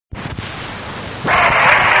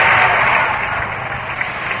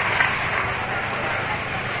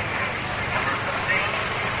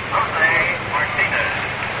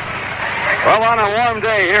Well, on a warm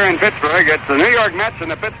day here in Pittsburgh, it's the New York Mets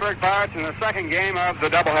and the Pittsburgh Pirates in the second game of the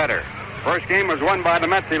doubleheader. First game was won by the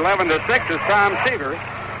Mets 11-6 as Tom Seaver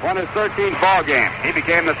won his 13th ball game. He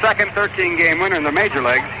became the second 13-game winner in the major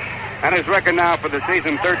leagues, and his record now for the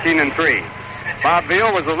season 13-3. Bob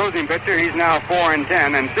Veal was the losing pitcher. He's now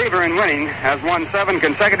 4-10, and Seaver in winning has won 7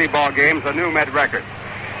 consecutive ball games, a new Met record.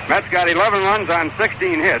 Mets got 11 runs on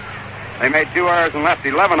 16 hits. They made 2 errors and left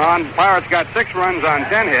 11 on. Pirates got 6 runs on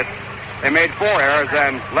 10 hits. They made 4 errors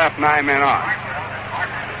and left 9 men on.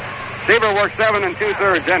 Seaver worked 7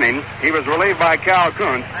 2/3 innings. He was relieved by Cal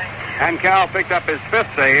Kuntz, and Cal picked up his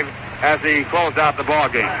 5th save as he closed out the ball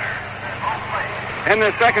game. In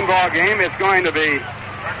the second ball game, it's going to be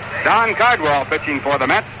Don Cardwell pitching for the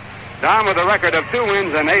Mets. Don with a record of 2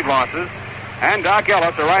 wins and 8 losses, and Doc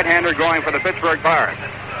Ellis, a right-hander, going for the Pittsburgh Pirates.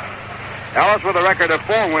 Ellis with a record of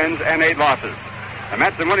 4 wins and 8 losses. The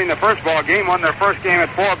Mets, in winning the first ball game, won their first game at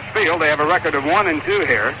Forbes Field. They have a record of 1-2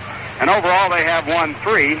 here, and overall they have won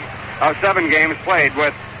 3 of 7 games played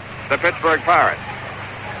with the Pittsburgh Pirates.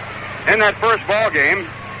 In that first ball game,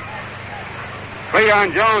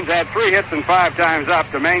 Cleon Jones had 3 hits and 5 times up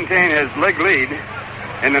to maintain his league lead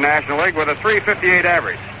in the National League with a .358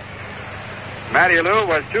 average. Matty Lou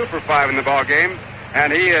was 2 for 5 in the ball game,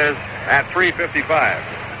 and he is at .355.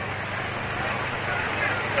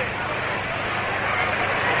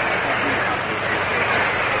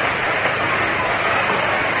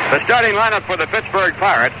 The starting lineup for the Pittsburgh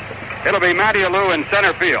Pirates, it'll be Matty Lou in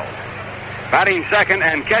center field. Batting second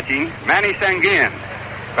and catching, Manny Sanguin.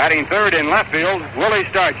 Batting third in left field, Willie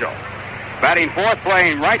Stargell. Batting fourth,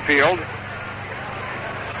 playing right field,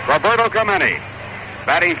 Roberto Clemente.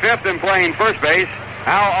 Batting fifth and playing first base,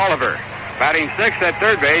 Al Oliver. Batting sixth at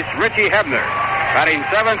third base, Richie Hebner. Batting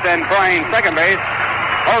seventh and playing second base,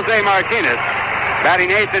 Jose Martinez.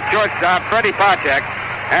 Batting eighth at shortstop, Freddie Patek.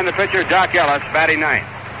 And the pitcher, Doc Ellis, batting ninth.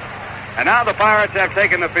 And now the Pirates have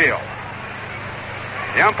taken the field.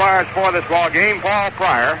 The umpires for this ball game, Paul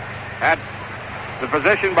Pryor at the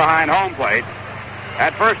position behind home plate.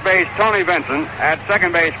 At first base, Tony Vincent. At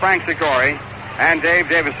second base, Frank Sikori. And Dave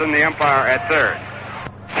Davison, the umpire, at third.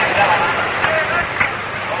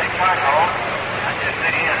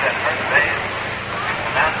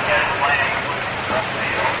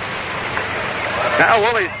 Now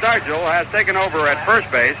Willie Stargell has taken over at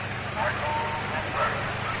first base.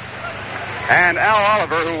 And Al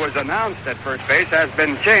Oliver, who was announced at first base, has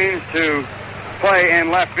been changed to play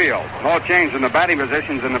in left field. No change in the batting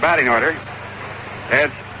positions in the batting order.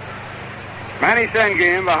 It's Manny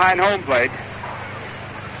Sanguin behind home plate.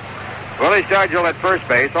 Willie Stargell at first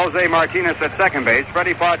base. Jose Martinez at second base.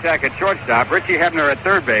 Freddie Patek at shortstop. Richie Hebner at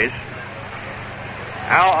third base.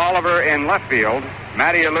 Al Oliver in left field.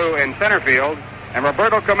 Matty Lou in center field. And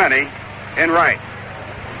Roberto Clemente in right.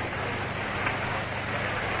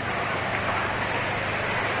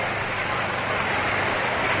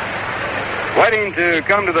 Waiting to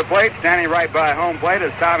come to the plate, standing right by home plate,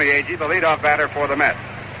 is Tommy Agee, the leadoff batter for the Mets.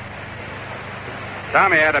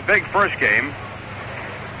 Tommy had a big first game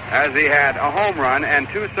as he had a home run and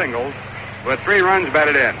 2 singles with 3 runs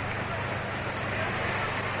batted in.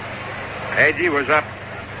 Agee was up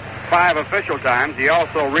 5 official times. He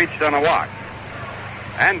also reached on a walk.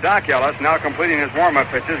 And Doc Ellis, now completing his warm-up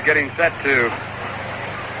pitches, getting set to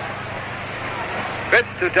pitch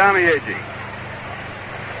to Tommy Agee.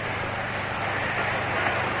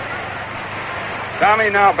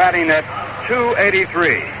 Tommy now batting at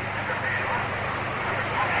 .283.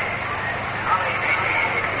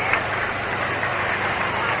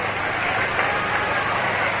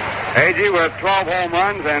 Agee with 12 home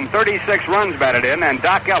runs and 36 runs batted in, and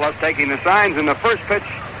Doc Ellis taking the signs in the first pitch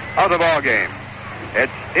of the ball game.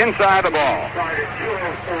 It's inside the ball.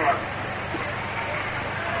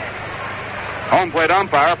 Home plate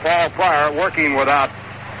umpire Paul Pryor working without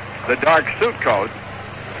the dark suit coat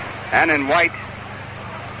and in white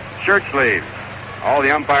shirt sleeves. All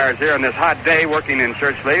the umpires here on this hot day working in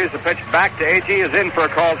shirt sleeves. The pitch back to Agee is in for a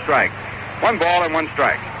called strike. 1 ball and 1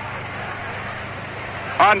 strike.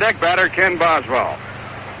 On deck batter Ken Boswell.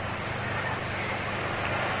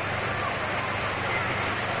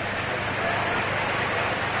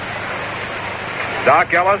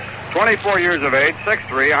 Doc Ellis, 24 years of age,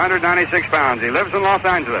 6'3", 196 pounds. He lives in Los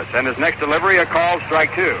Angeles, and his next delivery a called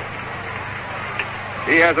strike 2.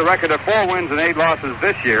 He has a record of 4 wins and 8 losses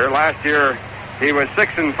this year. Last year, he was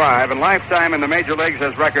 6-5, and lifetime in the major leagues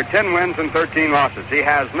has record 10 wins and 13 losses. He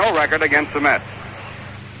has no record against the Mets.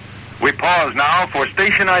 We pause now for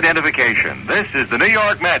station identification. This is the New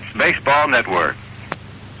York Mets Baseball Network.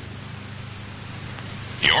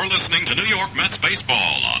 You're listening to New York Mets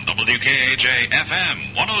baseball on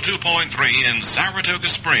WKHA-FM 102.3 in Saratoga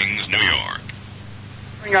Springs, New York.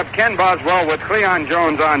 Bring up Ken Boswell with Cleon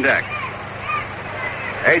Jones on deck.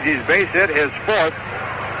 Agee's base hit his fourth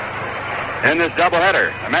in this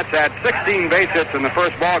doubleheader. The Mets had 16 base hits in the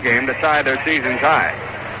first ball game to tie their season tie.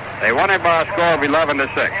 They won it by a score of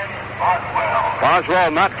 11-6.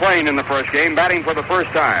 Boswell not playing in the first game, batting for the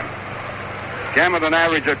first time. Ken with an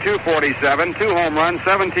average of 247, 2 home runs,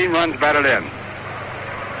 17 runs batted in.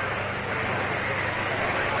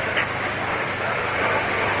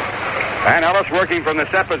 Van Ellis working from the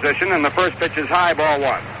set position, and the first pitch is high, ball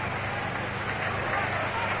 1.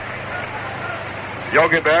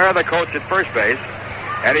 Yogi Berra, the coach at first base.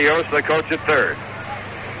 Eddie Yost, the coach at third.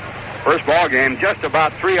 First ball game just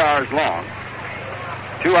about 3 hours long.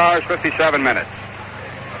 2 hours, 57 minutes.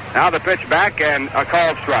 Now the pitch back and a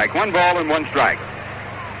called strike. 1 ball and 1 strike.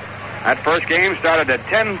 That first game started at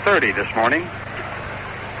 10:30 this morning.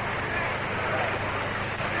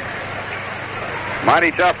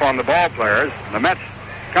 Mighty tough on the ball players. The Mets,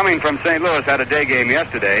 coming from St. Louis, had a day game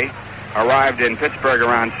yesterday. Arrived in Pittsburgh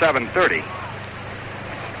around 7:30.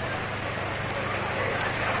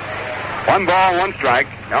 1 ball, 1 strike.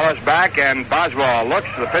 Ellis back and Boswell looks.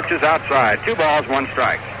 The pitch is outside. 2 balls, 1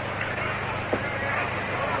 strike.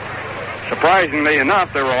 Surprisingly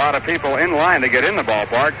enough, there were a lot of people in line to get in the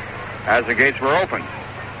ballpark as the gates were opened.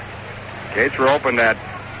 Gates were opened at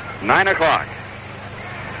 9 o'clock.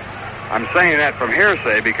 I'm saying that from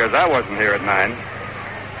hearsay because I wasn't here at 9.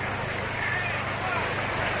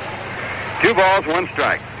 2 balls, 1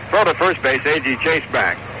 strike. Throw to first base, Agee chased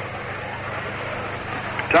back.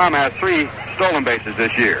 Tom has 3 stolen bases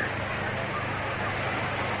this year.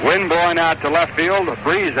 Wind blowing out to left field, a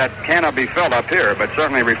breeze that cannot be felt up here, but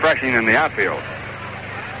certainly refreshing in the outfield.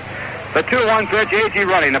 The 2-1 pitch, Agee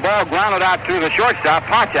running. The ball grounded out to the shortstop,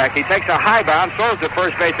 Patek. He takes a high bounce, throws to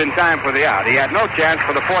first base in time for the out. He had no chance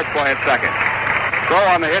for the fourth play at second. Throw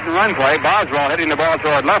on the hit and run play, Boswell hitting the ball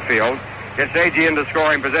toward left field, gets Agee into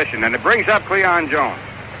scoring position, and it brings up Cleon Jones.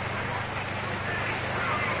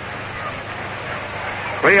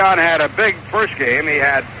 Cleon had a big first game. He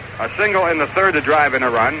had a single in the third to drive in a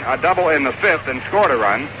run, a double in the fifth and scored a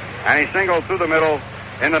run, and he singled through the middle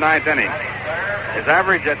in the 9th inning. His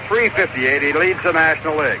average at .358, he leads the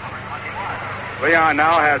National League. Cleon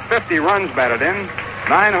now has 50 runs batted in,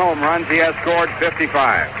 9 home runs. He has scored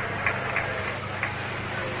 55.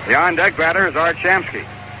 The on-deck batter is Art Shamsky.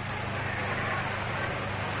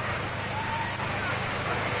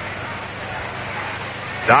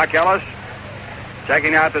 Doc Ellis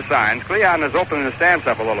checking out the signs. Cleon is opening the stance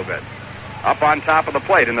up a little bit. Up on top of the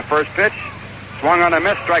plate in the first pitch. Swung on a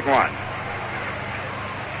miss, strike 1.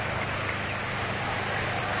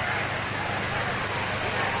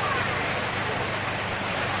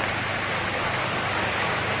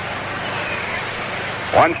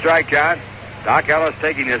 One strike count. Doc Ellis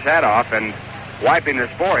taking his hat off and wiping his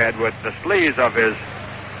forehead with the sleeves of his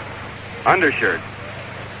undershirt.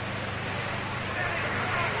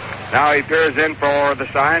 Now he peers in for the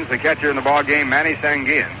signs. The catcher in the ball game, Manny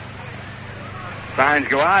Sanguillen. Signs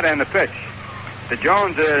go out and the pitch. The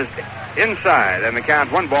Jones is inside and the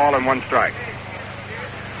count 1 ball and 1 strike.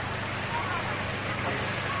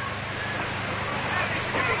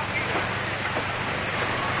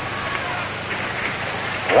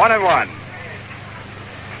 One and 1.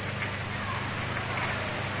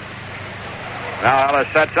 Now Ellis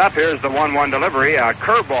sets up. Here's the 1-1 delivery. A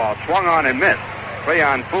curveball swung on and missed.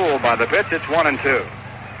 Cleon fooled by the pitch. It's 1-2.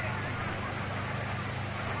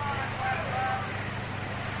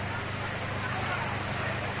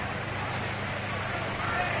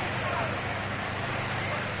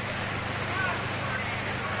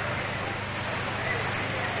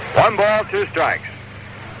 One ball, 2 strikes.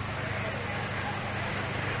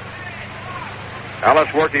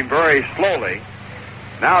 Ellis working very slowly.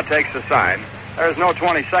 Now takes the sign. There's no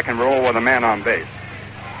 20-second rule with a man on base.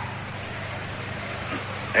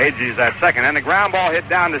 Agee's at second, and the ground ball hit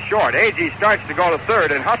down to short. Agee starts to go to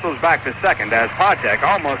third and hustles back to second as Patek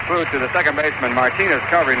almost flew to the second baseman Martinez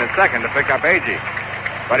covering the second to pick up Agee.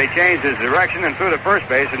 But he changed his direction and threw to first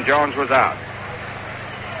base, and Jones was out.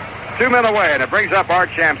 2 men away, and it brings up Art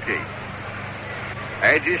Shamsky.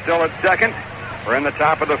 Agee still at second. We're in the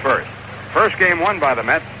top of the first. First game won by the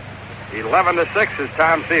Mets. 11-6 as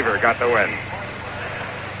Tom Seaver got the win.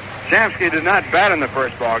 Shamsky did not bat in the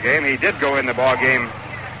first ball game. He did go in the ball game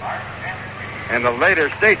in the later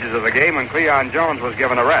stages of the game when Cleon Jones was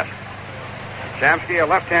given a rest. Shamsky, a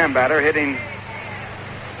left-hand batter, hitting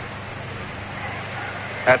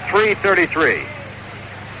at .333.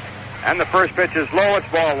 And the first pitch is low. It's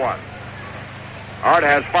ball 1. Art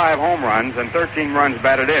has 5 home runs and 13 runs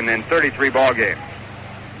batted in 33 ball games.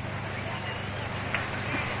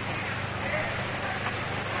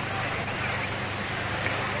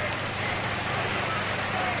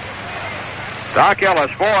 Doc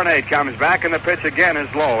Ellis, 4-8, comes back, and the pitch again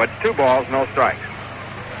is low. It's 2 balls, no strikes.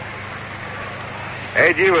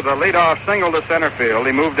 A.G. with a leadoff single to center field.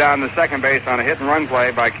 He moved down to second base on a hit-and-run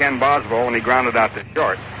play by Ken Boswell, and he grounded out to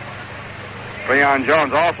short. Leon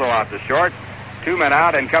Jones also out to short. 2 men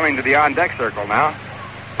out and coming to the on-deck circle now.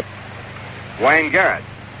 Wayne Garrett.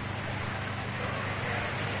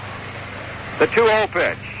 The 2-0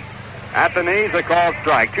 pitch. At the knees, a called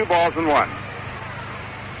strike. 2 balls and 1.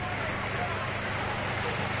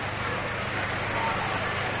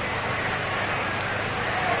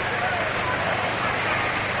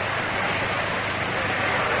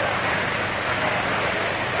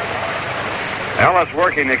 Ellis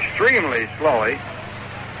working extremely slowly.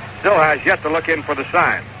 Still has yet to look in for the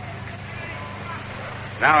sign.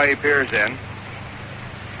 Now he peers in.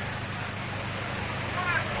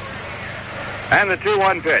 And the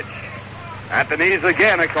 2-1 pitch. At the knees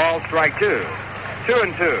again, a called strike 2.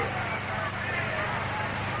 2-2.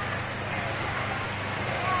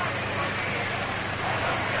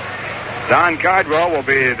 Don Cardwell will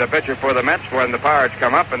be the pitcher for the Mets when the Pirates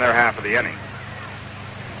come up in their half of the inning.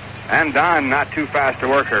 And Don not too fast to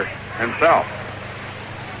work her himself.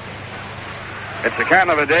 It's the kind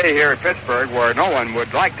of a day here at Pittsburgh where no one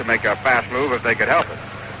would like to make a fast move if they could help it.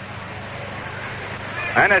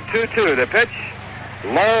 And at 2-2, the pitch,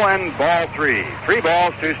 low and ball 3. 3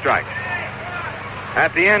 balls, 2 strikes.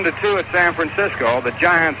 At the end of 2 at San Francisco, the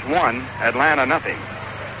Giants won, Atlanta nothing.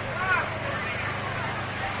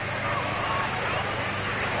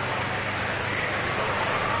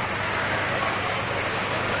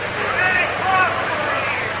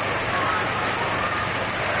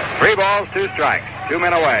 Three balls, 2 strikes. 2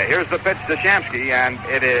 men away. Here's the pitch to Shamsky, and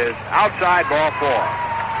it is outside, ball 4.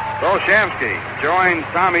 So Shamsky joins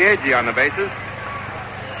Tommy Agee on the bases.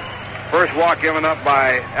 First walk given up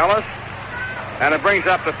by Ellis, and it brings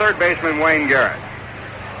up the third baseman, Wayne Garrett.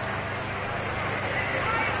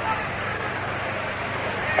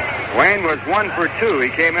 Wayne was 1 for 2. He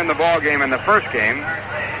came in the ball game in the first game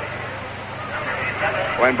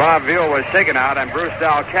when Bob Veal was taken out and Bruce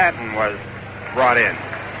Dalcatton was brought in.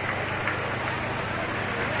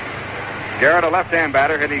 Garrett, a left-hand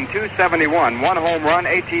batter, hitting .271, 1 home run,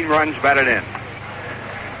 18 runs batted in.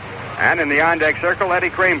 And in the on-deck circle, Eddie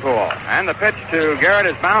Kranepool. And the pitch to Garrett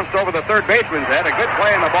is bounced over the third baseman's head. A good play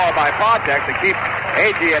in the ball by Podtek to keep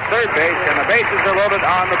Agee at third base, and the bases are loaded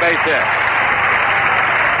on the base hit.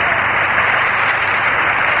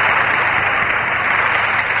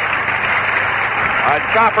 A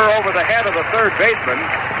chopper over the head of the third baseman,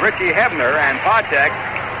 Richie Hebner, and Podtek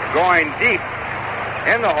going deep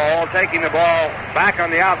in the hole, taking the ball back on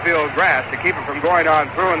the outfield grass to keep it from going on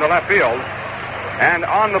through in the left field. And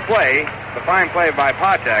on the play, the fine play by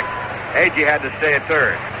Podtek, Agee had to stay at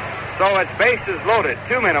third. So it's bases loaded,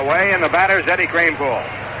 2 men away, and the batter's Eddie Kranepool.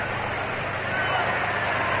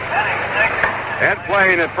 Ed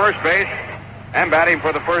playing at first base and batting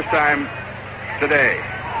for the first time today.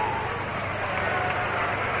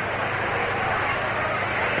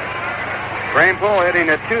 Kranepool hitting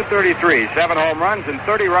at .233, 7 home runs and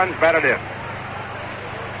 30 runs batted in.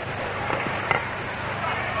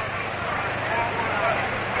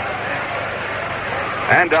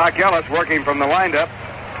 And Doc Ellis working from the windup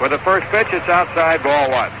with the first pitch. It's outside, ball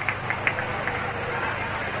 1.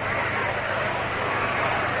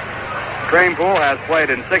 Kranepool has played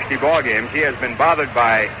in 60 ball games. He has been bothered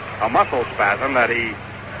by a muscle spasm that he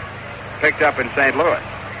picked up in St. Louis.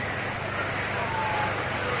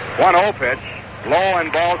 1-0 pitch, low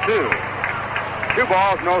and ball 2. 2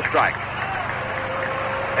 balls, no strikes.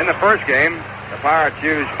 In the first game, the Pirates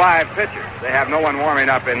used 5 pitchers. They have no one warming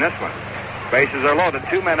up in this one. Bases are loaded,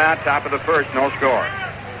 2 men out, top of the first, no score.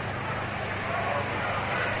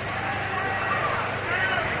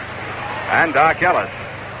 And Doc Ellis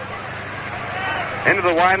into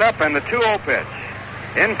the windup and the 2-0 pitch.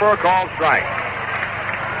 In for a called strike.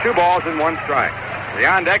 2 balls and 1 strike. The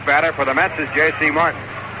on-deck batter for the Mets is J.C. Martin.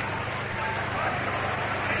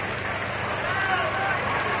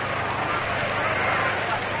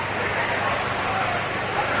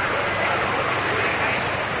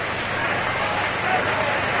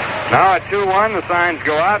 Now at 2-1, the signs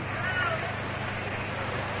go out.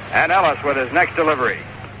 And Ellis with his next delivery.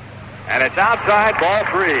 And it's outside, ball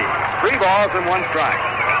 3. 3 balls and 1 strike.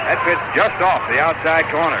 That pitch just off the outside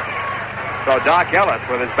corner. So Doc Ellis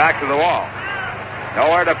with his back to the wall.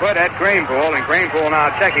 Nowhere to put Ed Kranepool, and Kranepool now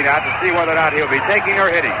checking out to see whether or not he'll be taking or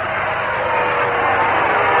hitting.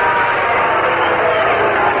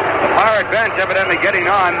 umpire bench evidently getting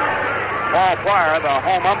on Paul Pryor, the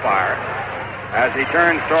home umpire, as he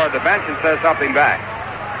turns toward the bench and says something back.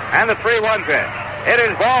 And the 3-1 pitch. It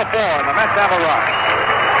is ball 4, and the Mets have a run.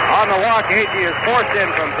 On the walk, Agee is forced in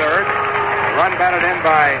from third. Run batted in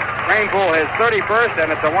by Cranepool, his 31st,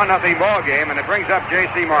 and it's a 1-0 ball game, and it brings up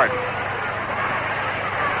J.C. Martin.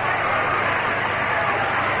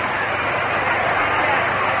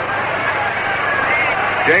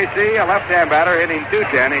 J.C., a left-hand batter, hitting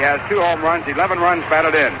 .210. He has 2 home runs, 11 runs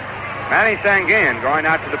batted in. Manny Sanguin going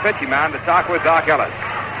out to the pitching mound to talk with Doc Ellis.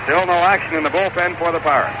 Still no action in the bullpen for the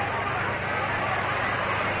Pirates.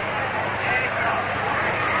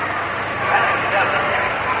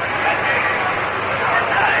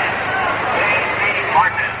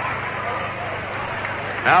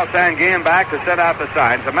 Now Sanguin back to set out the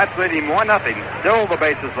signs. The Mets lead him 1-0. Still the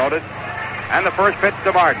bases loaded. And the first pitch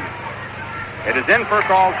to Martin. It is in for a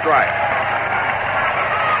called strike.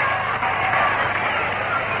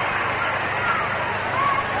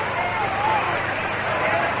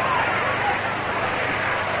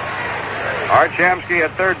 Art Shamsky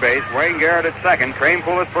at third base, Wayne Garrett at second,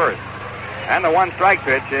 Cranepool at first. And the 1-strike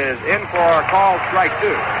pitch is in for a called strike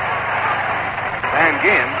 2.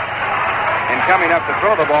 Sanguin, in coming up to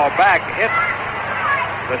throw the ball back, hit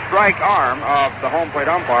the strike arm of the home plate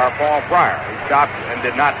umpire, Paul Pryor. He stopped and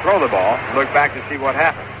did not throw the ball, looked back to see what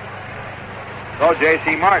happened. So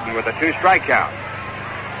J.C. Martin with a 2-strike count.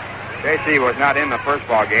 J.C. was not in the first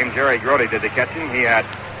ball game. Jerry Grody did the catching. He had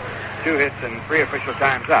 2 hits and 3 official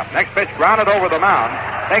times up. Next pitch grounded over the mound,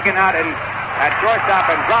 taken out at shortstop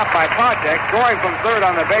and dropped by Project, scoring from third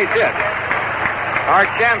on the base hit. Art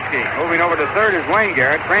Shamsky moving over to third is Wayne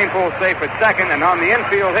Garrett. Cranepool safe at second, and on the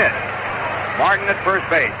infield hit, Martin at first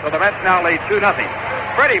base. So the Mets now lead 2-0.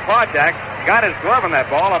 Freddie Project got his glove on that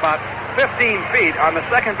ball about 15 feet on the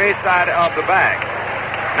second base side of the bag.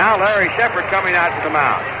 Now Larry Shepard coming out to the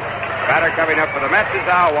mound. Batter coming up for the Mets is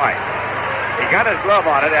Al White. He got his glove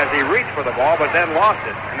on it as he reached for the ball, but then lost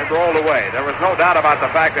it, and it rolled away. There was no doubt about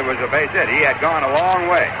the fact it was a base hit. He had gone a long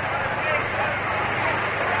way.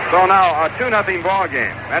 So now a 2-0 ball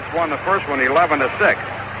game. Mets won the first one 11-6.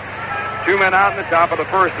 2 men out in the top of the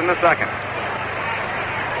first and the second.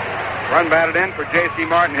 Run batted in for J.C.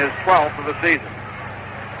 Martin, his 12th of the season.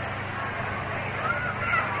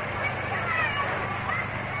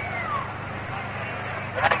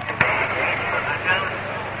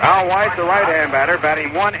 Al White, the right-hand batter,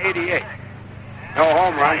 batting 188. No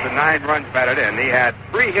home runs and 9 runs batted in. He had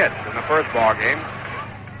 3 hits in the first ball game.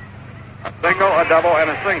 A single, a double, and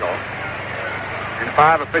a single. And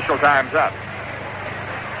 5 official times up.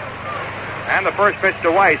 And the first pitch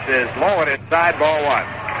to Weiss is low and inside, ball 1.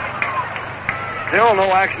 Still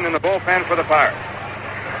no action in the bullpen for the Pirates.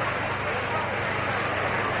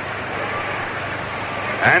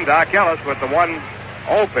 And Doc Ellis with the 1-0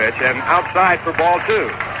 pitch and outside for ball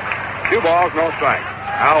 2. 2 balls, no strikes.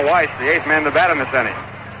 Al Weiss, the 8th man to bat in this inning.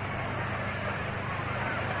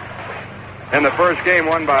 In the first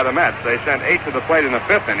game won by the Mets, they sent 8 to the plate in the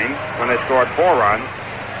 5th inning when they scored 4 runs,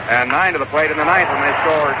 and 9 to the plate in the 9th when they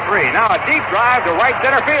scored 3. Now a deep drive to right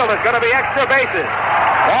center field is going to be extra bases.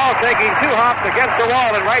 Ball taking 2 hops against the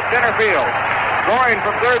wall in right center field. Scoring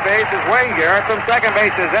from third base is Wayne Garrett. From second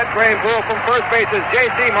base is Ed Cranepool. From first base is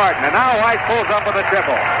J.C. Martin. And now Weiss pulls up with a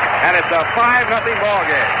triple. And it's a 5-0 ball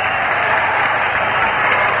game.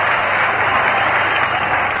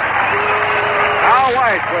 Al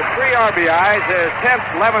Weiss with 3 RBIs, his 10th,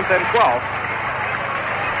 11th, and 12th.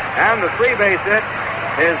 And the 3-base hit,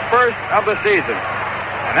 his first of the season.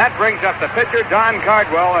 And that brings up the pitcher, Don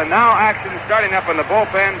Cardwell, and now action starting up in the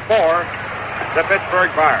bullpen for the Pittsburgh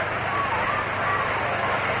Pirates.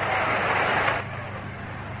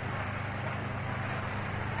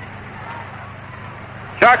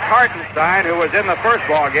 Chuck Hartenstein, who was in the first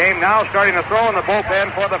ball game, now starting to throw in the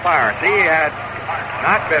bullpen for the Pirates. He had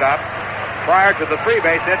not been up prior to the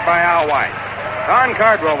 3-base hit by Al White. Don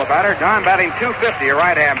Cardwell, the batter. Don batting .250, a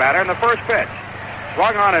right-hand batter, in the first pitch.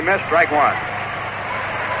 Swung on and missed, strike 1.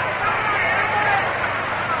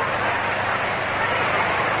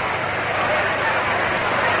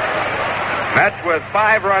 Mets with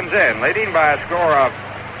 5 runs in, leading by a score of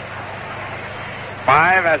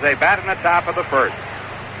 5 as they bat in the top of the first.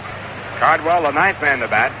 Cardwell, the 9th man to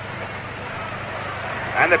bat.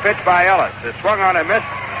 And the pitch by Ellis is swung on and missed,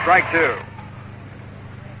 strike 2.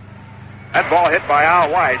 That ball hit by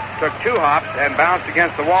Al White took 2 hops and bounced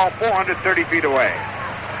against the wall 430 feet away.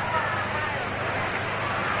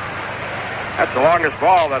 That's the longest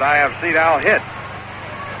ball that I have seen Al hit.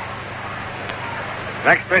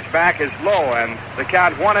 Next pitch back is low, and the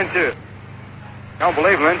count 1-2. Don't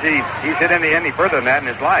believe Lindsay, he's hit any further than that in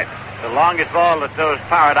his life. the longest ball that those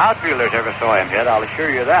Pirate outfielders ever saw him hit, I'll assure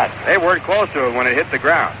you that. They weren't close to it when it hit the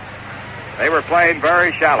ground. They were playing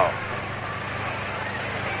very shallow.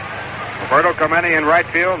 Roberto Clemente in right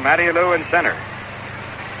field, Matty Alou in center.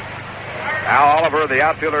 Al Oliver, the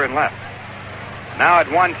outfielder, in left. Now at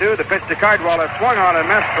 1-2, the pitch to Cardwell is swung on and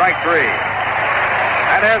missed, strike 3.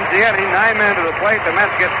 That ends the inning. 9 men to the plate. The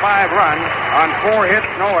Mets get 5 runs on 4 hits,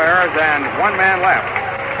 no errors, and 1 man left.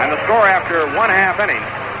 And the score after 1/2 innings,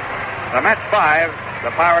 the Mets 5,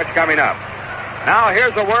 the Pirates coming up. Now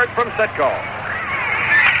here's a word from Sitko.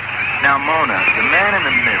 Now, Mona, the man in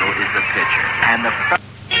the middle is the pitcher, and the...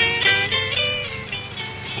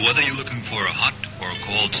 Whether you're looking for a hot or a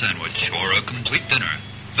cold sandwich or a complete dinner,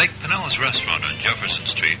 make Pinellas Restaurant on Jefferson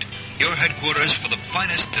Street your headquarters for the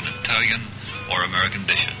finest in Italian or American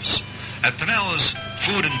dishes. At Pinellas,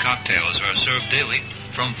 food and cocktails are served daily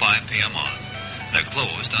from 5 p.m. on. They're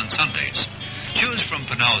closed on Sundays. Choose from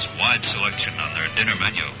Pinellas' wide selection on their dinner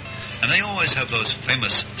menu, and they always have those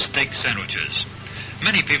famous steak sandwiches.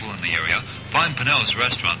 Many people in the area find Pinellas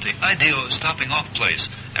Restaurant the ideal stopping-off place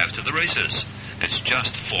after the races. It's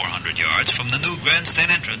just 400 yards from the new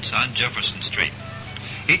grandstand entrance on Jefferson Street.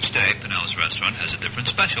 Each day, Pinellas Restaurant has a different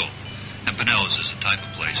special, and Pinellas is the type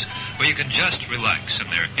of place where you can just relax in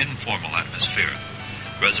their informal atmosphere.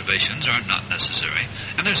 Reservations are not necessary,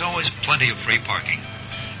 and there's always plenty of free parking.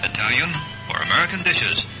 Italian or American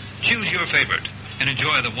dishes, choose your favorite and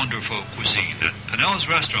enjoy the wonderful cuisine at Pinellas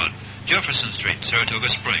Restaurant, Jefferson Street, Saratoga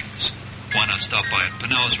Springs. Why not stop by at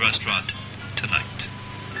Pinellas Restaurant tonight?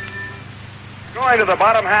 Going to the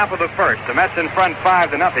bottom half of the first, the Mets in front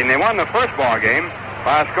 5-0. They won the first ball game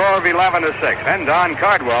by a score of 11-6. Then Don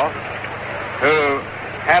Cardwell, who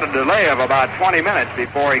had a delay of about 20 minutes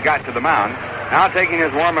before he got to the mound, now taking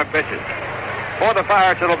his warm-up pitches. For the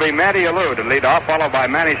Pirates, it'll be Matty Alou to lead off, followed by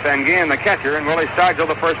Manny Sanguin, the catcher, and Willie Stargell,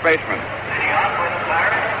 the first baseman.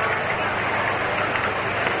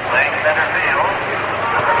 Playing center field,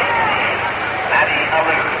 number 18, Matty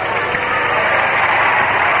Alou.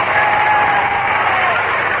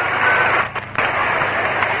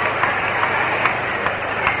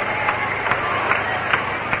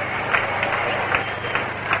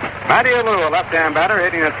 Matty Alou, a left-hand batter,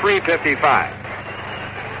 hitting at .355.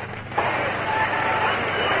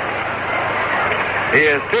 He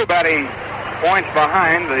is 2 batting points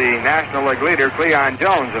behind the National League leader, Cleon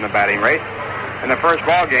Jones, in the batting race. In the first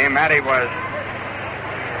ball game, Matty was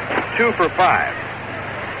 2 for 5.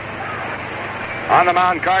 On the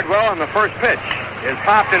mound, Cardwell, and the first pitch is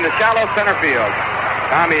popped into shallow center field.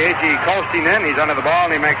 Tommy Agee coasting in. He's under the ball,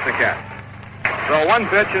 and he makes the catch. So 1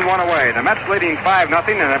 pitch and 1 away. The Mets leading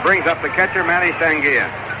 5-0, and it brings up the catcher, Manny Sanguin.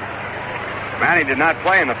 Manny did not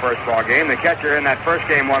play in the first ball game. The catcher in that first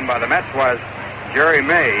game won by the Mets was Jerry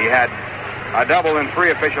May. He had a double in 3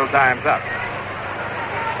 official times up.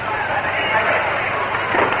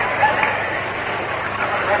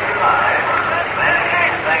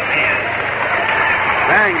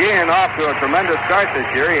 Sanguin off to a tremendous start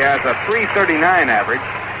this year. He has a .339 average,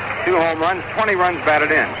 2 home runs, 20 runs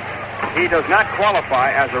batted in. He does not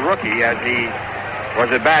qualify as a rookie, as he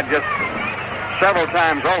was at bat just several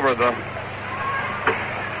times over the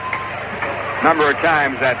number of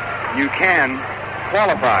times that you can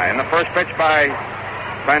qualify. And the first pitch by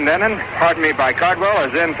Cardwell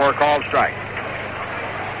is in for a called strike.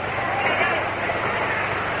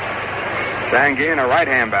 Sanguin, a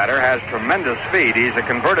right-hand batter, has tremendous speed. He's a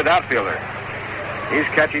converted outfielder. He's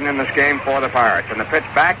catching in this game for the Pirates. And the pitch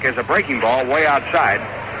back is a breaking ball way outside.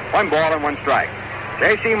 1 ball and 1 strike.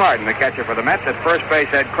 J.C. Martin, the catcher for the Mets. At first base,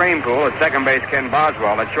 Ed Kranepool. At second base, Ken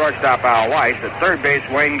Boswell. At shortstop, Al Weiss. At third base,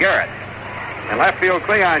 Wayne Garrett. In left field,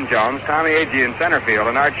 Cleon Jones. Tommy Agee in center field.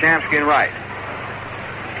 And Art Shamsky in right.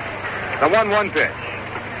 The 1-1 pitch.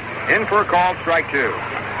 In for a called strike 2.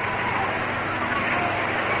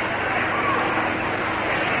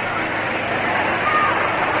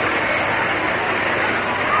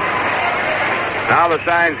 Now the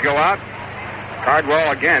signs go out.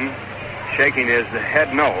 Cardwell again shaking his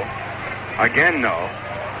head no. Again no.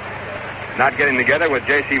 Not getting together with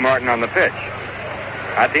J.C. Martin on the pitch.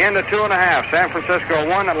 At the end of 2.5, San Francisco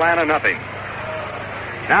 1, Atlanta nothing.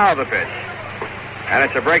 Now the pitch. And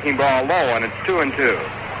it's a breaking ball low, and it's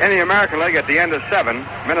 2-2. In the American League at the end of 7,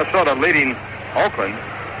 Minnesota leading Oakland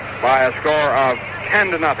by a score of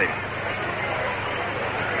 10-0.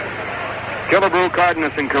 Killebrew,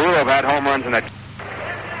 Cardenas, and Carew have had home runs in that.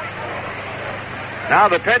 Now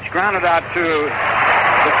the pitch grounded out to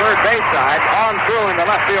the third base side, on through in the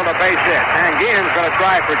left field, a base hit. Sanguin's going to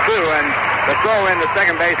try for 2, and the throw in to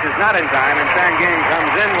second base is not in time, and Sanguin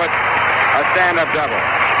comes in with a stand-up double.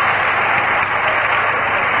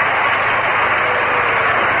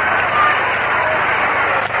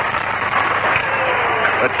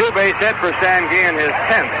 The two-base hit for Stan Guillen, his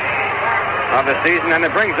 10th of the season, and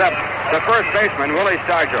it brings up the first baseman, Willie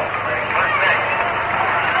Stargell.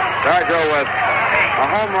 Stargell with a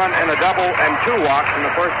home run and a double and 2 walks in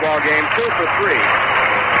the first ball game, 2 for 3.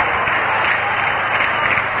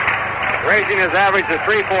 Raising his average to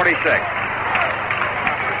 346.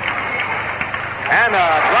 And a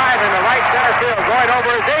drive in the right center field going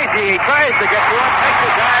over his Agee. He tries to get to it, makes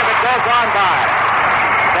a dive, it goes on by.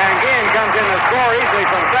 Stan Guillen comes in to score easily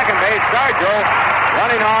from second base. Stargell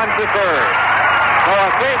running on to third. So a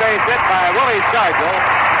 3-base hit by Willie Stargell,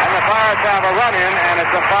 and the Pirates have a run in, and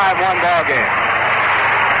it's a 5-1 ball game.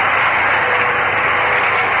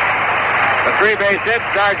 The 3-base hit,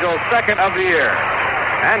 Stargell's second of the year.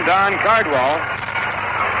 And Don Cardwell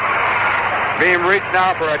being reached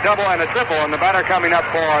now for a double and a triple, and the batter coming up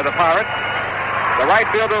for the Pirates, the right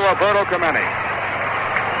fielder Roberto Clemente.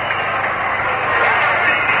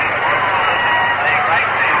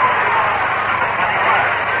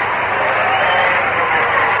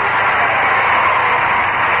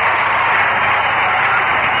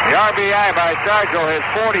 The RBI by Stargell, his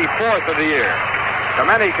 44th of the year.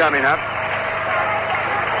 Clemente coming up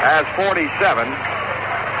has 47.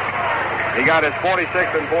 He got his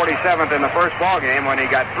 46th and 47th in the first ball game when he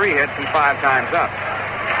got 3 hits and 5 times up.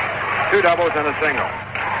 2 doubles and a single.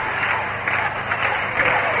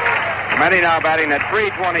 Clemente now batting at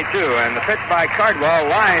 .322, and the pitch by Cardwell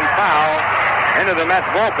line foul into the Mets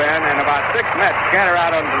bullpen, and about 6 Mets scatter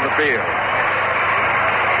out onto the field.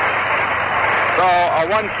 So a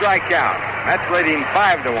 1-strike count. Mets leading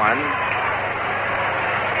 5-1.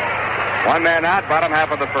 1 man out, bottom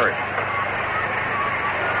half of the first.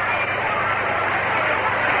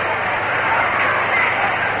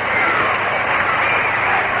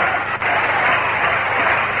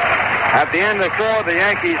 At the end of 4, the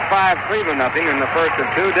Yankees 5, Cleveland nothing in the first of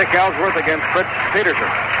 2. Dick Ellsworth against Fritz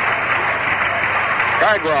Peterson.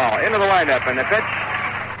 Cardwell into the windup, and the pitch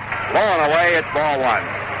low and away. It's ball 1.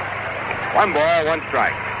 1 ball, 1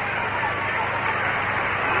 strike.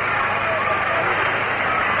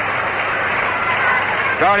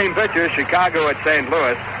 Starting pitchers, Chicago at St.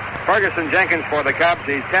 Louis. Ferguson Jenkins for the Cubs.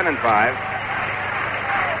 He's 10-5.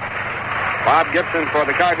 Bob Gibson for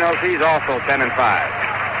the Cardinals. He's also 10-5.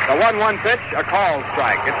 The 1-1 pitch, a called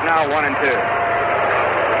strike. It's now 1-2.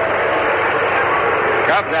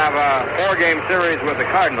 Cubs have a 4-game series with the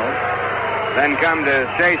Cardinals, then come to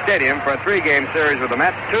Shea Stadium for a 3-game series with the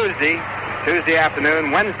Mets Tuesday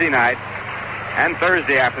afternoon, Wednesday night, and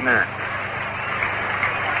Thursday afternoon.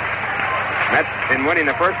 Mets, in winning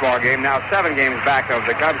the first ball game, now 7 games back of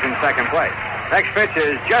the Cubs in second place. Next pitch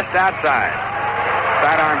is just outside.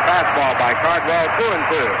 Sidearm fastball by Cardwell,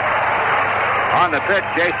 2-2. On the pitch,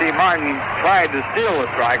 J.C. Martin tried to steal the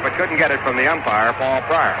strike, but couldn't get it from the umpire, Paul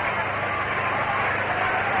Pryor.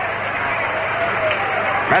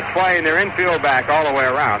 Mets playing their infield back all the way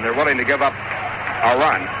around. They're willing to give up a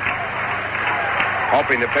run,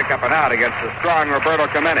 hoping to pick up an out against the strong Roberto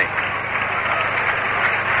Clemente.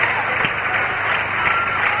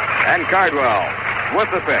 And Cardwell with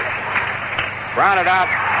the pitch. Grounded out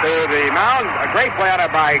to the mound. A great play out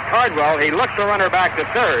by Cardwell. He looks the runner back to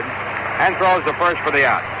third and throws the first for the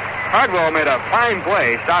out. Cardwell made a fine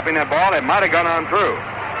play stopping that ball. It might have gone on through.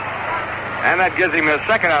 And that gives him his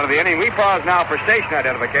second out of the inning. We pause now for station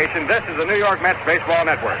identification. This is the New York Mets Baseball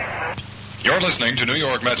Network. You're listening to New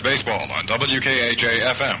York Mets Baseball on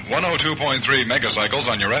WKHA-FM, 102.3 megacycles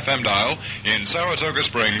on your FM dial in Saratoga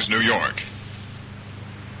Springs, New York.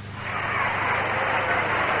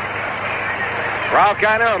 Ralph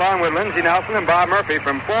Kiner along with Lindsey Nelson and Bob Murphy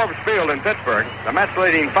from Forbes Field in Pittsburgh. The Mets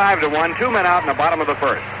leading 5-1, 2 men out in the bottom of the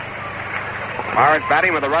first. Morris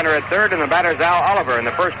batting with a runner at third, and the batter's Al Oliver, and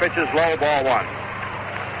the first pitch is low, ball 1.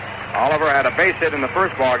 Oliver had a base hit in the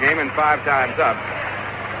first ball game and 5 times up.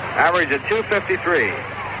 Average at .253.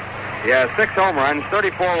 He has 6 home runs,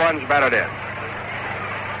 34 runs batted in.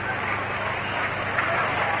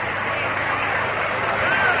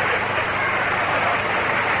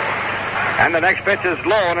 And the next pitch is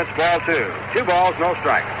low, and it's ball 2. 2 balls, no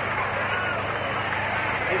strikes.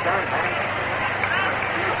 He's done, man.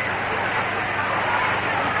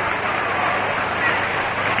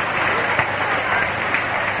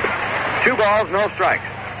 2 balls, no strikes.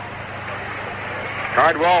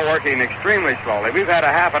 Cardwell working extremely slowly. We've had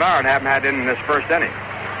a half an hour and haven't had in this first inning.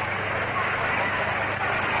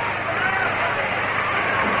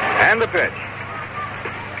 And the pitch.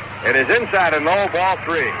 It is inside and low, ball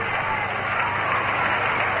 3.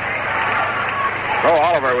 So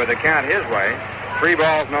Oliver with the count his way. 3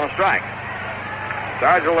 balls, no strikes.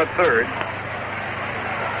 Stargell at third.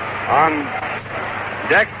 On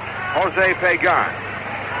deck, Jose Pagan.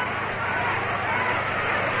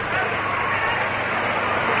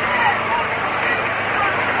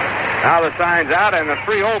 Now the sign's out and the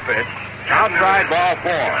 3-0 pitch. Outside ball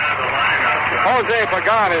 4. Jose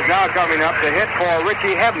Pagan is now coming up to hit for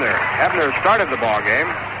Richie Hebner. Hebner started the ball game.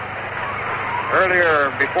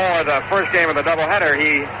 Earlier, before the first game of the doubleheader,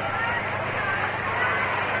 he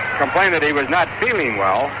complained that he was not feeling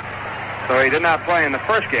well, so he did not play in the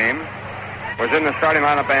first game. Was in the starting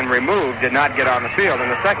lineup and removed, did not get on the field. In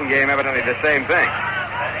the second game, evidently the same thing.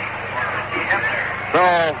 So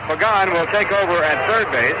Pagan will take over at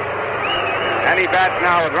third base, and he bats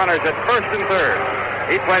now with runners at first and third.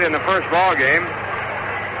 He played in the first ball game,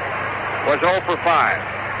 was 0 for 5.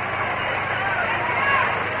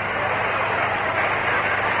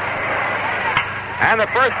 And the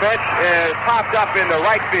first pitch is popped up into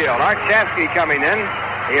right field. Art Shafsky coming in.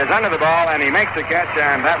 He is under the ball, and he makes the catch,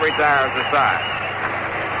 and that retires the side.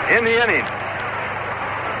 In the inning,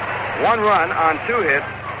 1 run on 2 hits,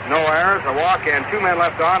 no errors, a walk, and 2 men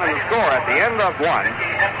left on, and the score at the end of 1.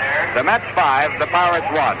 The Mets 5, the Pirates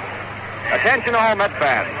 1. Attention all Met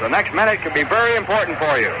fans. The next minute could be very important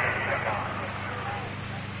for you.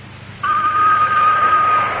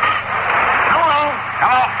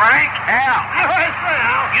 Hello, Frank. Al.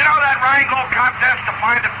 You know that Rheingold contest to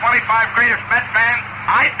find the 25 greatest Mets fans?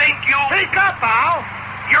 I think you... Speak up, Al.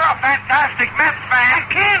 You're a fantastic Mets fan. I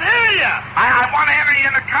can't hear you. I want to enter you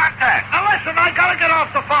in the contest. Now, listen, I got to get off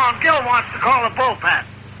the phone. Gil wants to call the bullpen.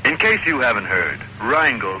 In case you haven't heard,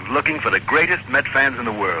 Rheingold's looking for the greatest Met fans in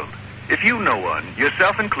the world. If you know one,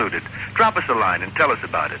 yourself included, drop us a line and tell us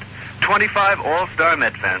about it. 25 all-star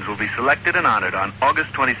Met fans will be selected and honored on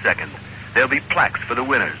August 22nd. There'll be plaques for the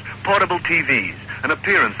winners, portable TVs, an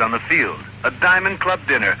appearance on the field, a Diamond Club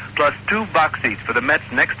dinner, plus 2 box seats for the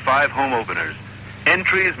Mets' next 5 home openers.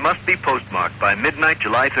 Entries must be postmarked by midnight,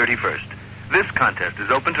 July 31st. This contest is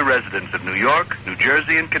open to residents of New York, New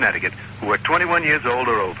Jersey, and Connecticut who are 21 years old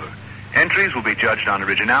or over. Entries will be judged on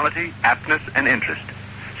originality, aptness, and interest.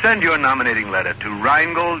 Send your nominating letter to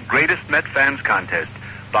Rheingold Greatest Met Fans Contest,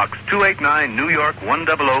 Box 289, New York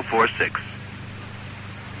 10046.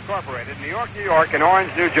 Incorporated, New York, New York, and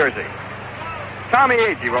Orange, New Jersey. Tommy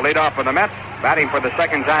Agee will lead off for the Mets, batting for the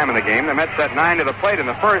second time in the game. The Mets set 9 to the plate in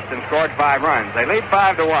the first and scored 5 runs. They lead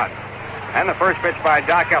 5-1. And the first pitch by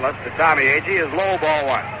Doc Ellis to Tommy Agee is low, ball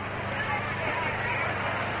 1.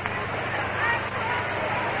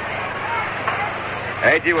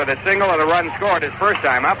 Agee with a single and a run scored his first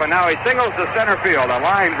time up, and now he singles to center field, a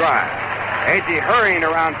line drive. Agee hurrying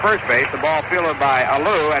around first base, the ball fielded by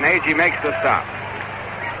Alou, and Agee makes the stop.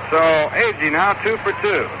 So Agee now 2 for 2.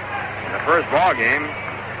 In the first ball game,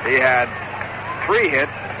 he had 3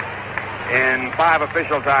 hits in 5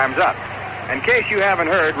 official times up. In case you haven't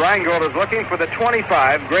heard, Rheingold is looking for the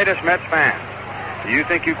 25 greatest Mets fans. Do you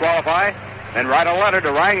think you qualify? Then write a letter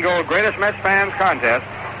to Rheingold Greatest Mets Fans Contest,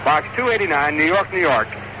 Box 289, New York, New York,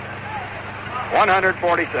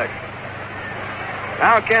 146.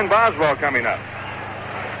 Now Ken Boswell coming up.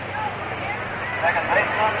 Second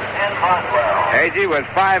baseman, Ken Boswell. Agee with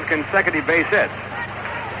 5 consecutive base hits.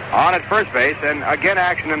 On at first base, and again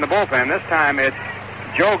action in the bullpen. This time it's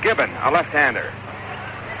Joe Gibbon, a left-hander.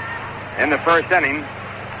 In the first inning,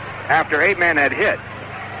 after 8 men had hit,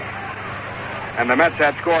 and the Mets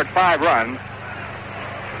had scored 5 runs,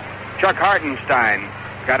 Chuck Hartenstein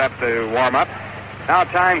got up to warm up. Now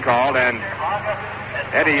time called, and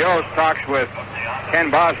Eddie Yost talks with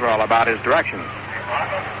Ken Boswell about his directions.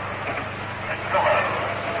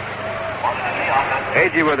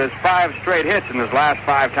 Agee with his 5 straight hits in his last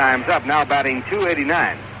 5 times up, now batting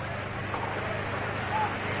 .289.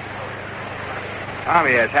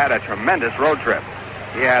 Tommy has had a tremendous road trip.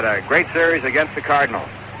 He had a great series against the Cardinals.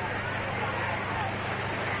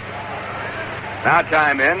 Now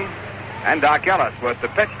time in, and Doc Ellis with the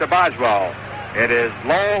pitch to Boswell. It is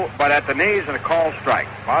low, but at the knees, and a called strike.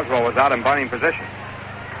 Boswell was out in bunting position.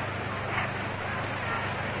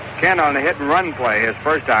 Ken on the hit and run play his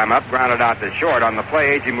first time up, grounded out to short. On the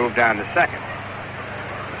play, Agee moved down to second.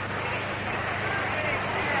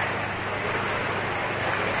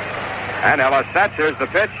 And Ellis sets. Here's the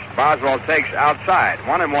pitch. Boswell takes outside.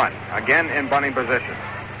 1-1. Again in bunting position.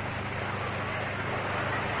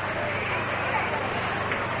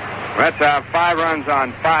 Mets have 5 runs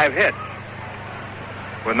on 5 hits,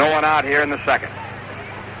 with no one out here in the second.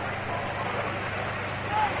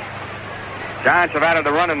 Giants have added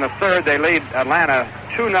a run in the third. They lead Atlanta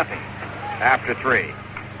 2-0 after 3.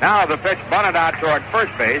 Now the pitch bunted out toward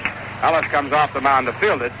first base. Ellis comes off the mound to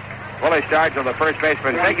field it. Willie Stargell, the first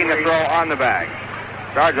baseman, taking the throw on the bag.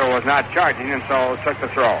 Stargell was not charging, and so took the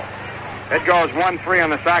throw. It goes 1-3 on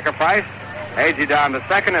the sacrifice. Agee down to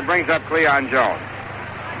second. It brings up Cleon Jones.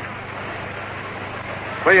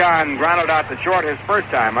 Cleon grounded out to short his first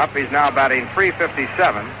time up. He's now batting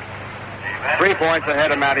 .357. 3 points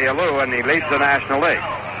ahead of Matty Alou, and he leads the National League.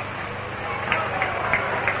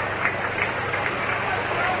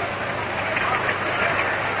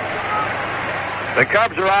 The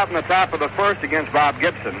Cubs are out in the top of the first against Bob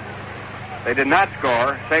Gibson. They did not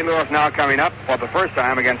score. St. Louis now coming up for the first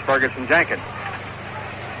time against Ferguson Jenkins.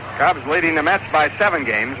 Cubs leading the Mets by 7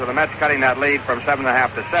 games, with the Mets cutting that lead from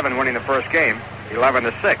 7.5 to 7, winning the first game 11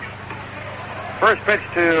 to 6. First pitch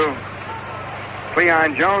to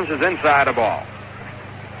Cleon Jones is inside a ball.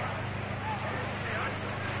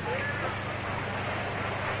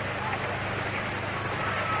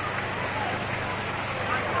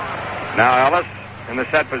 Now Ellis in the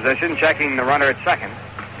set position, checking the runner at second.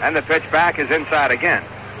 And the pitch back is inside again.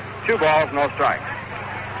 2 balls, no strikes.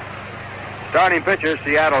 Starting pitchers,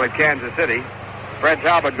 Seattle at Kansas City. Fred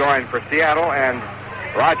Talbot going for Seattle and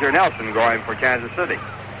Roger Nelson going for Kansas City.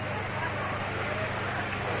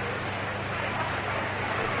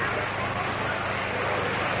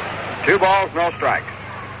 Two balls, no strikes.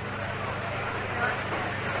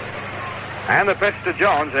 And the pitch to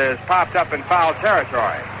Jones is popped up in foul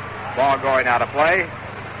territory. Ball going out of play,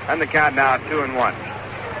 and the count now 2-1.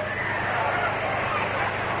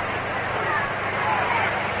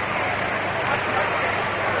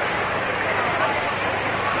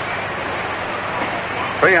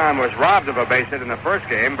 Cleon was robbed of a base hit in the first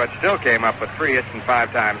game, but still came up with 3 hits and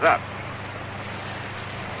 5 times up.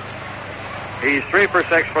 He's 3 for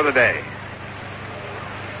 6 for the day.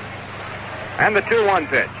 And the 2-1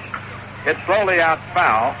 pitch. Hit slowly out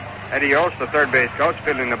foul. Eddie Yost, the third base coach,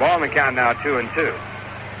 fielding the ball, and the count now 2-2.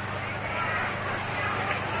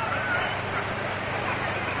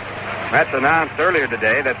 Mets announced earlier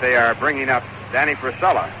today that they are bringing up Danny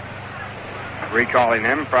Frisella, recalling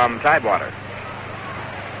him from Tidewater.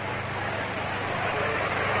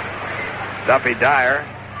 Duffy Dyer,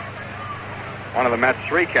 one of the Mets'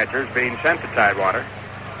 3 catchers, being sent to Tidewater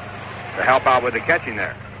to help out with the catching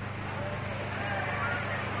there.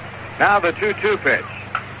 Now the 2-2 pitch.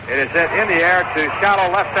 It is hit in the air to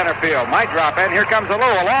shallow left center field. Might drop in. Here comes Alou.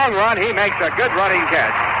 A long run. He makes a good running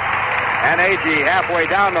catch. And A.G. halfway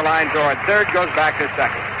down the line toward third, goes back to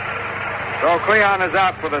second. So Cleon is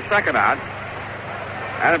out for the second out.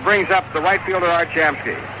 And it brings up the right fielder, Art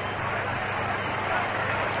Shamsky.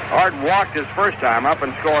 Art walked his first time up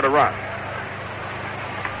and scored a run.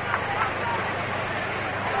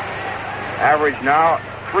 Average now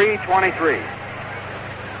 .323.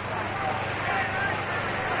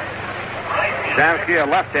 Shamsky, a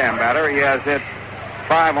left-hand batter. He has hit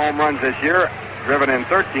 5 home runs this year, driven in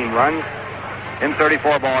 13 runs in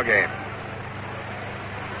 34 ball games.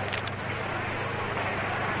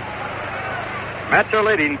 Mets are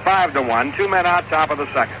leading 5-1, 2 men out, top of the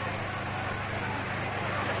second.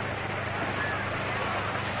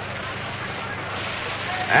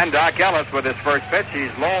 And Doc Ellis with his first pitch.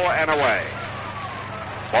 He's low and away.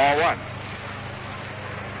 Ball 1.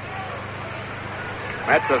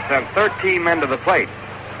 Mets have sent 13 men to the plate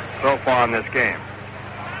so far in this game.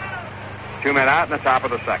 2 men out in the top of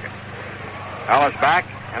the second. Ellis back,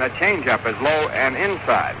 and a changeup is low and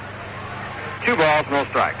inside. 2 balls, no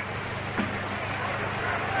strikes.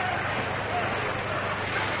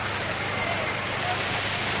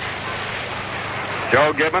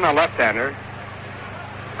 Joe Gibbon, a left-hander,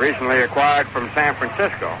 recently acquired from San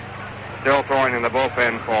Francisco, still throwing in the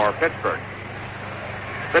bullpen for Pittsburgh.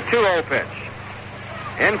 The 2-0 pitch.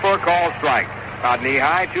 In for a called strike. About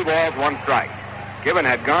knee-high, 2 balls, 1 strike. Gibbon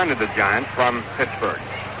had gone to the Giants from Pittsburgh,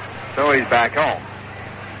 so he's back home.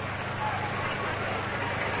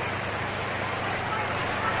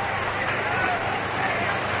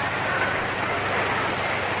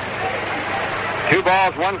 Two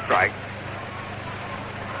balls, 1 strike.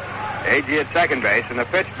 A.G. at second base, and the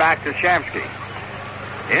pitch back to Shamsky.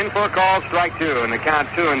 In for a called strike 2, and the count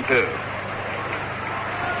 2-2.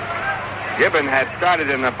 Gibbon had started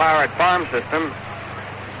in the Pirate farm system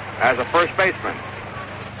as a first baseman.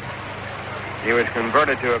 He was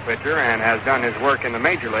converted to a pitcher and has done his work in the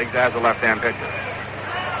major leagues as a left-hand pitcher.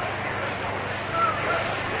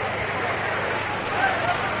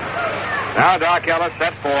 Now Doc Ellis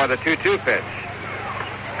set for the 2-2 pitch.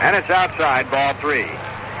 And it's outside, ball 3.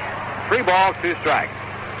 3 balls, 2 strikes.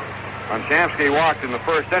 When Shamsky walked in the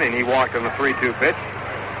first inning, he walked on the 3-2 pitch.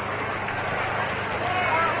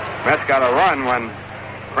 Mets got a run when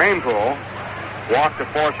Kranepool walked to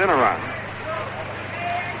force in a run.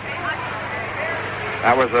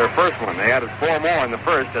 That was their first one. They added 4 more in the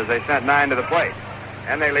first as they sent 9 to the plate.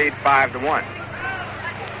 And they lead 5-1.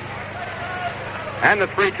 And the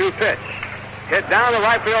 3-2 pitch. Hit down the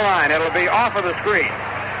right field line. It'll be off of the screen.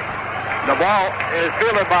 The ball is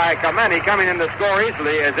fielded by Kameni. Coming in to score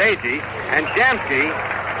easily is Agee. And Shamsky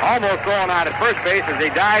almost thrown out at first base as he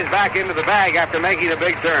dives back into the bag after making a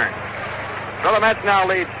big turn. So the Mets now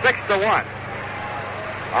lead 6-1.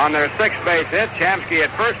 On their sixth base hit, Shamsky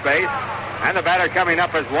at first base. And the batter coming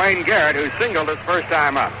up is Wayne Garrett, who singled his first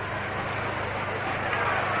time up.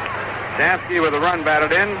 Shamsky with a run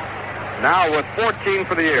batted in, now with 14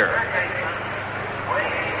 for the year.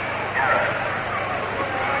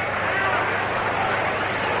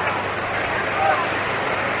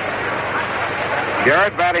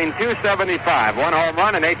 Garrett batting .275, 1 home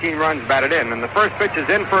run and 18 runs batted in. And the first pitch is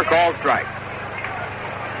in for a called strike.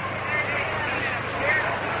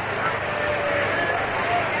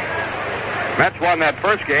 Mets won that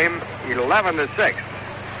first game 11-6.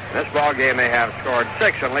 This ball game they have scored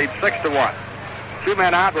 6 and lead 6-1. 2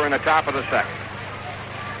 men out. We're in the top of the second.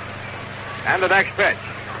 And the next pitch.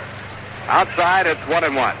 Outside, it's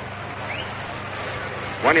 1-1.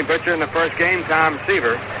 Winning pitcher in the first game, Tom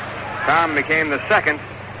Seaver. Tom became the second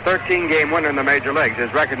 13-game winner in the major leagues.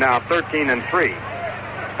 His record now 13-3.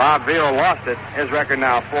 Bob Veal lost it. His record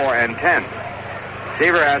now 4-10.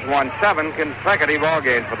 Seaver has won 7 consecutive ball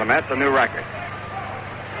games for the Mets, a new record.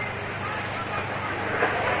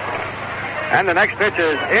 And the next pitch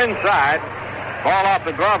is inside. Ball off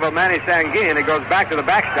the glove of Manny Sanguin. It goes back to the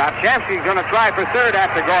backstop. Shamsky's going to try for third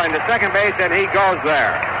after going to second base, and he goes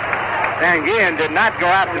there. Sanguin did not go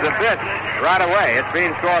after the pitch right away. It's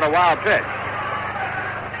being scored a wild pitch.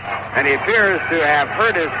 And he appears to have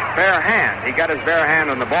hurt his bare hand. He got his bare hand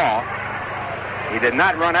on the ball. He did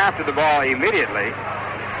not run after the ball immediately.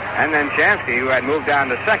 And then Shamsky, who had moved down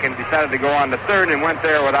to second, decided to go on to third and went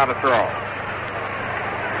there without a throw.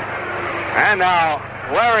 And now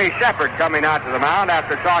Larry Shepard coming out to the mound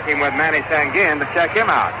after talking with Manny Sanguin to check him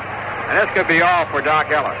out. And this could be all for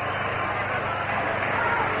Doc Ellis.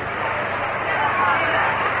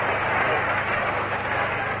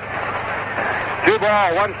 Two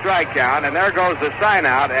ball, 1 strike count, and there goes the sign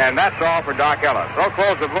out, and that's all for Doc Ellis. So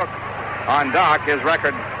close the book on Doc. His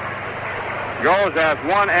record goes as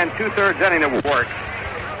 1 2/3 inning of work.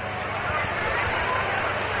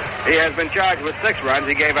 He has been charged with 6 runs.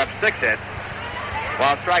 He gave up 6 hits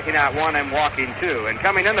while striking out 1 and walking 2. And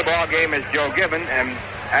coming in the ball game is Joe Gibbon. And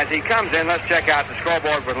as he comes in, let's check out the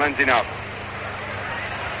scoreboard with Lindsey Nelson.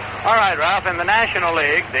 All right, Ralph, in the National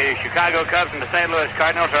League, the Chicago Cubs and the St. Louis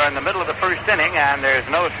Cardinals are in the middle of the first inning, and there's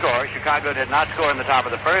no score. Chicago did not score in the top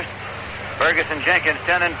of the first. Ferguson Jenkins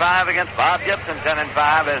 10-5 against Bob Gibson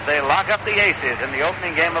 10-5 as they lock up the Aces in the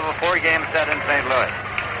opening game of a 4-game set in St. Louis.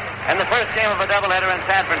 In the first game of a doubleheader in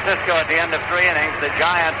San Francisco at the end of 3 innings, the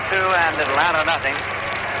Giants 2 and Atlanta nothing.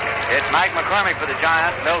 It's Mike McCormick for the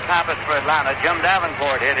Giants, Bill Pappas for Atlanta. Jim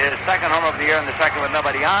Davenport hit his second home of the year in the second with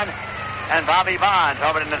nobody on. And Bobby Bonds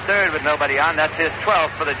homered in the third with nobody on. That's his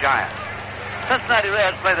 12th for the Giants. Cincinnati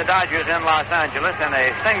Reds play the Dodgers in Los Angeles in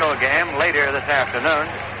a single game later this afternoon.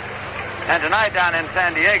 And tonight down in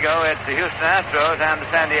San Diego, it's the Houston Astros and the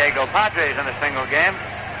San Diego Padres in a single game.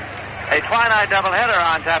 A twilight doubleheader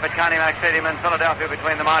on tap at Connie Mack Stadium in Philadelphia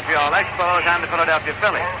between the Montreal Expos and the Philadelphia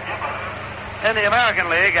Phillies. In the American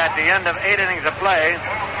League, at the end of 8 innings of play,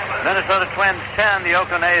 Minnesota Twins 10, the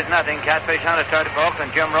Oakland A's nothing. Catfish Hunter started for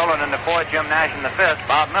Oakland. Jim Rowland in the 4th, Jim Nash in the 5th.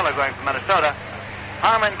 Bob Miller going for Minnesota.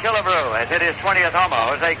 Harmon Killebrew has hit his 20th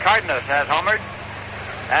homer. Jose Cardenas has homered.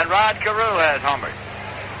 And Rod Carew has homered.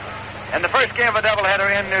 In the first game of a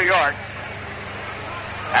doubleheader in New York,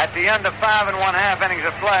 at the end of 5 1/2 innings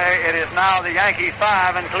of play, it is now the Yankees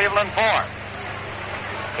 5 and Cleveland 4.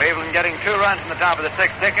 Cleveland getting 2 runs in the top of the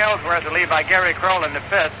 6th. Dick Ellsworth the lead by Gary Kroll in the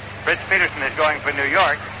 5th. Fritz Peterson is going for New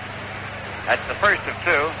York. That's the first of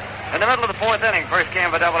 2. In the middle of the 4th inning, first game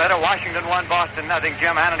of a doubleheader, Washington 1, Boston nothing.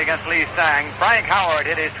 Jim Hannon against Lee Stang. Frank Howard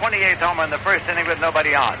hit his 28th homer in the first inning with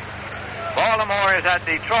nobody on. Baltimore is at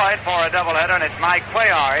Detroit for a doubleheader, and it's Mike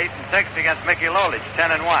Cuellar 8-6 against Mickey Lolich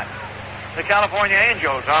 10-1. The California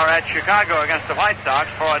Angels are at Chicago against the White Sox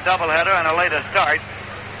for a doubleheader and a later start.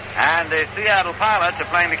 And the Seattle Pilots are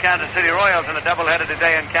playing the Kansas City Royals in a doubleheader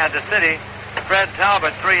today in Kansas City. Fred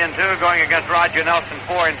Talbot 3-2 going against Roger Nelson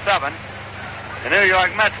 4-7. The New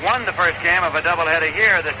York Mets won the first game of a doubleheader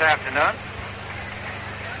here this afternoon,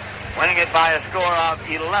 winning it by a score of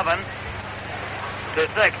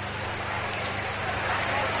 11-6.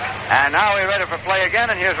 And now we're ready for play again,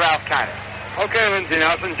 and here's Ralph Kiner. Okay, Lindsey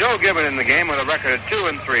Nelson. Joe Gibbon in the game with a record of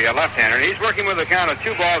 2-3, a left-hander. He's working with a count of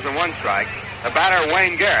 2 balls and 1 strike. The batter,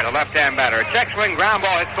 Wayne Garrett, a left-hand batter. A check swing ground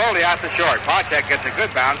ball hit slowly out to short. Pawcheck gets a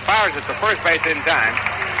good bounce, fires it to first base in time,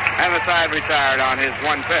 and the side retired on his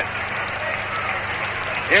 1 pitch.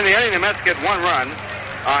 In the inning, the Mets get 1 run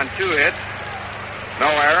on 2 hits. No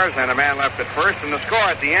errors and a man left at first, and the score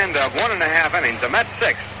at the end of 1.5 innings. The Mets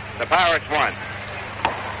 6, the Pirates 1.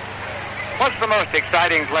 What's the most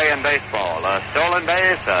exciting play in baseball? A stolen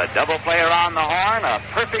base, a double play around the horn, a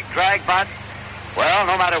perfect drag bunt? Well,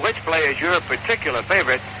 no matter which play is your particular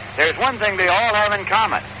favorite, there's one thing they all have in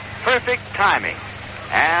common: perfect timing.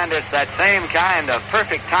 And it's that same kind of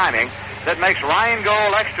perfect timing that makes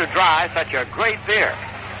Rheingold Extra Dry such a great beer.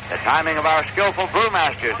 The timing of our skillful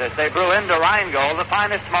brewmasters as they brew into Rheingold the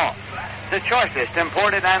finest malt, the choicest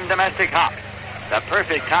imported and domestic hops. The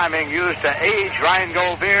perfect timing used to age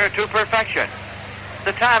Rheingold beer to perfection.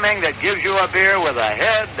 The timing that gives you a beer with a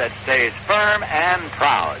head that stays firm and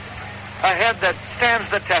proud. A head that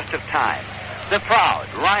stands the test of time. The proud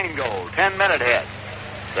Rheingold 10-minute head.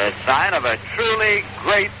 The sign of a truly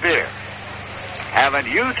great beer.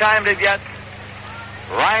 Haven't you timed it yet?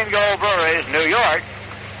 Rheingold Breweries, New York,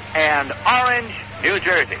 and Orange, New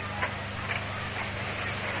Jersey.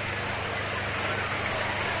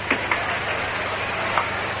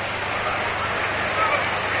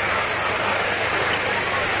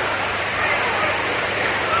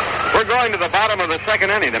 We're going to the bottom of the second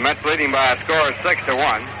inning. The Mets leading by a score of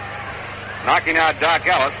 6-1. Knocking out Doc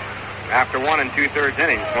Ellis after 1 2/3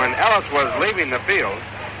 innings. When Ellis was leaving the field,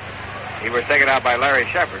 he was taken out by Larry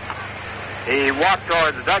Shepard. He walked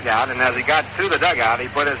towards the dugout, and as he got to the dugout, he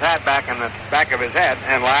put his hat back in the back of his head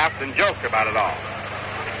and laughed and joked about it all.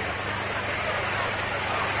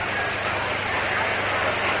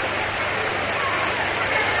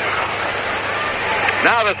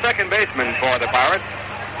 Now the second baseman for the Pirates,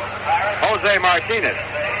 Jose Martinez,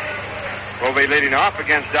 will be leading off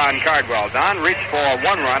against Don Cardwell. Don reached for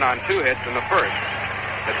 1 run on 2 hits in the first.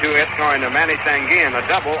 The 2 hits going to Manny Sanguin, a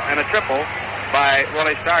double and a triple by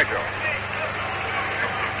Willie Stargell.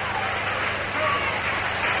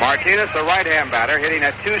 Martinez, the right-hand batter, hitting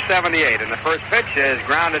at .278, and the first pitch is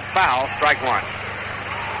grounded foul, strike 1.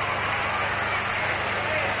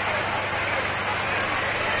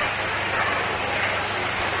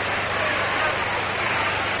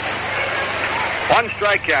 One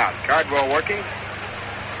strikeout. Cardwell working.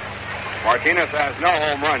 Martinez has no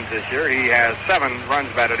home runs this year. He has 7 runs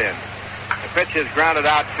batted in. The pitch is grounded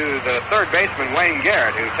out to the third baseman, Wayne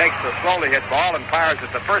Garrett, who takes the slowly hit ball and fires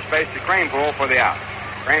at the first base to Kranepool for the out.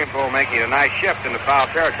 Kranepool making a nice shift into foul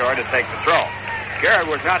territory to take the throw. Garrett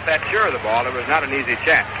was not that sure of the ball. It was not an easy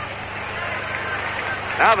chance.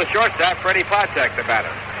 Now the shortstop, Freddie Patek, the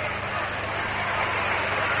batter.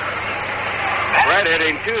 Fred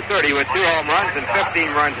hitting .230 with 2 home runs and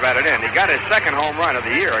 15 runs batted in. He got his second home run of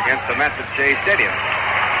the year against the Mets at Shea Stadium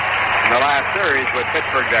in the last series with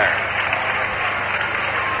Pittsburgh there.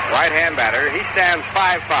 Right-hand batter, he stands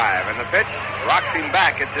 5'5", and the pitch rocks him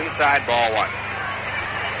back. It's inside, ball 1.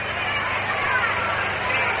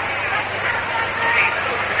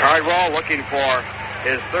 Cardwell looking for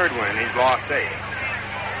his third win. He's lost 8.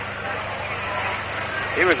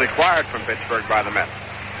 He was acquired from Pittsburgh by the Mets.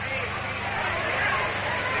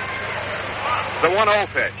 The 1-0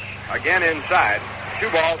 pitch. Again inside. 2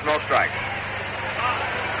 balls, no strikes.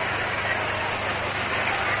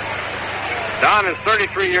 Don is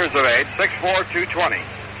 33 years of age, 6'4", 220.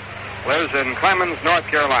 Lives in Clemens, North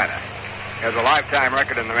Carolina. He has a lifetime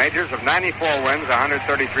record in the majors of 94 wins,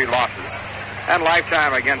 133 losses. And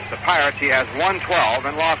lifetime against the Pirates, he has won 12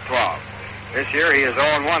 and lost 12. This year, he is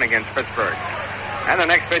 0-1 against Pittsburgh. And the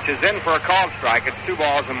next pitch is in for a called strike. It's 2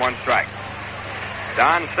 balls and 1 strike.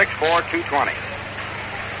 Don, 6'4", 220.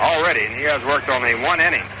 Already, and he has worked only 1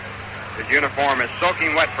 inning. His uniform is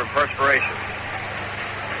soaking wet from perspiration.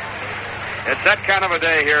 It's that kind of a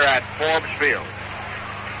day here at Forbes Field.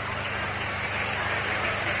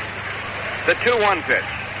 The 2-1 pitch.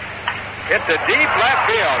 It's a deep left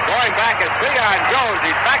field. Going back is Leon Jones.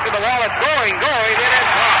 He's back to the wall. It's going. It is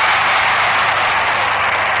gone.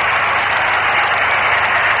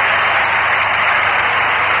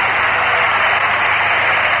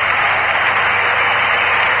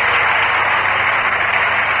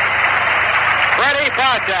 Freddie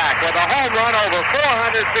Patek with a home run over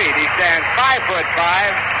 400 feet. He stands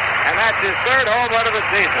 5'5", and that's his 3rd home run of the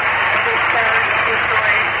season.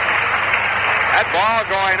 That ball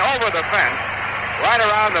going over the fence, right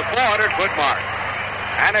around the 400-foot mark.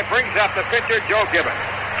 And it brings up the pitcher, Joe Gibbons.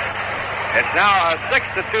 It's now a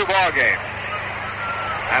 6-2 ball game.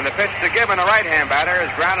 And the pitch to Gibbons, a right-hand batter, is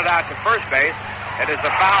grounded out to first base. It is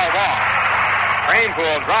a foul ball.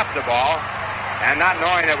 Kranepool dropped the ball, and not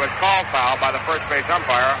knowing it was called foul by the first base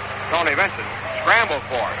umpire, Tony Vincent scrambled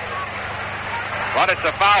for it. But it's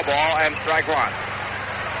a foul ball and strike 1.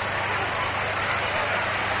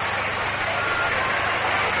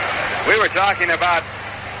 We were talking about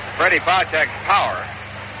Freddie Patek's power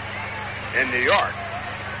in New York.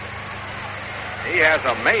 He has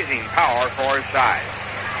amazing power for his size.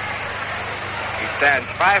 He stands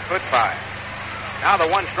 5'5". Now the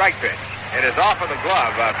one strike pitch. It is off of the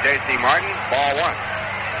glove of J.C. Martin. Ball one.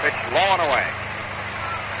 Pitched low and away.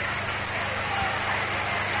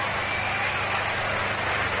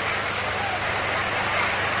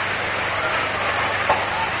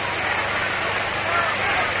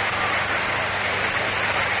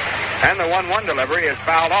 And the 1-1 delivery is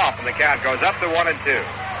fouled off, and the count goes up to 1-2.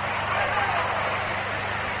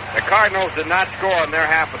 The Cardinals did not score in their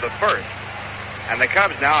half of the first, and the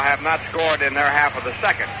Cubs now have not scored in their half of the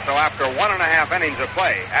second. So after 1.5 innings of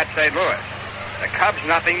play at St. Louis, the Cubs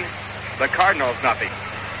nothing, the Cardinals nothing.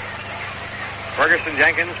 Ferguson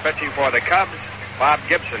Jenkins pitching for the Cubs, Bob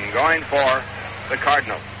Gibson going for the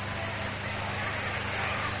Cardinals.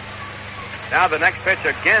 Now the next pitch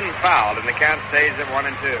again fouled, and the count stays at 1-2.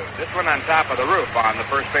 This one on top of the roof on the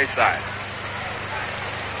first base side.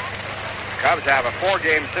 Cubs have a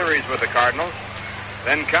 4-game series with the Cardinals,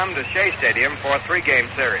 then come to Shea Stadium for a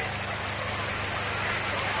 3-game series.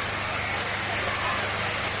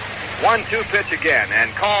 1-2 pitch again,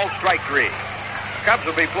 and called strike 3. Cubs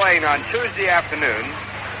will be playing on Tuesday afternoon,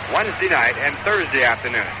 Wednesday night, and Thursday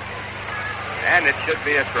afternoon. And it should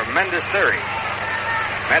be a tremendous series.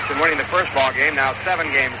 Mets are winning the first ball game, now 7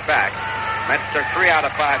 games back. Mets took 3 out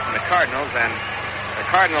of 5 from the Cardinals, and the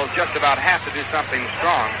Cardinals just about have to do something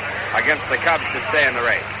strong against the Cubs to stay in the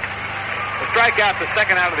race. The strikeout, the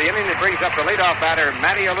second out of the inning, it brings up the leadoff batter,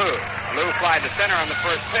 Matty Alou. Alou flied to center on the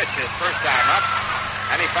first pitch, his first time up,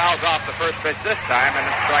 and he fouls off the first pitch this time, and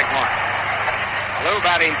it's strike 1. Alou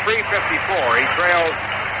batting .354. He trails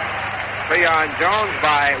Cleon Jones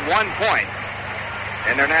by 1 point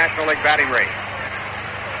in their National League batting race.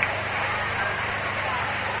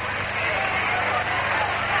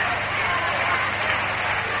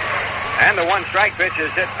 And the one strike pitch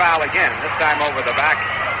is hit foul again, this time over the back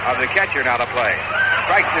of the catcher now to play.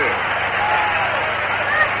 Strike 2.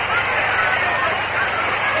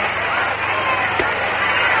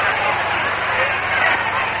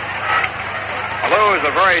 Alou is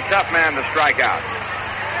a very tough man to strike out.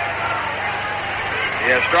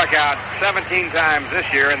 He has struck out 17 times this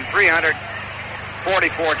year and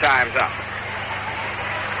 344 times up.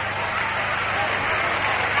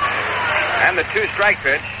 And the 2-strike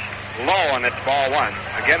pitch. Low, and it's ball 1.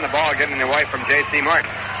 Again, the ball getting away from J.C. Martin.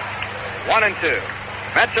 1-2.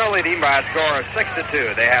 Mets are leading by a score of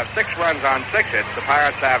 6-2. They have 6 runs on 6 hits. The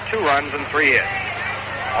Pirates have 2 runs and 3 hits.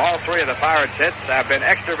 All 3 of the Pirates' hits have been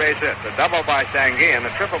extra base hits. A double by Sangui and a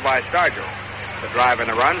triple by Stargell. The drive in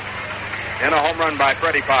the run. And a home run by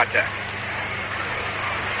Freddie Patek.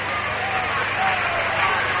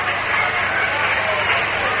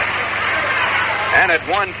 And at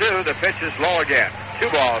 1-2, the pitch is low again. 2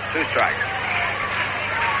 balls, 2 strikes.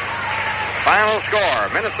 Final score,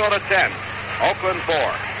 Minnesota 10, Oakland 4.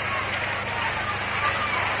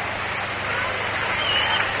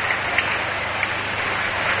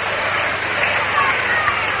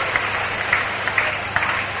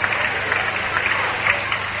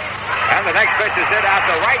 And the next pitch is hit out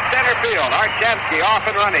to right center field. Art Shamsky off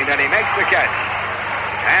and running, and he makes the catch.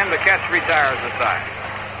 And the catch retires the side.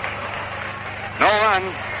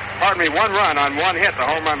 One run on 1 hit, the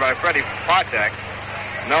home run by Freddie Patek.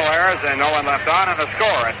 No errors and no one left on, and a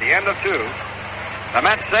score at the end of 2. The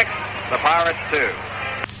Mets 6, the Pirates 2.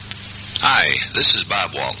 Hi, this is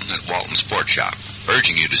Bob Walton at Walton Sports Shop,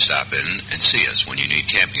 urging you to stop in and see us when you need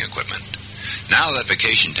camping equipment. Now that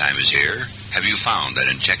vacation time is here, have you found that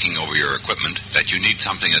in checking over your equipment that you need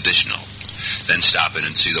something additional? Then stop in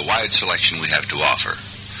and see the wide selection we have to offer.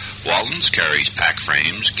 Walton's carries pack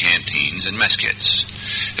frames, canteens, and mess kits.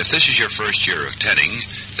 If this is your first year of tenting,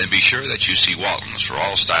 then be sure that you see Walton's for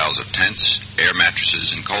all styles of tents, air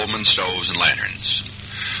mattresses, and Coleman stoves and lanterns.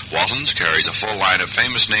 Walton's carries a full line of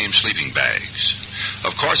famous name sleeping bags.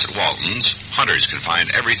 Of course, at Walton's, hunters can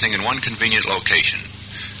find everything in one convenient location.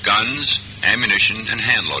 Guns, ammunition, and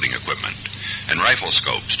hand-loading equipment, and rifle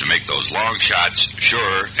scopes to make those long shots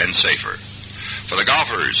surer and safer. For the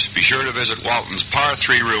golfers, be sure to visit Walton's Par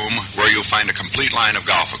 3 room, where you'll find a complete line of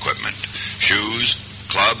golf equipment. Shoes,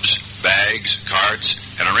 clubs, bags, carts,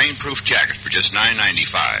 and a rainproof jacket for just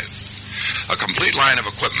 $9.95. A complete line of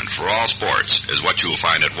equipment for all sports is what you'll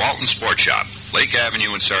find at Walton Sports Shop, Lake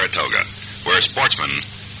Avenue in Saratoga, where sportsmen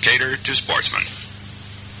cater to sportsmen.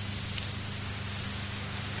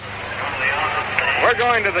 We're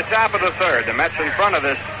going to the top of the 3rd. The Mets in front of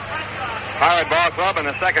this Pirate Ball Club in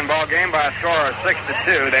the second ball game by a score of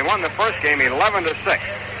 6-2. They won the first game 11-6.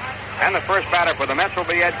 And the first batter for the Mets will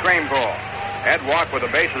be Ed Kranepool. Ed walked with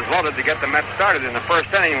the bases loaded to get the Mets started in the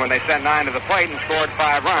first inning when they sent 9 to the plate and scored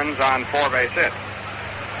 5 runs on 4 base hits.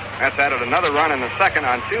 Mets added another run in the second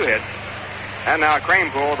on 2 hits, and now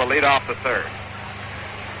Kranepool to lead off the third.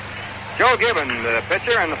 Joe Gibbon, the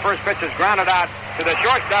pitcher, and the first pitch is grounded out to the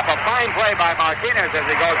shortstop. A fine play by Martinez as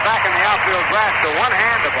he goes back in the outfield grass to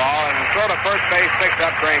one-hand the ball, and the throw to first base picks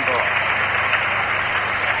up Kranepool.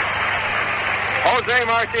 Jose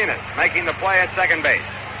Martinez making the play at second base.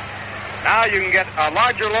 Now you can get a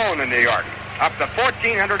larger loan in New York, up to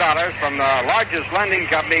 $1,400 from the largest lending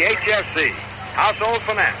company, HFC, Household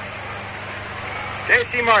Finance.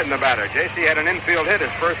 J.C. Martin, the batter. J.C. had an infield hit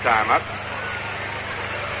his first time up.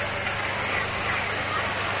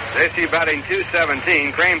 J.C. batting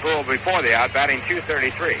 .217. Kranepool before the out, batting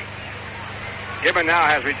 .233. Gibbon now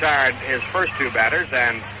has retired his first 2 batters,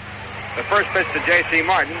 and the first pitch to J.C.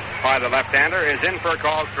 Martin by the left-hander is in for a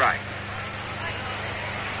called strike.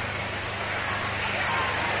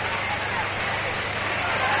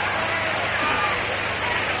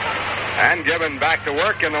 And Gibbon back to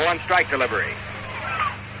work in the 1-strike delivery.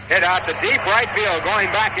 Hit out to deep right field.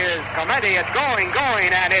 Going back is Clemente. It's going,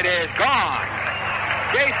 and it is gone.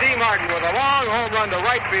 J.C. Martin with a long home run to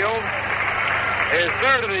right field. His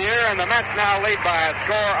third of the year, and the Mets now lead by a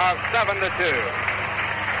score of 7-2.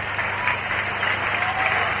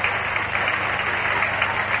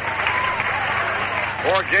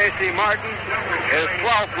 For J.C. Martin, his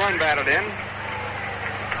 12th run batted in.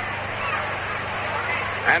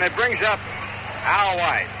 And it brings up Al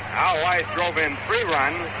White. Al White drove in 3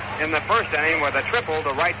 runs in the first inning with a triple to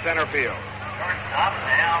right center field. Shortstop,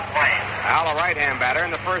 Al White. Al, a right-hand batter,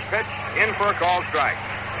 in the first pitch, in for a called strike.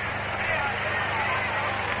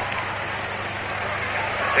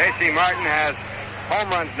 J.C. Martin has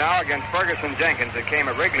home runs now against Ferguson Jenkins that came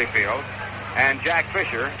at Wrigley Field, and Jack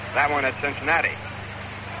Fisher, that one at Cincinnati.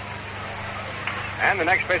 And the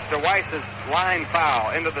next pitch to Weiss is line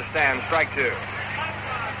foul into the stand, strike 2.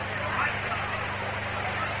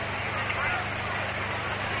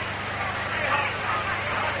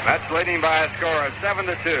 Mets leading by a score of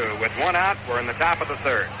 7-2. With 1 out, we're in the top of the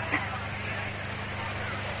third.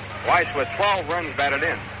 Weiss with 12 runs batted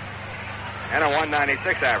in and a 196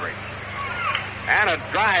 average. And a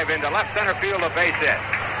drive into left center field, a base hit.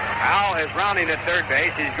 Al is rounding at third base.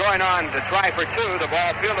 He's going on to try for 2. The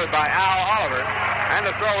ball fielded by Al Oliver. And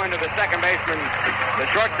the throw into the second baseman, the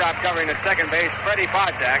shortstop covering at second base, Freddie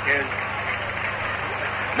Foczak, is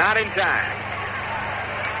not in time.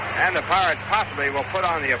 And the Pirates possibly will put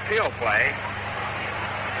on the appeal play.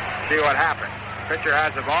 See what happens. Pitcher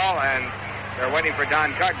has the ball, and they're waiting for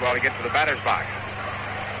Don Cardwell to get to the batter's box.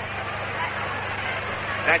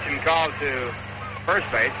 Attention called to first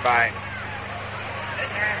base by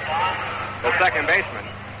the second baseman,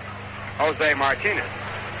 Jose Martinez.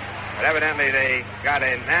 But evidently they got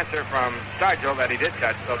an answer from Stargell that he did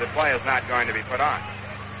touch, so the play is not going to be put on.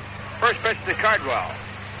 First pitch to Cardwell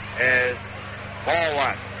is ball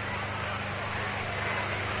 1.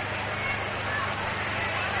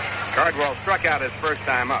 Cardwell struck out his first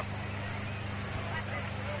time up.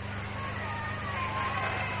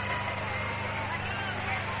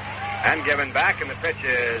 And given back, and the pitch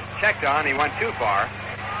is checked on. He went too far,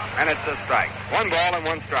 and it's a strike. 1 ball and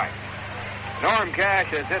 1 strike. Norm Cash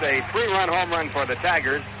has hit a 3-run home run for the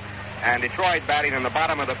Tigers, and Detroit batting in the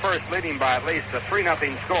bottom of the first, leading by at least a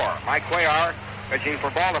 3-0 score. Mike Cuellar pitching for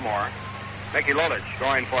Baltimore. Mickey Lolich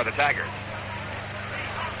going for the Tigers.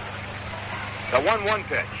 The 1-1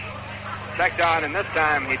 pitch. Checked on, and this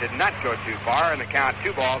time he did not go too far, and the count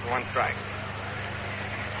 2 balls, 1 strike.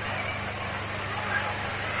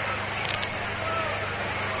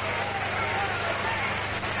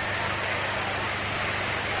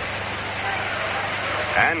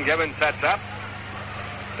 And Gibbons sets up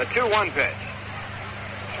the 2-1 pitch.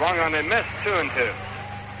 Swung on and missed, 2-2.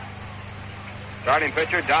 Starting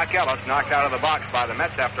pitcher Doc Ellis knocked out of the box by the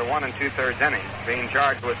Mets after 1 2/3 innings, being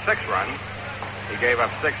charged with 6 runs. He gave up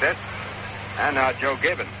 6 hits. And now Joe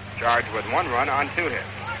Gibbons charged with 1 run on 2 hits.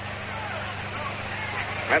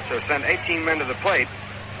 Mets have sent 18 men to the plate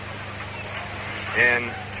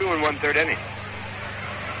in 2 1/3 innings.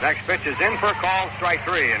 Next pitch is in for a call, strike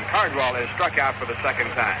 3, and Cardwell is struck out for the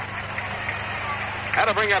second time.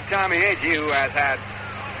 That'll bring up Tommy Agee, who has had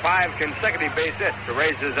 5 consecutive base hits to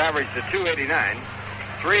raise his average to 289.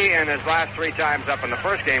 3 in his last 3 times up in the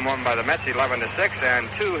first game, won by the Mets 11-6, and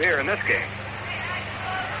 2 here in this game.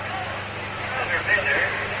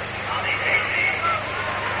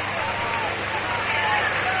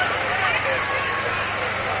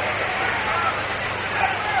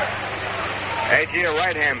 Agee, a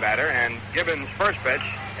right-hand batter, and Gibbons' first pitch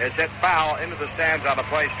is hit foul into the stands on a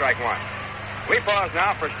play, strike 1. We pause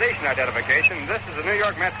now for station identification. This is the New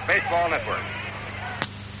York Mets Baseball Network.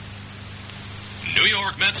 New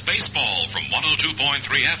York Mets baseball from 102.3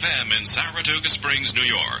 FM in Saratoga Springs, New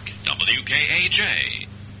York. WKAJ.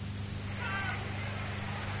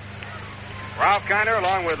 Ralph Kiner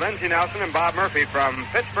along with Lindsey Nelson and Bob Murphy from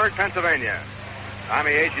Pittsburgh, Pennsylvania.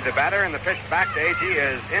 Tommy Agee, the batter, and the pitch back to Agee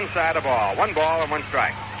is inside the ball. 1 ball and 1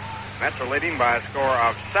 strike. Mets are leading by a score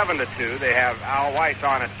of 7-2. They have Al Weiss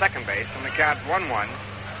on at second base, and the count's 1-1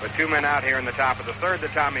 with 2 men out here in the top of the third to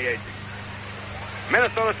Tommy Agee.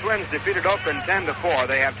 Minnesota Twins defeated Oakland 10-4.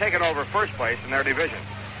 They have taken over first place in their division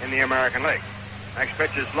in the American League. Next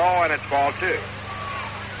pitch is low, and it's ball 2.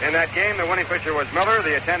 In that game, the winning pitcher was Miller.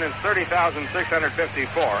 The attendance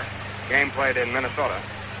 30,654. Game played in Minnesota.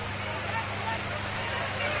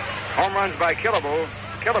 Home runs by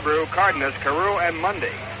Killebrew, Cardenas, Carew, and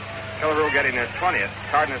Mundy. Killebrew getting his 20th.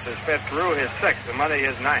 Cardenas his 5th. Carew his 6th. And Mundy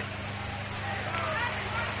his 9th.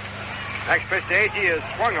 Next pitch to Agee is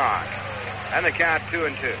swung on. And the count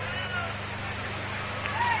 2-2.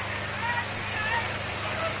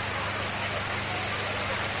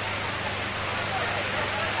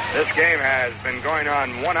 This game has been going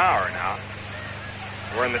on 1 hour now.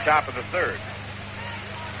 We're in the top of the third.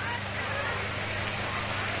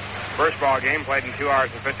 First ball game played in 2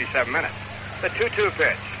 hours and 57 minutes. The 2-2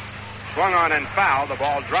 pitch. Swung on and fouled. The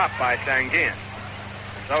ball dropped by Sanguin.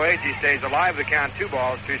 So Agee stays alive. The count 2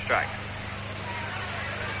 balls, 2 strikes.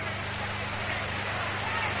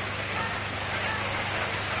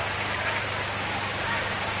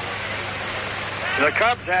 The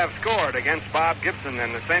Cubs have scored against Bob Gibson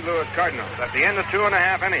and the St. Louis Cardinals at the end of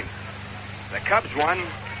 2.5 innings. The Cubs won,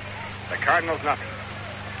 the Cardinals nothing.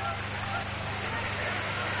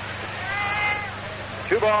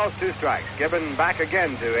 2 balls, 2 strikes. Gibbon back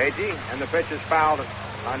again to Agee, and the pitch is fouled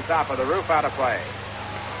on top of the roof, out of play.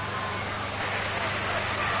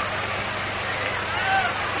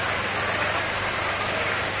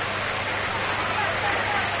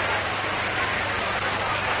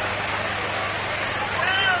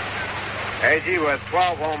 Agee with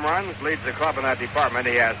 12 home runs leads the club in that department.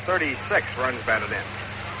 He has 36 runs batted in.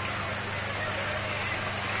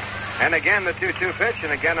 And again the 2-2 pitch,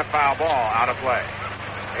 and again a foul ball out of play.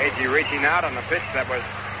 Agee reaching out on the pitch that was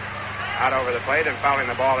out over the plate and fouling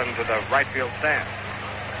the ball into the right field stand.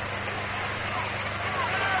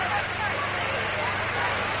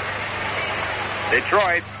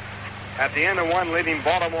 Detroit at the end of 1 leading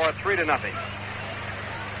Baltimore 3-0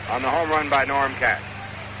 on the home run by Norm Cash.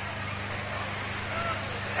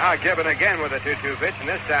 Now Gibbon again with a 2-2 pitch, and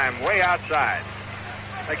this time way outside.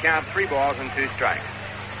 They count 3 balls and 2 strikes.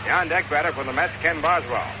 The on-deck batter for the Mets, Ken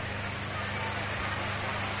Boswell.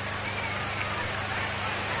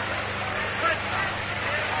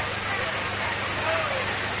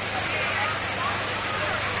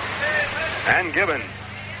 And Gibbon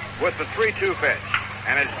with the 3-2 pitch,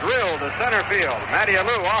 and it's drilled to center field. Matty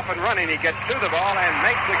Alou off and running. He gets to the ball and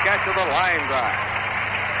makes the catch of the line drive.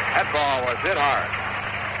 That ball was hit hard.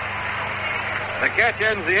 The catch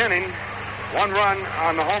ends the inning. 1 run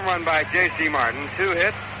on the home run by J.C. Martin. 2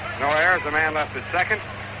 hits, no errors, the man left at second.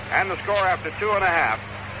 And the score after 2.5.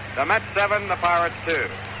 The Mets 7, the Pirates 2.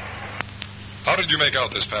 How did you make out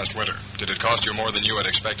this past winter? Did it cost you more than you had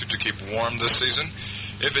expected to keep warm this season?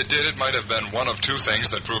 If it did, it might have been one of 2 things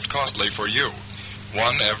that proved costly for you.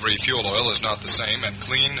 1, every fuel oil is not the same, and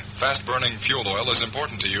clean, fast-burning fuel oil is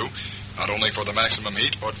important to you, not only for the maximum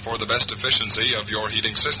heat, but for the best efficiency of your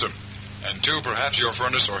heating system. And 2, perhaps your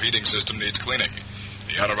furnace or heating system needs cleaning.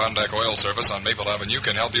 The Adirondack Oil Service on Maple Avenue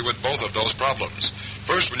can help you with both of those problems.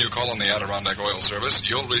 First, when you call on the Adirondack Oil Service,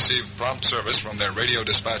 you'll receive prompt service from their radio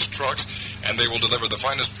dispatch trucks, and they will deliver the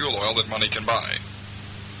finest fuel oil that money can buy.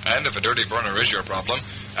 And if a dirty burner is your problem,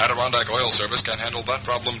 Adirondack Oil Service can handle that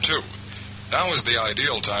problem too. Now is the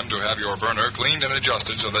ideal time to have your burner cleaned and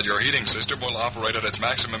adjusted so that your heating system will operate at its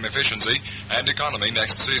maximum efficiency and economy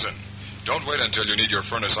next season. Don't wait until you need your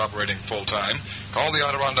furnace operating full-time. Call the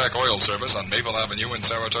Adirondack Oil Service on Maple Avenue in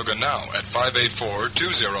Saratoga now at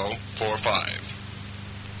 584-2045.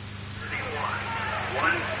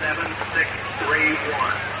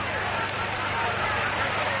 17631.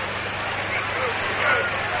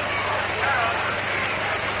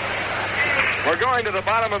 We're going to the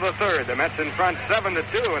bottom of the third. The Mets in front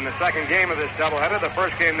 7-2 in the second game of this doubleheader. The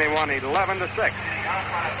first game they won 11-6.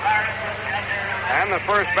 And the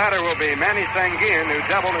first batter will be Manny Sanguin, who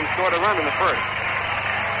doubled and scored a run in the first.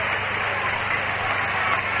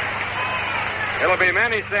 It'll be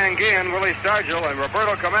Manny Sanguin, Willie Stargell, and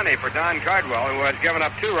Roberto Clemente for Don Cardwell, who has given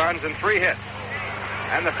up 2 runs and 3 hits.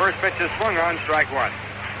 And the first pitch is swung on, strike 1.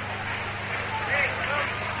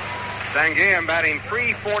 Sanguillen batting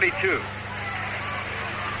 .342.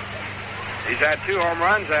 He's had 2 home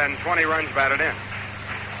runs and 20 runs batted in.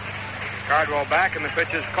 Cardwell back, and the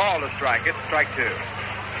pitch is called a strike. It's strike 2.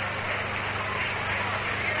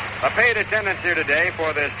 A paid attendance here today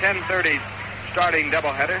for this 10:30 starting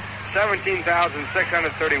doubleheader,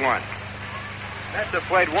 17,631. Mets have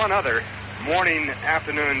played one other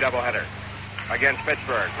morning-afternoon doubleheader against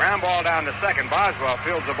Pittsburgh. Ground ball down to second. Boswell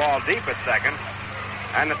fields the ball deep at second,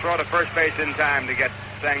 and the throw to first base in time to get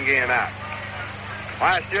Sanguillen out.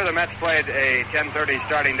 Last year, the Mets played a 10:30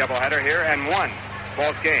 starting doubleheader here and won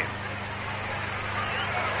both games.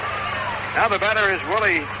 Now the batter is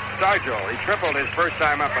Willie Stargell. He tripled his first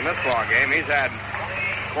time up in this ball game. He's had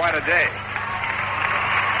quite a day.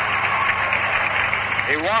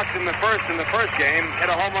 He walked in the first game, hit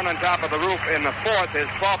a home run on top of the roof in the 4th, his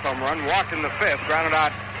 12th home run, walked in the 5th, grounded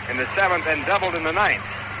out in the 7th, and doubled in the 9th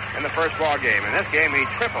in the first ball game. In this game, he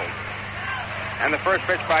tripled. And the first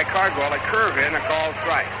pitch by Cardwell, a curve in, a called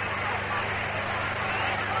strike.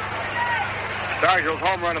 Stargell's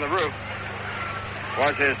home run on the roof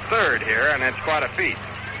was his 3rd here, and it's quite a feat.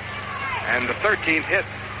 And the 13th hit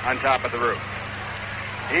on top of the roof.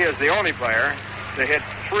 He is the only player to hit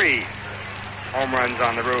 3 home runs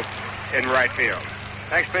on the roof in right field.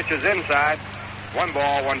 Next pitch is inside, 1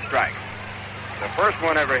 ball, 1 strike. The first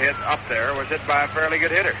one ever hit up there was hit by a fairly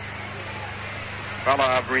good hitter.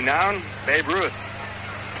 Fella of renown, Babe Ruth.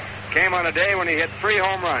 Came on a day when he hit 3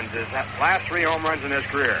 home runs, his last 3 home runs in his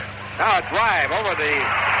career. Now a drive over the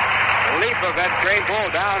leap of that Crane pull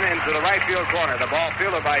down into the right field corner. The ball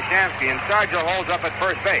fielded by Shamsky, and Stargell holds up at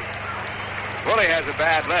first base. Willie has a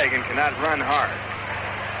bad leg and cannot run hard,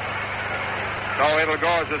 so it'll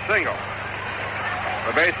go as a single.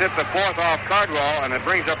 The base hit the 4th off Cardwell, and it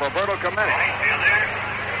brings up Roberto Clemente.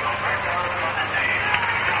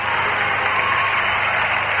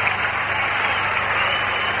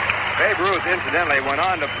 Babe Ruth, incidentally, went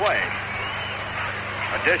on to play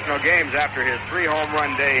additional games after his 3 home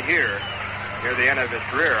run day here near the end of his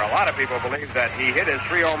career. A lot of people believe that he hit his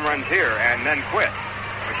 3 home runs here and then quit,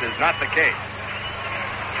 which is not the case.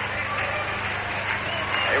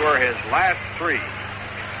 They were his last 3.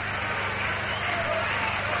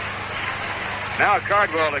 Now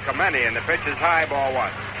Cardwell to Clemente, and the pitch is high, ball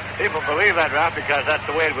 1. People believe that, Ralph, because that's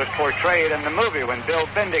the way it was portrayed in the movie. When Bill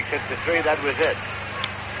Bendix hit the 3, that was it.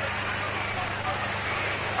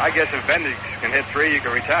 I guess if Bendix can hit 3, you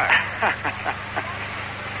can retire.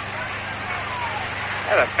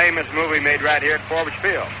 That's a famous movie made right here at Forbes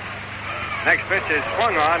Field. Next pitch is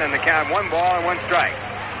swung on, and the count 1 ball and 1 strike.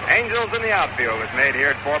 Angels in the outfield was made here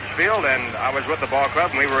at Forbes Field, and I was with the ball club,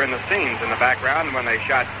 and we were in the scenes in the background when they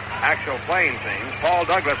shot actual playing scenes. Paul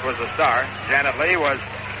Douglas was the star. Janet Leigh was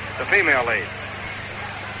the female lead.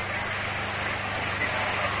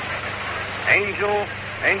 Angels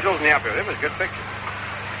in the outfield. It was a good picture.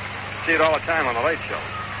 See it all the time on the Late Show.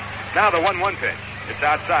 Now the 1-1 pitch. It's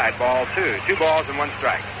outside, ball 2. 2 balls and 1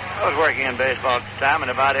 strike. I was working in baseball at the time, and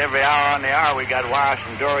about every hour on the hour we got wires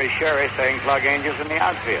from Dory Sherry saying plug Angels in the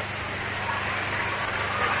outfield.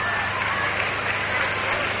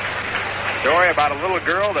 Story about a little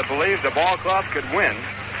girl that believed the ball club could win,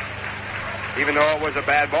 even though it was a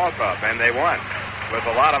bad ball club, and they won with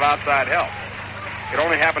a lot of outside help. It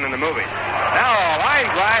only happened in the movie. Now a line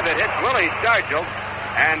drive that hits Willie Stargell,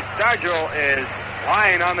 and Stargell is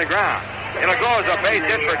lying on the ground. It'll go as a base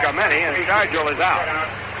hit for Clemente, and Stargell is out.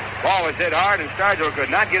 Ball was hit hard, and Stargell could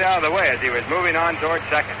not get out of the way as he was moving on towards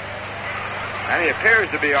second. And he appears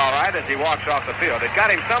to be all right as he walks off the field. It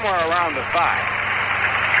got him somewhere around the 5.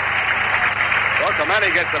 Well,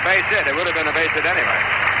 Clemente gets the base hit. It would have been a base hit anyway.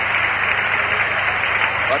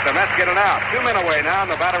 But the Mets get it out. 2 men away now,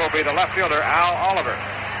 and the batter will be the left fielder, Al Oliver.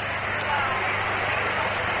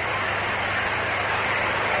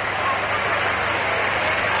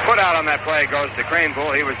 Put out on that play goes to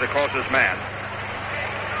Cranepool. He was the closest man.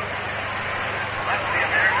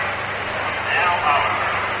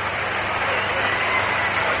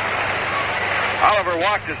 Oliver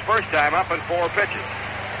walked his first time up in 4 pitches.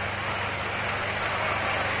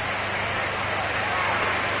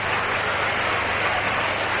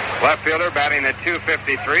 Left fielder batting at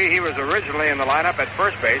 .253. He was originally in the lineup at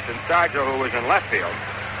first base, and Stargell, who was in left field,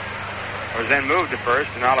 was then moved to first,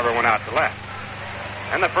 and Oliver went out to left.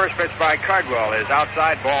 And the first pitch by Cardwell is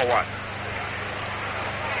outside, ball 1.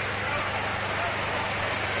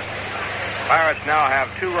 Pirates now have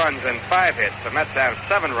 2 runs and 5 hits. The Mets have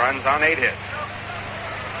 7 runs on 8 hits.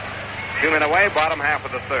 2 men away, bottom half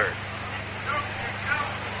of the 3rd.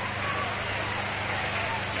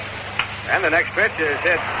 And the next pitch is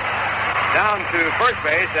hit down to first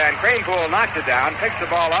base, and Cranepool knocks it down, picks the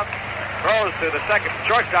ball up, throws to the second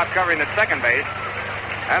shortstop covering at second base,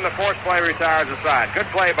 and the force play retires aside. Good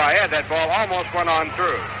play by Ed. That ball almost went on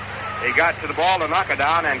through. He got to the ball to knock it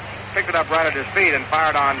down and picked it up right at his feet and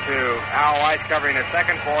fired on to Al Weiss covering at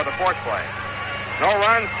second for the force play. No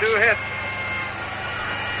runs, 2 hits,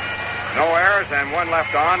 no errors, and 1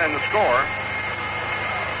 left on, and the score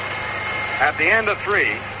at the end of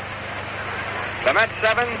 3, the Mets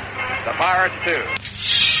 7, the Pirates 2.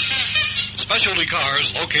 Specialty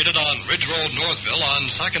Cars, located on Ridge Road, Northville on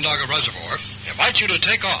Sacandaga Reservoir, invite you to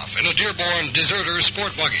take off in a Dearborn Deserter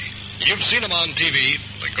Sport Buggy. You've seen them on TV,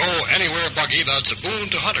 the go-anywhere buggy that's a boon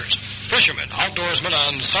to hunters, fishermen, outdoorsmen,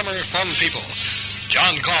 and summer fun people.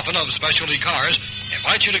 John Coffin of Specialty Cars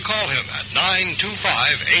invites you to call him at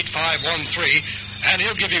 925-8513, and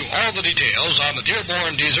he'll give you all the details on the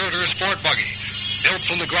Dearborn Deserter Sport Buggy, built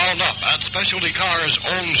from the ground up at Specialty Cars'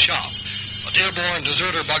 own shop. The Dearborn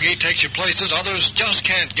Deserter Buggy takes you places others just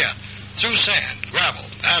can't get, through sand, gravel,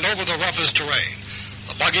 and over the roughest terrain.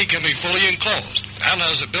 The buggy can be fully enclosed and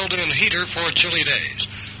has a built-in heater for chilly days.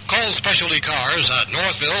 Call Specialty Cars at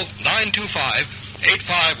Northville,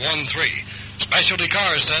 925-8513. Specialty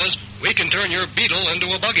Cars says we can turn your Beetle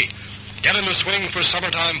into a buggy. Get in the swing for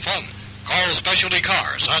summertime fun. Call Specialty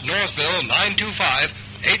Cars at Northville,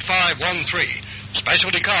 925-8513.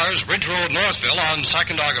 Specialty Cars, Ridge Road, Northville on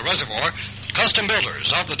Sacandaga Reservoir. Custom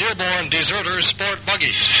builders of the Dearborn Deserter Sport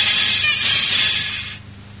Buggies.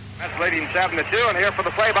 That's leading 7-2, and here for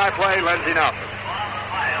the play-by-play, Lindsey Nelson.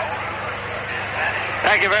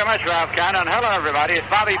 Thank you very much, Ralph Cannon. Hello, everybody. It's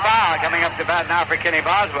Bobby Fowle coming up to bat now for Kenny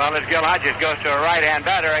Boswell as Gil Hodges goes to a right-hand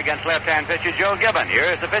batter against left-hand pitcher Joe Gibbon.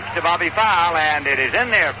 Here is the pitch to Bobby Fowle, and it is in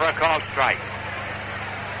there for a called strike.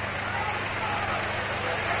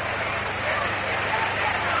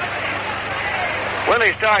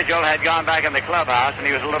 Willie Stargell had gone back in the clubhouse, and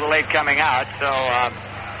he was a little late coming out, so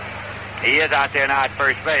he is out there now at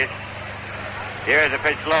first base. Here's a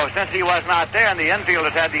pitch low. Since he was not there, and the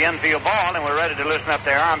infielders had the infield ball and were ready to loosen up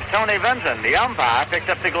their arms, Tony Vinson, the umpire, picked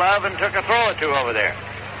up the glove and took a throw or two over there.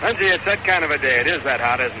 Lindsey, it's that kind of a day. It is that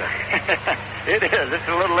hot, isn't it? It is. It's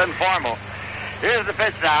a little informal. Here's the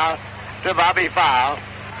pitch now to Bobby Fowle,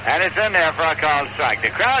 and it's in there for a called strike. The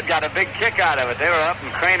crowd got a big kick out of it. They were up and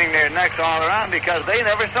craning their necks all around because they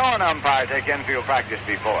never saw an umpire take infield practice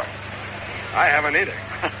before. I haven't either.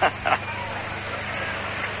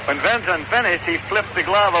 When Vinson finished, he flipped the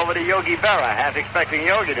glove over to Yogi Berra, half expecting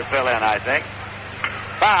Yogi to fill in, I think.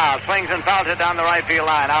 Fowle swings and fouls it down the right field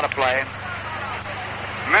line, out of play.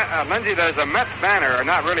 Lindsey, there's a Mets banner, or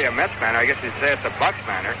not really a Mets banner, I guess you'd say it's a Bucks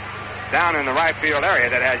banner, down in the right field area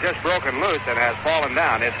that has just broken loose and has fallen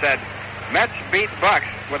down. It said, Mets beat Bucks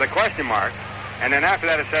with a question mark, and then after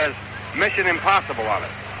that it says, Mission Impossible on it.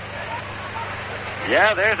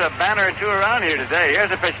 Yeah, there's a banner or two around here today. Here's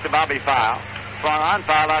a pitch to Bobby Fowle. Swung on,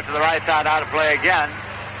 foul out to the right side, out of play again.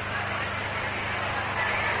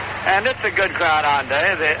 And it's a good crowd on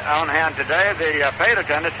hand today. The paid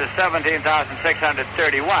attendance is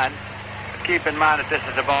 17,631. Keep in mind that this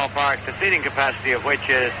is a ballpark, the seating capacity of which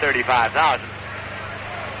is 35,000.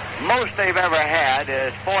 Most they've ever had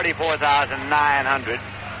is 44,900.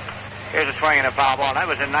 Here's a swing and a foul ball. That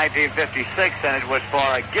was in 1956, and it was for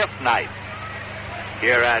a gift night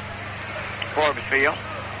here at Forbes Field.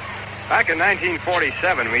 Back in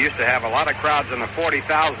 1947, we used to have a lot of crowds in the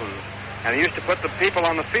 40,000s, and they used to put the people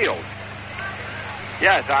on the field.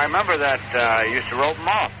 Yes, I remember that. Used to rope them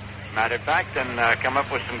off, matter of fact, and come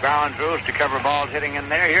up with some ground rules to cover balls hitting in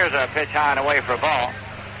there. Here's a pitch high and away for a ball.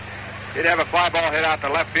 He'd have a fly ball hit out to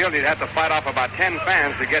left field. He'd have to fight off about 10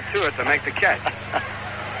 fans to get to it to make the catch.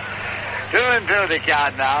 2-2 the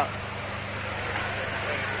count now.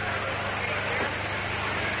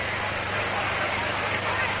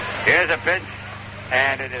 Here's a pitch,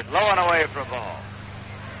 and it is low and away for a ball.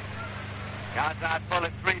 Counts out full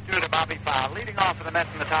at 3-2 to Bobby Fowle, leading off for the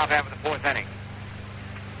Mets in the top half of the fourth inning.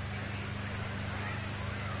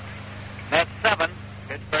 Mets 7,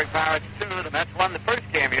 Pittsburgh Pirates 2. The Mets won the first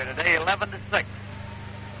game here today, 11-6.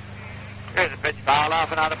 Here's a pitch, foul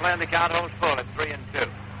off and out of play, and the count holds full at 3-2.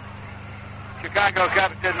 Chicago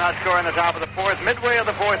Cubs did not score in the top of the fourth. Midway of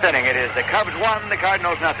the fourth inning, it is the Cubs 1, the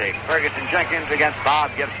Cardinals nothing. Ferguson Jenkins against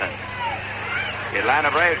Bob Gibson. The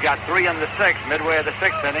Atlanta Braves got 3 in the sixth. Midway of the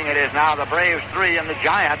sixth inning, it is now the Braves 3 and the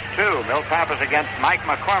Giants 2. Milt Pappas against Mike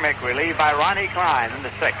McCormick, relieved by Ronnie Klein in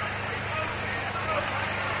the sixth.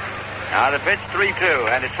 Now the pitch 3-2,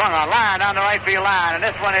 and it's swung on line down the right field line, and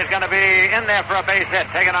this one is going to be in there for a base hit,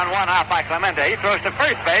 taken on one hop by Clemente. He throws to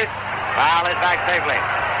first base. Foul is back safely.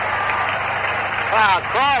 Fowle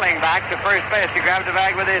crawling back to first base to grab the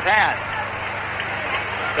bag with his hand.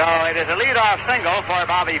 So it is a leadoff single for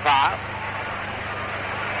Bobby Fowle.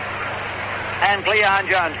 And Cleon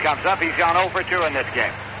Jones comes up. He's gone 0 for 2 in this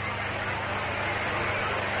game.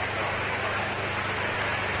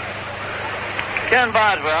 Ken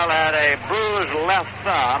Boswell had a bruised left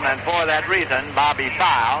thumb, and for that reason, Bobby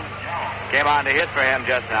File came on to hit for him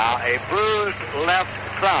just now. A bruised left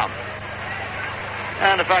thumb.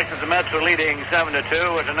 And the fact that the Mets were leading 7-2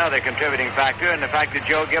 was another contributing factor, and the fact that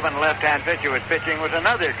Joe Gibbon, left-hand pitcher, was pitching was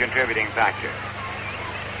another contributing factor.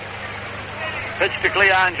 Pitch to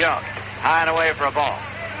Cleon Jones. High and away for a ball.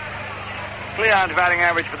 Cleon's batting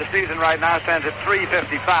average for the season right now stands at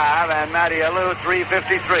 .355, and Matty Alou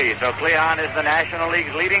 353. So Cleon is the National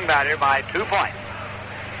League's leading batter by 2 points.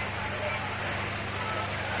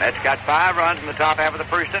 Mets got 5 runs in the top half of the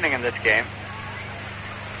first inning in this game.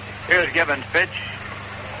 Here's Gibbons' pitch.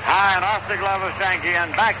 High and off the glove of Sankey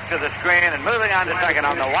and back to the screen, and moving on to second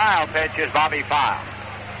on the wild pitch is Bobby File.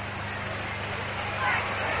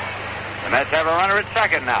 The Mets have a runner at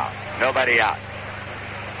second now. Nobody out.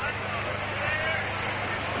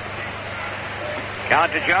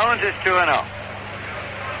 Count to Jones is 2-0.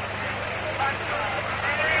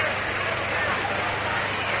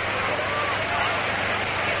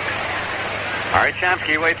 Art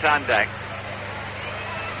Shamsky waits on deck.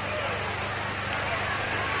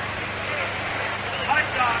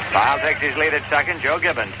 File takes his lead at second. Joe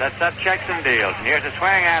Gibbons sets up, checks and deals. And here's a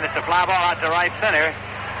swing, and it's a fly ball out to right center.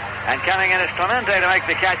 And coming in is Clemente to make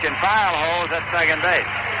the catch, and File holds at second base.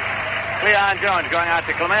 Cleon Jones going out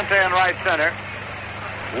to Clemente in right center.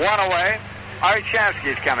 1 away. Art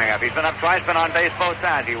Shamsky's coming up. He's been up twice, been on base both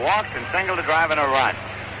times. He walks and singled to drive in a run.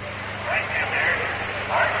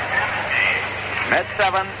 Mets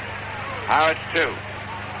 7, Pirates 2.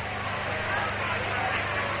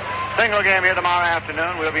 Single game here tomorrow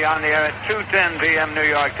afternoon. We'll be on the air at 2:10 p.m. New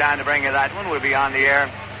York time to bring you that one. We'll be on the air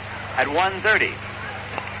at 1:30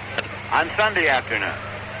 on Sunday afternoon.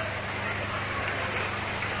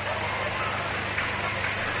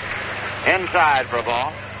 Inside for a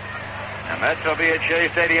ball. And Mets will be at Shea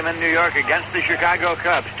Stadium in New York against the Chicago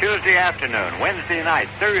Cubs Tuesday afternoon, Wednesday night,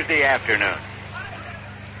 Thursday afternoon.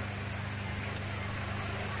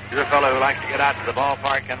 You're a fellow who likes to get out to the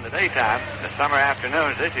ballpark in the daytime, the summer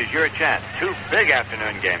afternoons, this is your chance. 2 big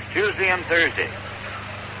afternoon games, Tuesday and Thursday.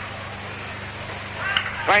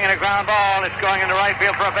 Swinging a ground ball, it's going into right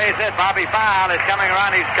field for a base hit. Bobby File is coming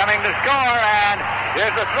around, he's coming to score, and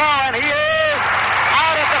there's a throw, and he is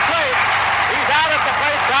out at the plate. He's out at the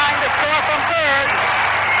plate trying to score from third.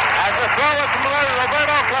 As the throw was from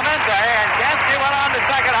Roberto Clemente, and Shamsky went on to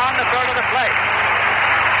second on the throw to the plate.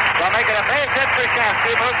 So making a base hit for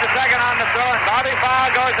Shamsky, moves to second on the throw, and Bobby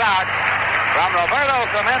File goes out from Roberto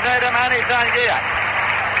Clemente to Manny Sanguilla.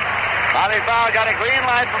 Bobby File got a green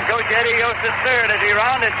light from Coach Eddie Yost at third as he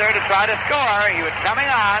rounded third to try to score. He was coming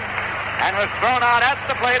on and was thrown out at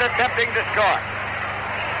the plate attempting to score.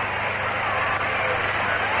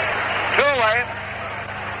 2 away.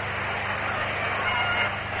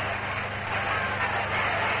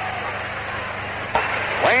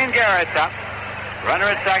 Wayne Garrett's up. Runner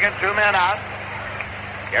at second, 2 men out.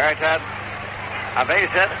 Garrett had a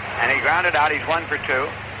base hit, and he grounded out. He's 1 for 2.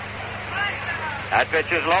 That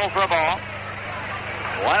pitch is low for a ball.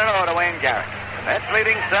 1-0 to Wayne Garrett. Mets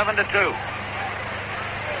leading 7-2.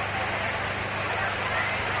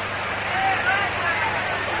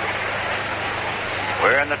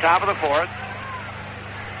 We're in the top of the 4th.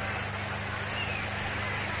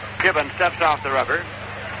 Gibbons steps off the rubber.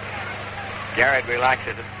 Garrett relaxes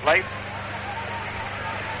at the plate.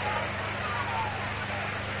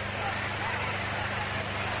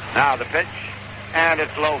 Now the pitch, and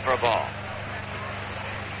it's low for a ball.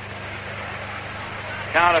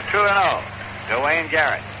 Count of 2-0 to Wayne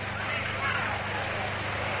Garrett.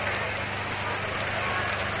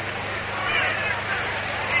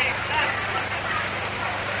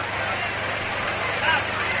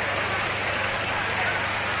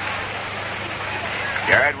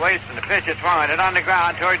 Garrett waits, and the pitch is thrown it on the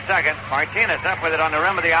ground towards second. Martinez up with it on the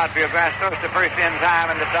rim of the outfield grass, throws to first in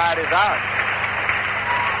time, and the side is out.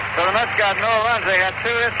 So the Mets got no runs. They had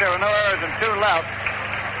 2 hits. There were no errors and 2 left.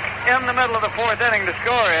 In the middle of the 4th inning, the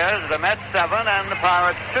score is the Mets 7 and the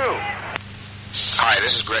Pirates 2. Hi,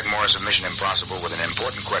 this is Greg Morris of Mission Impossible with an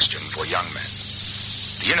important question for young men.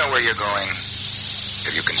 Do you know where you're going?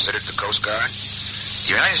 Have you considered the Coast Guard?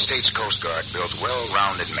 The United States Coast Guard builds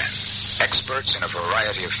well-rounded men, experts in a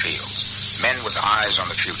variety of fields, men with eyes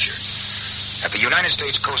on the future. At the United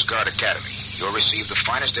States Coast Guard Academy, you'll receive the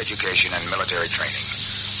finest education and military training,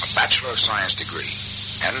 a Bachelor of Science degree,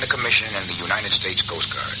 and a commission in the United States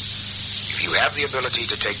Coast Guard. If you have the ability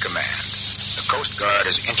to take command, the Coast Guard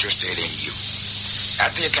is interested in you.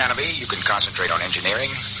 At the Academy, you can concentrate on engineering,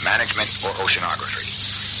 management, or oceanography.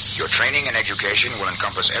 Your training and education will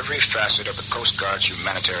encompass every facet of the Coast Guard's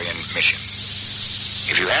humanitarian mission.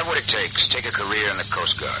 If you have what it takes, take a career in the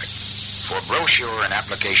Coast Guard. For brochure and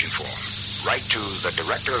application form, write to the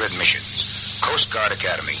Director of Admissions, Coast Guard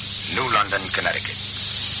Academy, New London, Connecticut.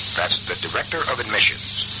 That's the Director of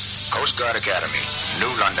Admissions, Coast Guard Academy,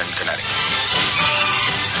 New London, Connecticut.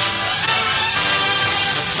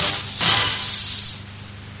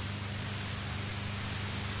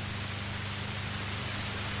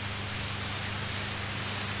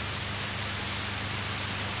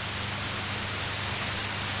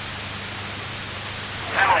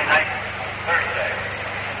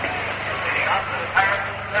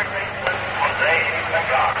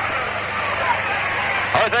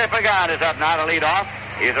 Is up now to lead off.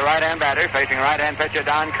 He's a right-hand batter facing right-hand pitcher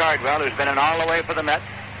Don Cardwell, who's been in all the way for the Mets.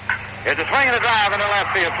 Here's a swing and a drive into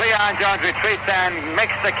left field. Cleon Jones retreats and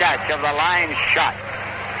makes the catch of the line shot.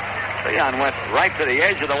 Cleon went right to the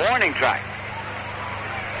edge of the warning track.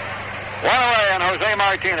 One away, and Jose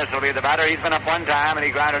Martinez will be the batter. He's been up one time, and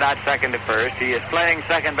he grounded out second to first. He is playing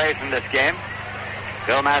second base in this game.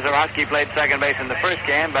 Bill Mazeroski played second base in the first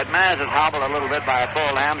game, but Maz is hobbled a little bit by a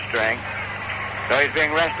pulled hamstring. So he's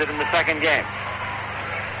being rested in the second game.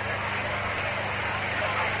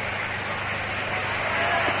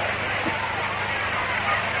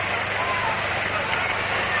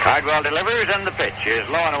 Cardwell delivers, and the pitch is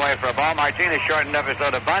low and away for a ball. Martinez shortened up his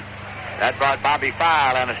throw to bunt. That brought Bobby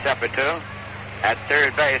File in a step or two. At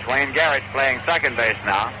third base, Wayne Garrett's playing second base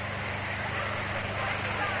now.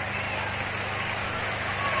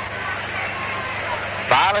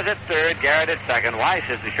 Fowle is at third, Garrett at second. Weiss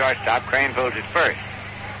is the shortstop. Cranefield's at first.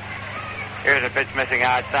 Here's a pitch missing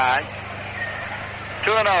outside.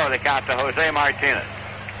 2-0 the count to Jose Martinez.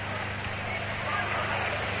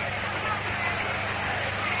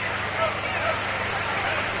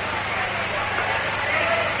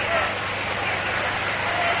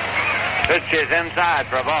 Pitch is inside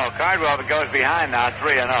for a ball. Cardwell goes behind now,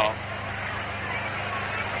 3-0.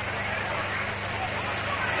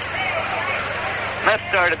 Mets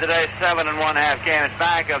started today's 7-1/2 game. It's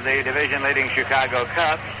back of the division-leading Chicago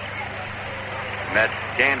Cubs. Mets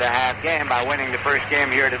gained a half game by winning the first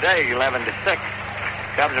game here today, 11-6.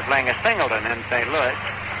 Cubs are playing a singleton in St. Louis.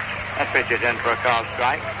 That pitch is in for a called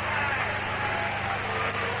strike.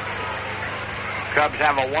 Cubs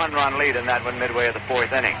have a one-run lead in that one midway of the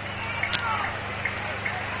fourth inning.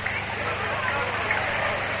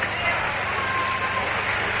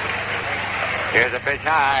 Here's a pitch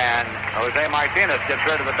high, and Jose Martinez gets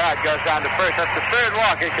rid of the bat, goes down to first. That's the third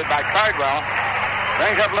walk issued by Cardwell.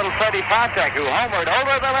 Brings up little Freddie Patek, who homered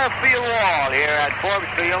over the left field wall here at Forbes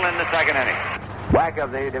Field in the second inning. Back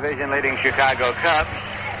of the division-leading Chicago Cubs.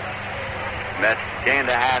 Mets gained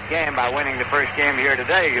a half game by winning the first game here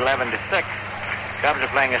today, 11-6. Cubs are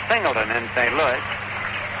playing a singleton in St. Louis.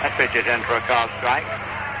 That pitch is in for a called strike.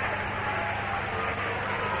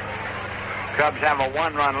 Cubs have a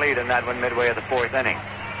one-run lead in that one midway of the fourth inning.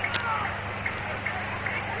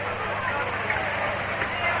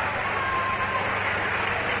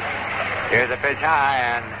 Here's a pitch high,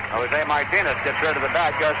 and Jose Martinez gets rid of the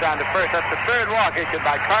bat, goes down to first. That's the third walk issued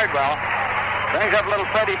by Cardwell. Brings up little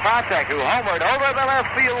Freddie Patek, who homered over the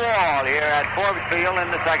left field wall here at Forbes Field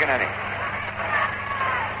in the second inning.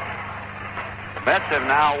 The Mets have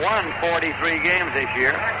now won 43 games this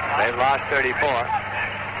year. They've lost 34.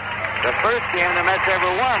 The first game the Mets ever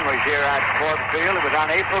won was here at Forbes Field. It was on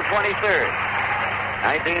April 23rd,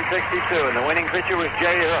 1962, and the winning pitcher was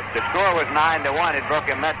Jay Hook. The score was 9-1. It broke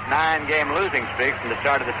a Mets 9-game losing streak from the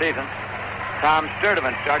start of the season. Tom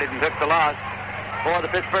Sturdivant started and took the loss for the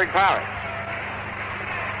Pittsburgh Pirates.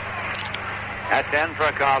 That's in for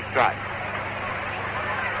a called strike.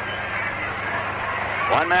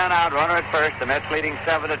 One man out, runner at first. The Mets leading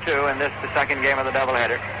 7-2 in this, the second game of the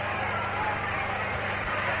doubleheader.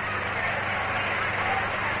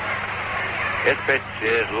 His pitch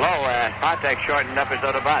is low, and Patek shortened up his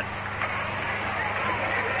other bunt.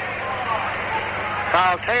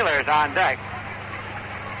 Carl Taylor's on deck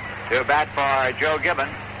to bat for Joe Gibbon.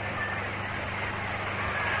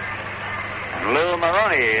 And Lou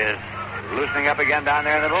Maroney is loosening up again down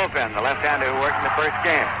there in the bullpen, the left-hander who worked in the first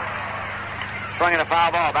game. Swinging a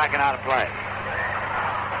foul ball, backing out of play.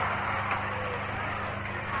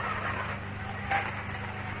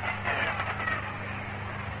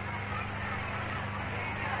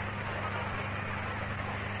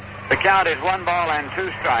 The count is 1 ball and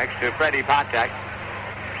 2 strikes to Freddie Patek.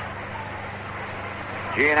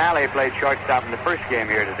 Gene Alley played shortstop in the first game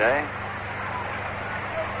here today.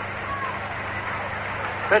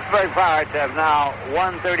 Pittsburgh Pirates have now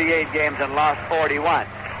won 38 games and lost 41.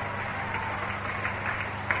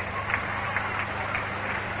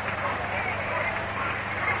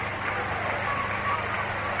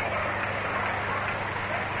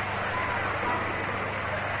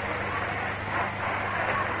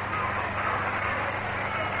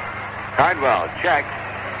 Cardwell checks.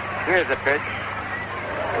 Here's the pitch.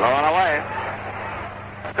 Low and away.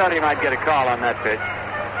 Thought he might get a call on that pitch.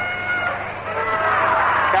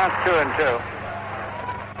 Counts 2-2.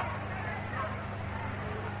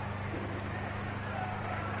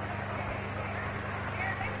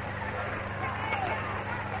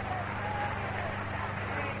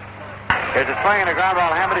 There's a swing and a ground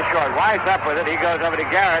ball hammered to short. Weiss up with it. He goes over to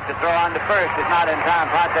Garrett to throw on to first. It's not in time.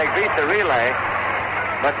 Pontek beats the relay.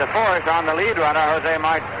 But the force on the lead runner, Jose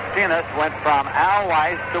Martinez, went from Al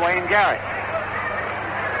Weiss to Wayne Garrett.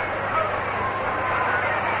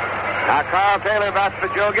 Now Carl Taylor bats for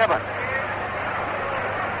Joe Gibbons.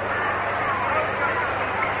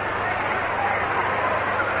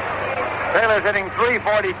 Taylor's hitting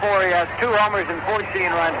 .344. He has 2 homers and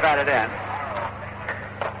 14 runs batted in.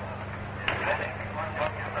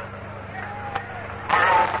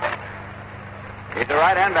 He's the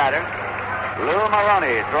right-hand batter. Lou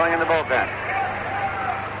Maroney throwing in the bullpen.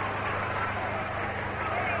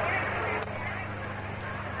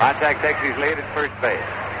 Pontek takes his lead at first base.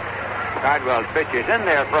 Cardwell's pitch is in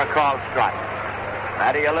there for a called strike.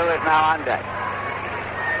 Matty Alou is now on deck.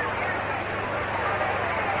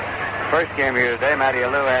 First game here today, Matty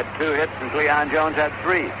Alou had 2 hits and Cleon Jones had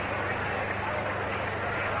 3.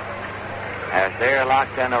 As they're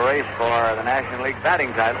locked in a race for the National League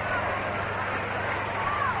batting title.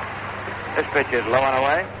 This pitch is low and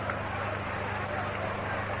away.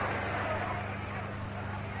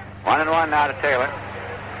 1-1 now to Taylor.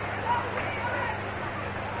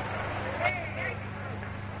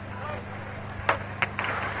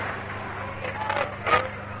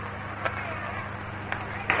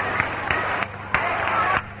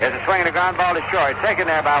 There's a swing and a ground ball to short. Taken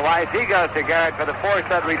there by Weiss. He goes to Garrett for the force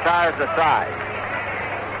that retires the side.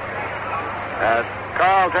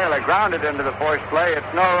 Carl Taylor grounded into the force play.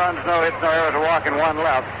 It's no runs, no hits, no errors, a walk, and 1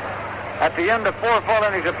 left. At the end of 4 full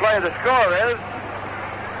innings of play, the score is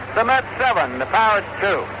the Mets 7, the Pirates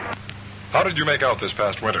 2. How did you make out this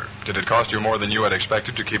past winter? Did it cost you more than you had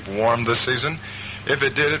expected to keep warm this season? If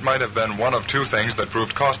it did, it might have been one of 2 things that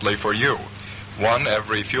proved costly for you. 1,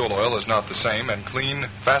 every fuel oil is not the same, and clean,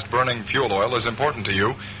 fast-burning fuel oil is important to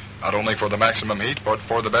you, not only for the maximum heat, but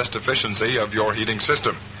for the best efficiency of your heating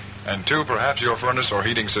system. And 2, perhaps your furnace or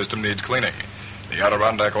heating system needs cleaning. The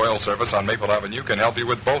Adirondack Oil Service on Maple Avenue can help you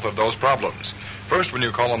with both of those problems. First, when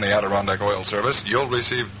you call on the Adirondack Oil Service, you'll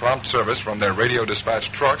receive prompt service from their radio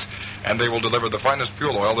dispatch trucks, and they will deliver the finest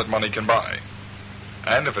fuel oil that money can buy.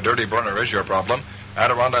 And if a dirty burner is your problem,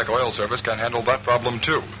 Adirondack Oil Service can handle that problem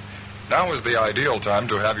too. Now is the ideal time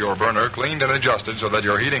to have your burner cleaned and adjusted so that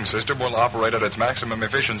your heating system will operate at its maximum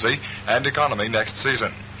efficiency and economy next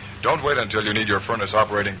season. Don't wait until you need your furnace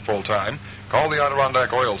operating full-time. Call the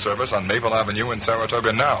Adirondack Oil Service on Maple Avenue in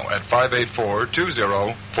Saratoga now at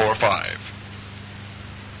 584-2045.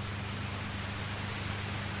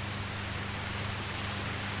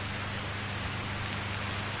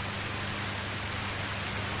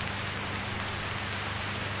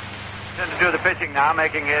 To do the pitching now,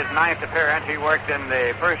 making his 9th appearance. He worked in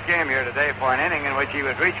the first game here today for an inning in which he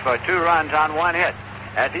was reached for 2 runs on 1 hit.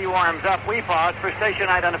 As he warms up, we pause for station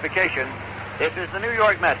identification. This is the New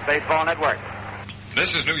York Mets Baseball Network.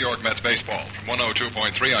 This is New York Mets Baseball from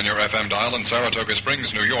 102.3 on your FM dial in Saratoga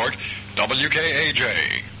Springs, New York,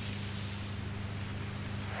 WKAJ.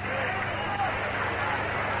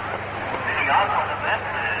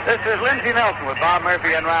 This is Lindsey Nelson with Bob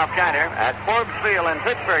Murphy and Ralph Kiner at Forbes Field in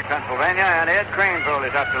Pittsburgh, Pennsylvania, and Ed Cranepool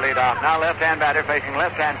is up to lead off. Now left-hand batter facing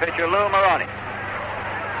left-hand pitcher Lou Maroney.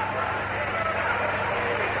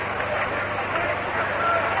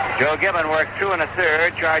 Joe Gibbon worked 2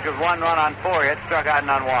 1/3, charged with 1 run on 4 hits, struck out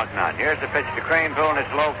and unwalked none. Here's the pitch to Cranepool, and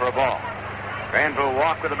it's low for a ball. Cranepool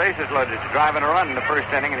walked with the bases loaded to drive in a run in the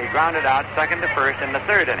first inning, and he grounded out second to first in the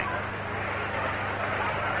 3rd inning.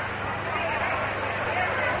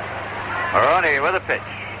 Maroney with a pitch.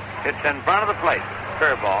 Hits in front of the plate.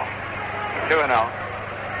 Curveball. 2-0.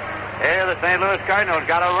 Here the St. Louis Cardinals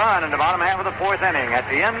got a run in the bottom half of the 4th inning. At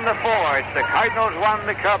the end of 4, it's the Cardinals 1,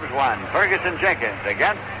 the Cubs 1. Ferguson Jenkins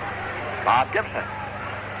against Bob Gibson.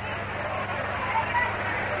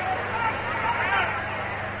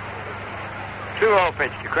 Two-0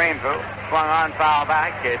 pitch to Cranepool. Swung on, foul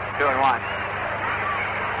back. It's 2-1.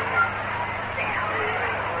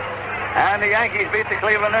 And the Yankees beat the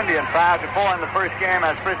Cleveland Indians 5-4 in the first game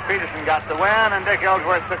as Fritz Peterson got the win, and Dick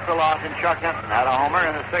Ellsworth took the loss, and Chuck Hinton had a homer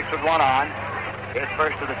in the sixth with one on. His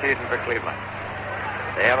first of the season for Cleveland.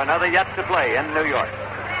 They have another yet to play in New York.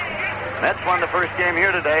 Mets won the first game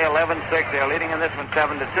here today, 11-6. They're leading in this one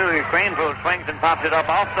 7-2. Craneville swings and pops it up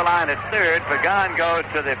off the line at third. Pagan goes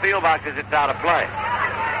to the field boxes. It's out of play.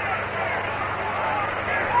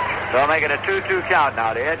 So make it a 2-2 count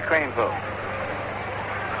now to Ed Craneville.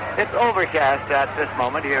 It's overcast at this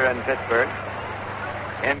moment here in Pittsburgh.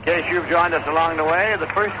 In case you've joined us along the way, the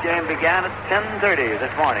first game began at 10:30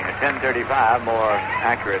 this morning, at 10:35 more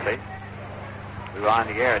accurately. We were on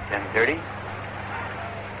the air at 10:30.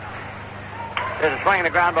 There's a swing and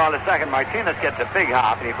a ground ball to second. Martinez gets a big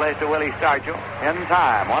hop, and he plays to Willie Stargell in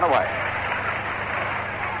time. One away.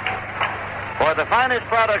 For the finest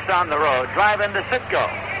products on the road, drive into Citgo.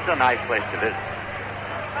 It's a nice place to visit.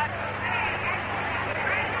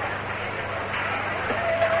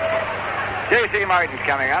 J.C. Martin's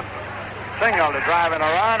coming up. Single to drive in a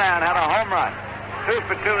run and had a home run. 2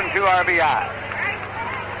 for 2 and 2 RBIs.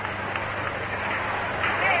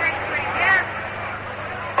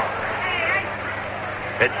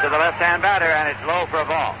 Pitch to the left-hand batter, and it's low for a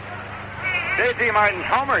ball. J.C. Martin's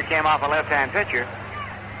homer came off a left-hand pitcher,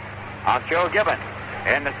 off Joe Gibbon,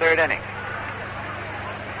 in the third inning.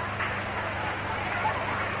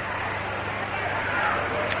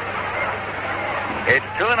 It's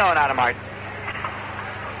 2-0 now to Martin.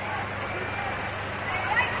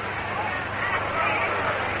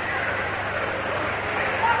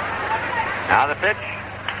 Now the pitch.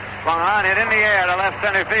 Swung on, hit in the air to left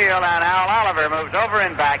center field, and Al Oliver moves over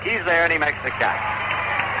and back. He's there, and he makes the catch.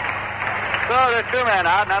 So there's 2 men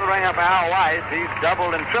out, and that'll bring up Al Weiss. He's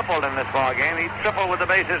doubled and tripled in this ball game. He tripled with the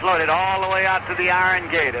bases loaded all the way out to the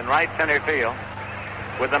iron gate in right center field,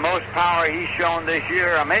 with the most power he's shown this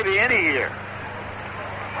year, or maybe any year.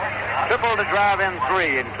 Triple to drive in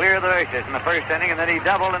 3 and clear the bases in the first inning, and then he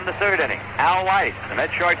doubled in the third inning. Al Weiss, the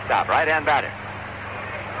Met shortstop, right-hand batter.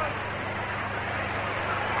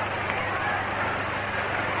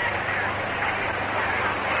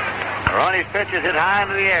 Roney's pitch is hit high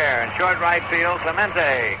into the air, and short right field,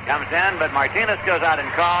 Clemente comes in, but Martinez goes out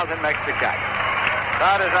and calls and makes the catch.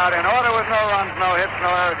 That is out in order with no runs, no hits,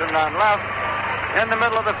 no errors, and none left. In the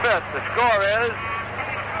middle of the fifth, the score is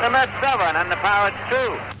the Mets 7 and the Pirates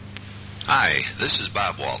 2. Hi, this is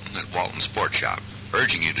Bob Walton at Walton Sports Shop,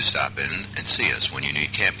 urging you to stop in and see us when you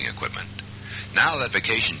need camping equipment. Now that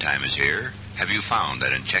vacation time is here, have you found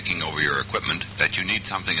that in checking over your equipment that you need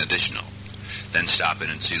something additional? Then stop in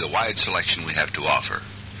and see the wide selection we have to offer.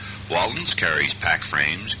 Walton's carries pack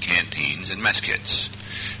frames, canteens, and mess kits.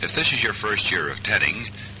 If this is your first year of tenting,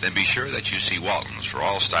 then be sure that you see Walton's for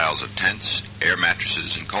all styles of tents, air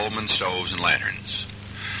mattresses, and Coleman stoves and lanterns.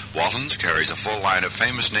 Walton's carries a full line of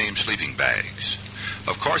famous name sleeping bags.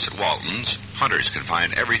 Of course, at Walton's, hunters can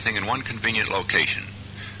find everything in one convenient location: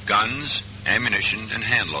 guns, ammunition, and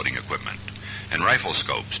hand-loading equipment, and rifle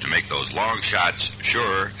scopes to make those long shots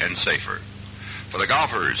surer and safer. For the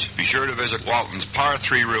golfers, be sure to visit Walton's Par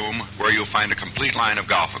 3 room, where you'll find a complete line of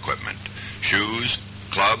golf equipment: shoes,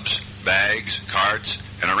 clubs, bags, carts,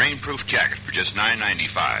 and a rainproof jacket for just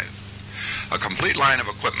 $9.95. A complete line of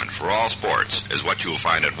equipment for all sports is what you'll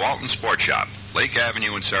find at Walton Sports Shop, Lake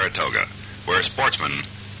Avenue in Saratoga, where sportsmen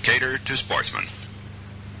cater to sportsmen.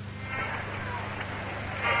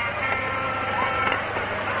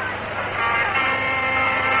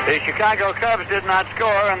 The Chicago Cubs did not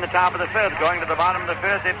score in the top of the fifth. Going to the bottom of the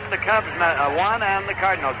fifth, it's the Cubs 1 and the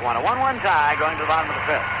Cardinals 1. A 1-1 tie going to the bottom of the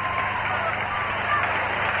fifth.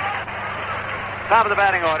 Top of the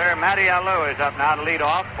batting order, Matty Alou is up now to lead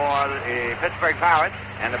off for the Pittsburgh Pirates.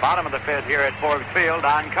 In the bottom of the fifth here at Forbes Field,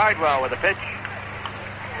 Don Cardwell with a pitch.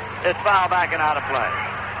 It's foul back and out of play.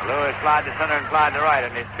 Alou slide to center and slide to right,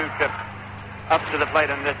 and his 2 trips up to the plate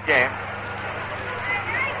in this game.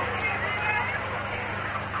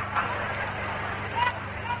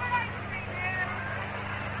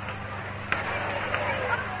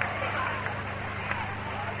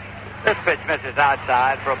 This pitch misses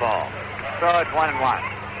outside for a ball. So it's 1-1.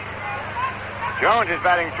 Jones is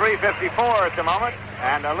batting .354 at the moment,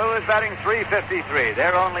 and Alou is batting .353.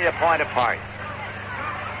 They're only a point apart.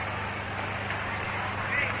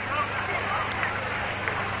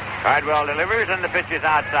 Cardwell delivers, and the pitch is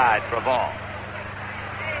outside for a ball.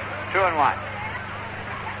 2-1.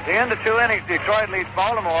 At the end of 2 innings, Detroit leads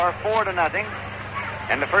Baltimore 4-0.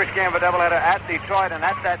 In the first game of a doubleheader at Detroit, and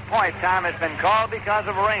at that point, time has been called because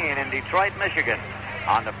of rain in Detroit, Michigan,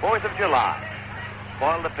 on the 4th of July.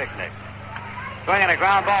 Spoiled the picnic. Swinging a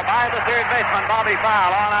ground ball by the third baseman, Bobby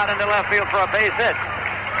Fowl, on out into left field for a base hit.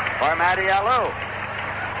 for Matty Alou.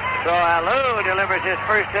 So Alou delivers his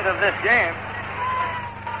first hit of this game.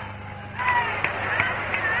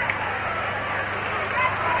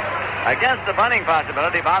 Against the bunting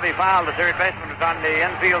possibility, Bobby Fowle, the third baseman, was on the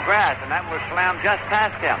infield grass, and that was slammed just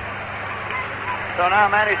past him. So now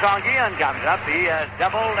Matty Songian comes up. He has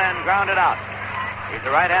doubled and grounded out. He's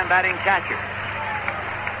a right-hand batting catcher.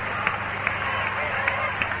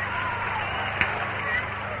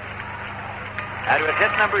 That was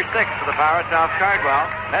hit number 6 for the Pirates off Cardwell.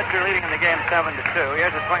 Mets are leading in the game 7-2.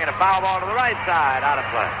 Here's a swing and a foul ball to the right side, out of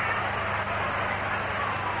play.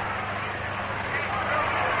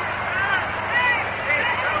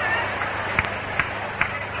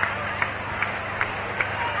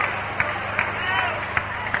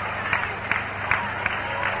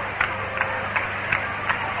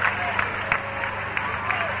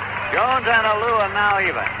 Jones and Alou are now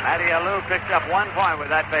even. Matty Alou picked up 1 point with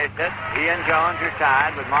that base hit. He and Jones are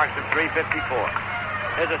tied with marks of 354.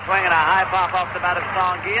 There's a swing and a high pop off the bat of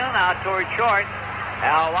Songian out toward short.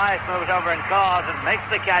 Al Weiss moves over and calls and makes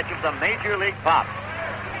the catch of the Major League pop.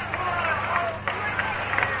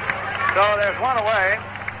 So there's one away,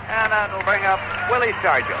 and that will bring up Willie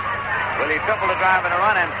Stargell. Willie tripled a drive and a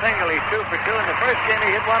run and single. He's 2 for 2. In the first game,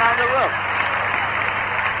 he hit one on the roof.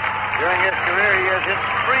 During his career, he has hit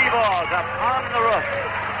 3 balls up on the roof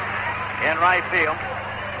in right field.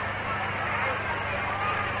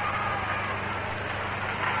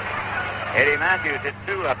 Eddie Matthews hit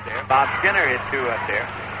 2 up there. Bob Skinner hit 2 up there.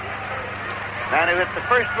 And who hit the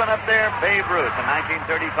first one up there? Babe Ruth in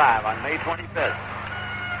 1935 on May 25th.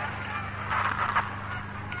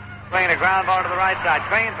 Playing a ground ball to the right side.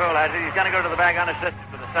 Cranepool has it. He's going to go to the bag unassisted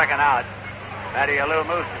for the second out. Matty Alou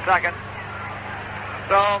moves to second.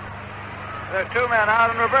 So there are 2 men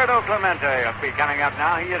out, and Roberto Clemente will be coming up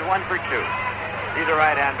now. He is 1 for 2. He's a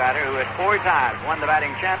right-hand batter who has 4 times won the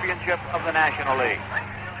batting championship of the National League.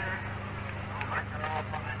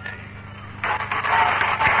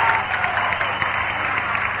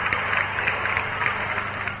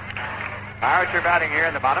 Pirates are batting here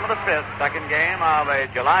in the bottom of the 5th, second game of a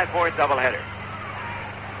July 4th doubleheader.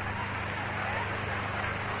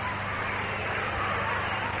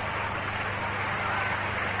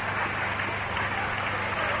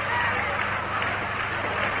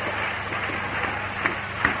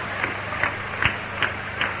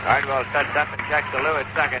 Cardwell sets up and checks to Lou at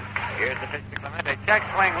second. Here's the pitch to Clemente. Check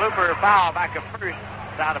swing, looper, foul, back to first.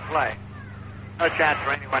 It's out of play. No chance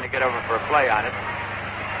for anyone to get over for a play on it.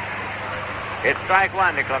 It's strike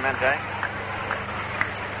 1 to Clemente.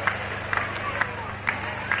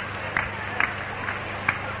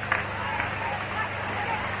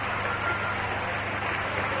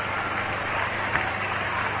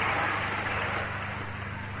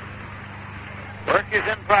 Work is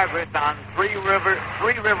in progress on Three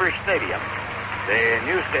River Stadium, the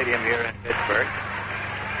new stadium here in Pittsburgh,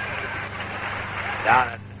 down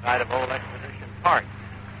at the site of Old Exposition Park,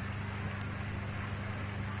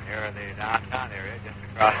 near the downtown area, just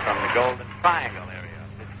across from the Golden Triangle area of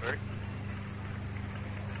Pittsburgh.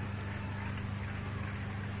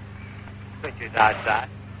 Pitch is outside.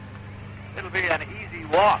 It'll be an easy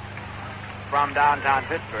walk from downtown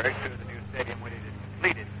Pittsburgh to the new stadium when it is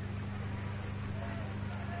completed.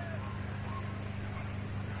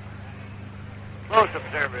 Most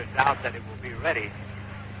observers doubt that it will be ready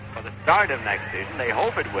for the start of next season. They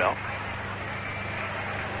hope it will.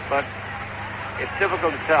 But it's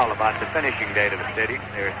difficult to tell about the finishing date of a stadium.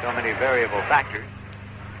 There are so many variable factors.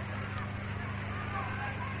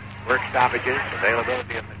 Work stoppages,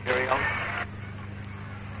 availability of materials.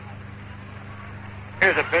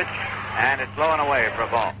 Here's a pitch, and it's low and away for a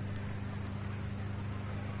ball.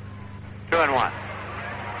 2-1.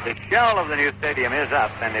 The shell of the new stadium is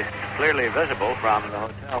up, and it's clearly visible from the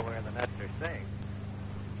hotel where the Mets are staying,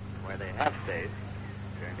 where they have stayed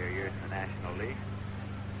during their years in the National League.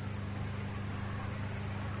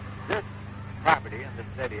 This property and this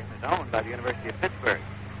stadium is owned by the University of Pittsburgh.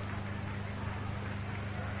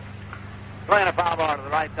 Playing a foul ball to the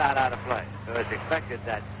right side out of play. So it's expected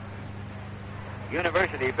that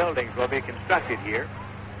university buildings will be constructed here.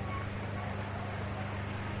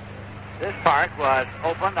 This park was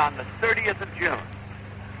opened on the 30th of June,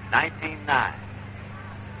 1909.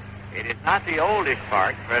 It is not the oldest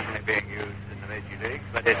park presently being used in the Major Leagues,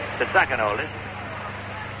 but it's the second oldest.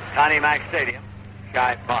 Connie Mack Stadium,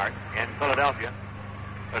 Shibe Park in Philadelphia,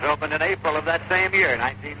 was opened in April of that same year,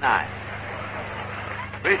 1909.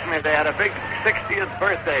 Recently, they had a big 60th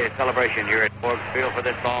birthday celebration here at Forbes Field for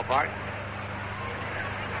this ballpark.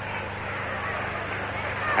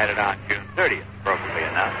 Had it on June 30th, appropriately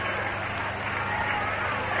enough.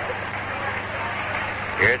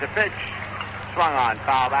 Here's a pitch. Swung on,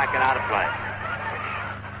 foul back and out of play.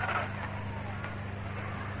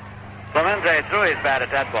 Clemente threw his bat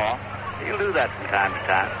at that ball. He'll do that from time to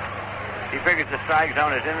time. He figures the strike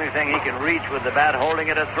zone is anything he can reach with the bat, holding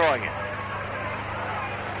it or throwing it.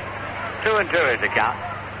 2-2 is the count.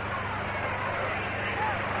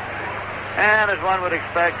 And as one would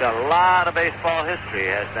expect, a lot of baseball history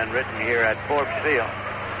has been written here at Forbes Field,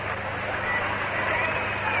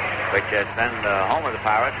 which has been the home of the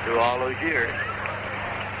Pirates through all those years.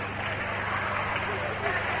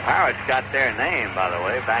 Pirates got their name, by the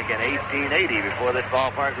way, back in 1880 before this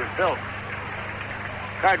ballpark was built.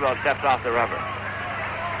 Cardwell steps off the rubber.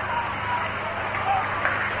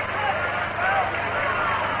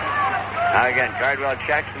 Now again, Cardwell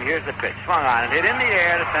checks, and here's the pitch. Swung on and hit in the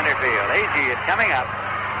air to center field. Agee is coming up.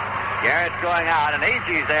 Garrett's going out, and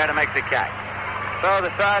Agee's there to make the catch. So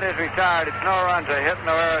the side is retired. It's no runs, a hit,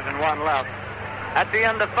 no errors, and one left. At the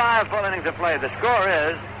end of 5 full innings of play, the score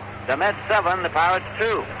is the Mets 7, the Pirates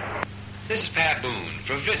 2. This is Pat Boone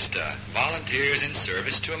for Vista, Volunteers in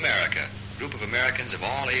Service to America. A group of Americans of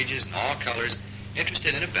all ages and all colors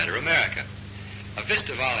interested in a better America. A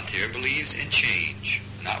Vista volunteer believes in change,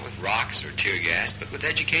 not with rocks or tear gas, but with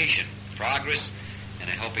education, progress, and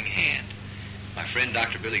a helping hand. My friend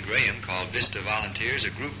Dr. Billy Graham called Vista Volunteers a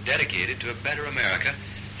group dedicated to a better America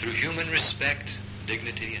through human respect,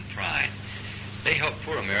 dignity, and pride. They help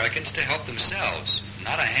poor Americans to help themselves,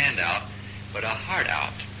 not a handout, but a heart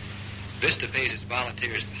out. Vista pays its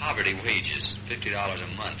volunteers poverty wages, $50 a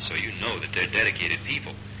month, so you know that they're dedicated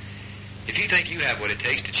people. If you think you have what it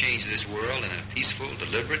takes to change this world in a peaceful,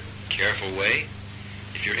 deliberate, careful way,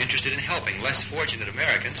 if you're interested in helping less fortunate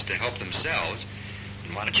Americans to help themselves,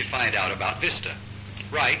 then why don't you find out about Vista?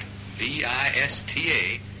 Write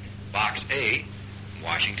V-I-S-T-A, Box A,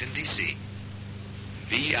 Washington, D.C.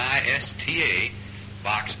 V-I-S-T-A,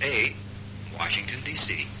 Box A, Washington,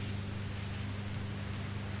 D.C.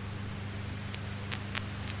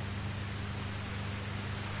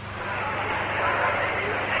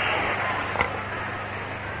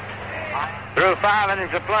 Through 5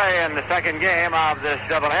 innings of play in the second game of this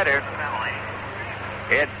doubleheader,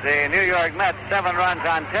 it's the New York Mets 7 runs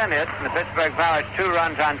on 10 hits, and the Pittsburgh Pirates 2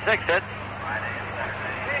 runs on 6 hits.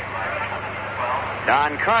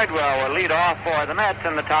 Don Cardwell will lead off for the Mets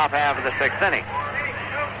in the top half of the 6th inning.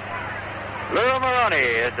 Lou Maroney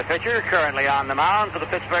is the pitcher currently on the mound for the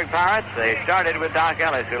Pittsburgh Pirates. They started with Doc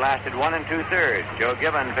Ellis, who lasted 1 2/3. Joe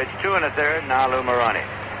Gibbon pitched 2 1/3. Now Lou Maroney.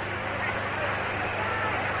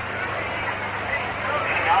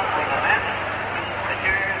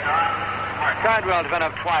 Cardwell's been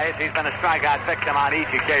up twice. He's been a strikeout victim on each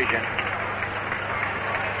occasion.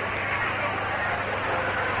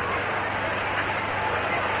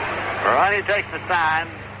 Maroney takes the sign.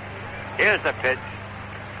 Here's the pitch.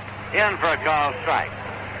 In for a called strike.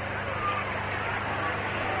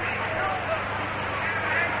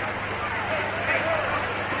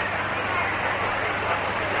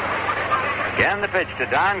 Again the pitch to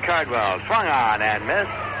Don Cardwell. Swung on and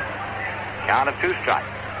missed. Count of 2 strikes.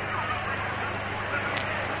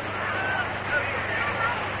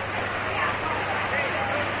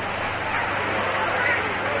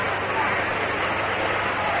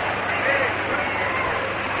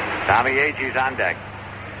 Tommy Agee's on deck.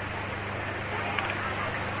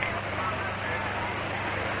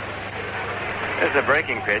 This is a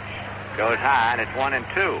breaking pitch. Goes high, and it's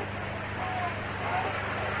 1-2.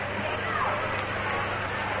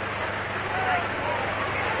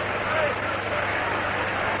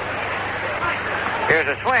 Here's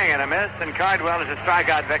a swing and a miss, and Cardwell is a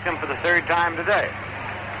strikeout victim for the 3rd time today.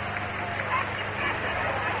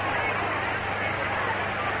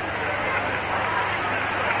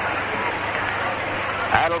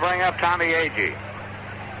 That'll bring up Tommy Agee.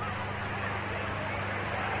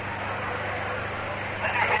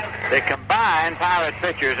 The combined Pirates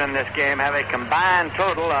pitchers in this game have a combined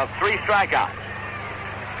total of 3 strikeouts.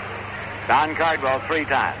 Don Cardwell 3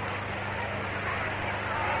 times.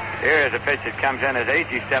 Here is a pitch that comes in as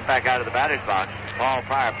Agee stepped back out of the batter's box. Paul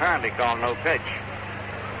Pryor apparently called no pitch.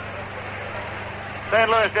 St.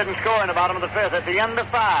 Louis didn't score in the bottom of the 5th. At the end of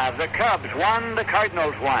 5, the Cubs won, the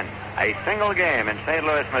Cardinals won. A single game in St.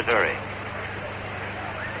 Louis, Missouri.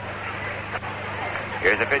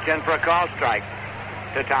 Here's a pitch in for a called strike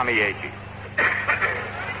to Tommy Agee.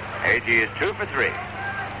 Agee is 2 for 3.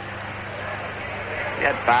 He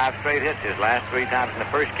had 5 straight hits his last 3 times in the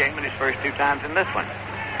first game and his first 2 times in this one.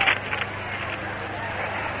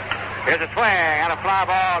 Here's a swing and a fly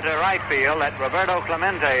ball to right field that Roberto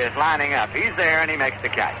Clemente is lining up. He's there and he makes the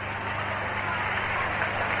catch.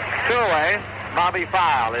 2 away. Bobby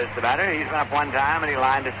File is the batter. He's been up one time, and he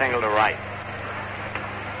lined a single to right.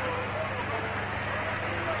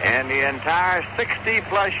 In the entire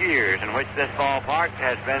 60-plus years in which this ballpark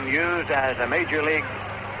has been used as a major league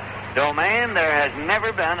domain, there has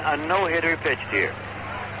never been a no-hitter pitched here.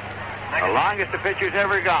 The longest the pitcher's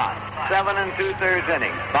ever gone, 7 2/3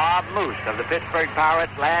 innings. Bob Moose of the Pittsburgh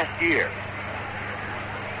Pirates last year.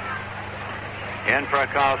 In for a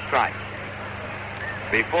called strike.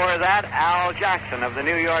 Before that, Al Jackson of the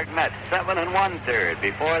New York Mets, 7 1/3.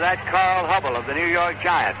 Before that, Carl Hubble of the New York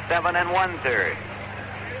Giants, 7 1/3.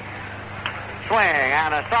 Swing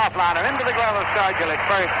and a soft liner into the glove of Stargell at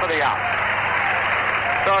first for the out.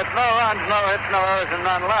 So it's no runs, no hits, no errors, and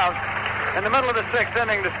none left. In the middle of the 6th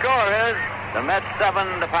inning, the score is the Mets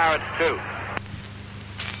 7, the Pirates 2.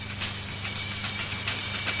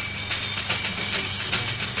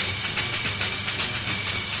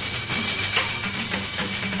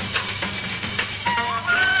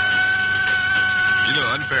 You know,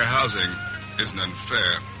 unfair housing isn't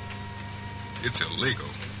unfair. It's illegal.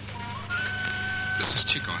 This is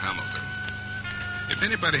Chico Hamilton. If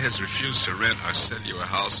anybody has refused to rent or sell you a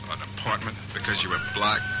house or an apartment because you are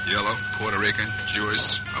black, yellow, Puerto Rican,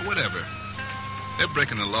 Jewish, or whatever, they're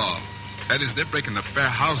breaking the law. That is, they're breaking the fair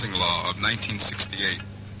housing law of 1968.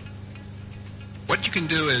 What you can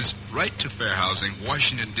do is write to Fair Housing,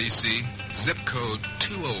 Washington, D.C., zip code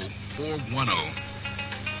 20410,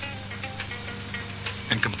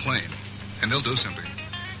 and complain, and they'll do something.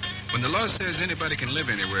 When the law says anybody can live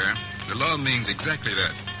anywhere, the law means exactly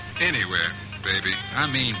that. Anywhere, baby. I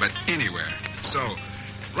mean, but anywhere. So,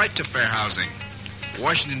 write to Fair Housing,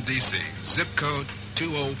 Washington, D.C., zip code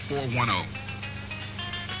 20410.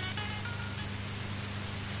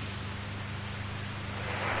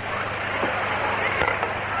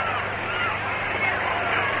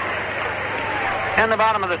 In the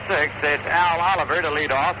bottom of the 6th, it's Al Oliver to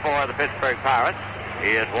lead off for the Pittsburgh Pirates.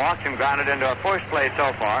 He has walked and grounded into a first place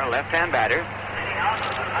so far, left-hand batter.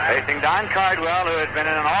 Facing Don Cardwell, who has been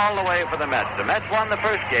in all the way for the Mets. The Mets won the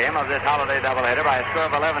first game of this holiday doubleheader by a score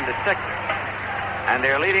of 11-6. And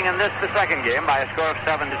they're leading in this, the second game, by a score of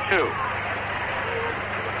 7-2.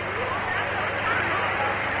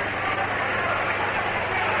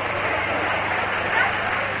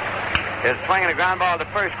 His swing and a ground ball to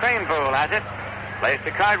first. Cranepool has it. Placed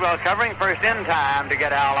to Cardwell, covering first in time to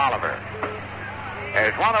get Al Oliver.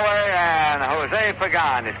 There's one away, and Jose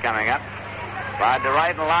Pagan is coming up. Slide to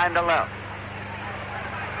right and line to left.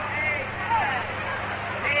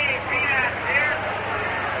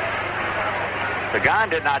 Pagan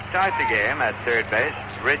did not start the game at third base.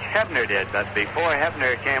 Rich Hebner did, but before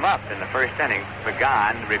Hebner came up in the first inning,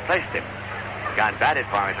 Pagan replaced him. Pagan batted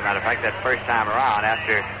for him, as a matter of fact, that first time around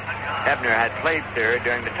after Hebner had played third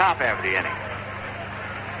during the top half of the inning.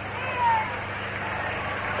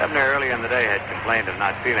 Hebner earlier in the day had complained of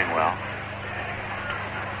not feeling well.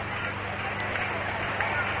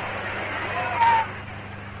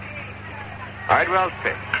 Cardwell's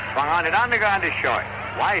pitch. Swung on it on the ground is short.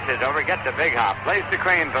 Weiss is over, gets a big hop. Plays the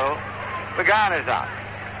Cranepool. Pagan is out.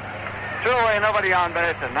 Two away, nobody on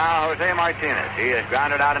base, and now Jose Martinez. He is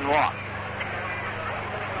grounded out and walked.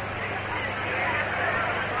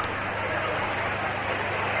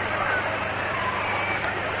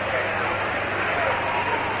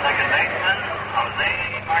 Second baseman,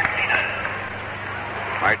 Jose Martinez.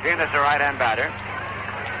 Martinez, the right-hand batter.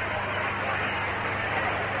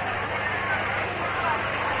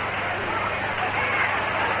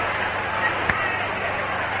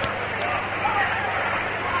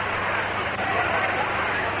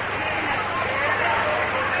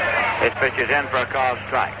 This pitch is in for a called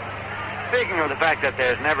strike. Speaking of the fact that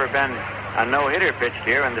there's never been a no-hitter pitched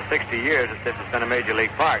here in the 60 years that this has been a major league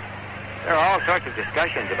park, there are all sorts of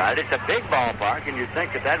discussions about it. It's a big ballpark, and you'd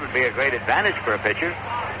think that that would be a great advantage for a pitcher.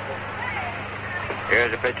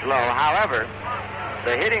 Here's a pitch low. However,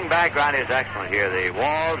 the hitting background is excellent here. The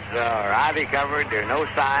walls are ivy-covered. There are no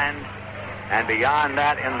signs. And beyond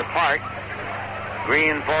that, in the park,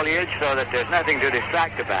 green foliage so that there's nothing to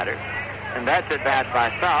distract the batter. And that's advanced by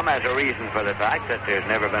some as a reason for the fact that there's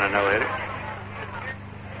never been a no-hitter.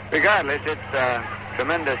 Regardless, it's a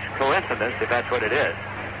tremendous coincidence if that's what it is.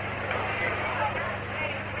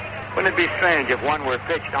 Wouldn't it be strange if one were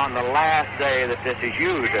pitched on the last day that this is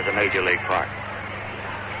used as a major league park?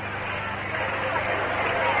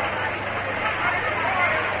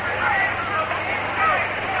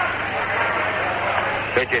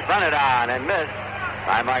 Pitch is bunted on and missed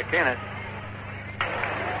by Martinez.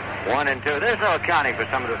 1-2. There's no accounting for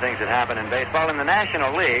some of the things that happen in baseball. In the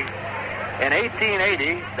National League, In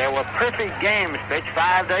 1880, there were perfect games pitched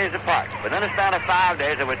 5 days apart. Within a span of 5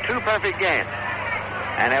 days, there were 2 perfect games.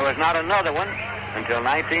 And there was not another one until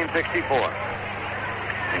 1964.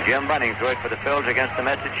 And Jim Bunning threw it for the Phils against the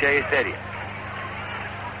Mets at Shea Stadium.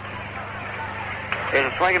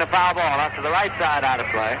 Here's a swing and a foul ball off to the right side out of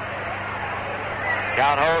play.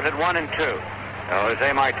 Count holds at 1-2.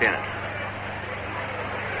 Jose Martinez.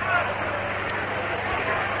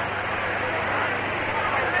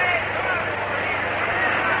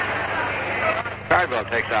 Cardwell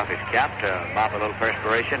takes off his cap to mop a little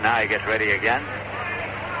perspiration. Now he gets ready again.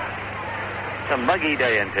 It's a muggy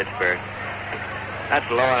day in Pittsburgh. That's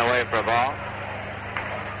low and away for a ball.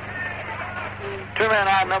 2 men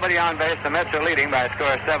out, nobody on base. The Mets are leading by a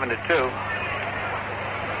score of 7-2.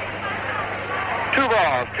 2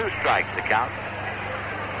 balls, 2 strikes to count.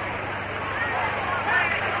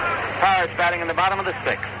 Pirates batting in the bottom of the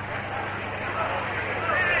 6th.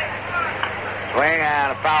 Swing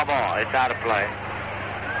and a foul ball. It's out of play.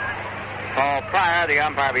 Paul Pryor, the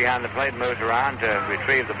umpire behind the plate, moves around to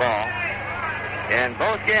retrieve the ball. In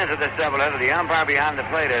both games of this doubleheader, the umpire behind the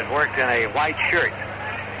plate has worked in a white shirt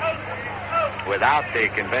without the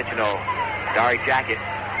conventional dark jacket,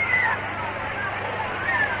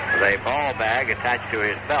 with a ball bag attached to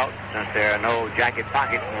his belt, since there are no jacket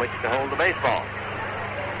pockets in which to hold the baseball.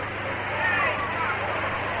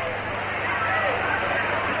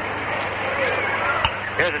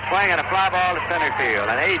 Here's a swing and a fly ball to center field.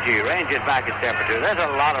 And A.G. ranges back at temperature. There's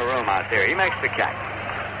a lot of room out there. He makes the catch.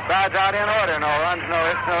 Crowd's out in order. No runs, no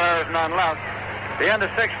hits, no errors, none left. The end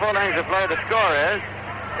of 6 full innings of play. The score is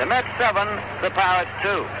the Mets 7, the Pirates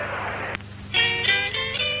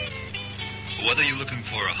 2. Whether you're looking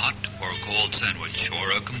for a hot or a cold sandwich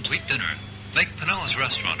or a complete dinner, make Pinellas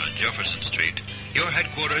Restaurant on Jefferson Street your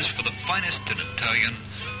headquarters for the finest in Italian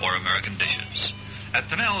or American dishes. At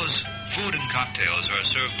Pinellas, food and cocktails are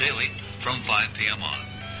served daily from 5 p.m. on.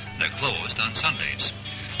 They're closed on Sundays.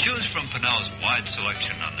 Choose from Pinellas' wide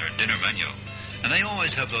selection on their dinner menu, and they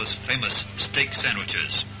always have those famous steak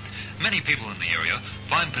sandwiches. Many people in the area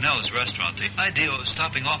find Pinellas Restaurant the ideal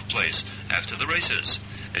stopping-off place after the races.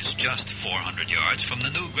 It's just 400 yards from the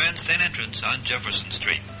new grandstand entrance on Jefferson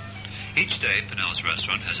Street. Each day, Pinellas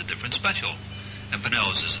Restaurant has a different special. And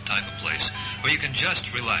Pinellas is the type of place where you can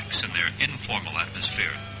just relax in their informal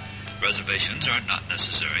atmosphere. Reservations are not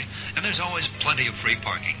necessary, and there's always plenty of free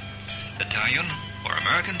parking. Italian or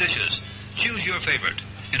American dishes, choose your favorite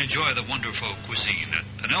and enjoy the wonderful cuisine at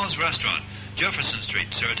Pinellas Restaurant, Jefferson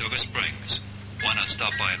Street, Saratoga Springs. Why not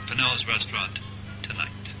stop by at Pinellas Restaurant tonight?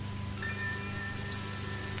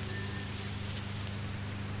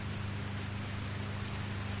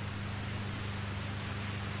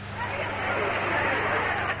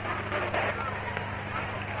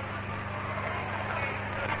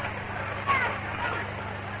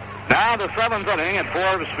 Now the 7th inning at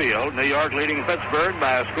Forbes Field, New York leading Pittsburgh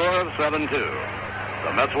by a score of 7-2.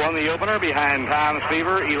 The Mets won the opener behind Tom's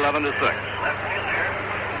Fever 11-6.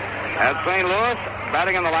 At St. Louis,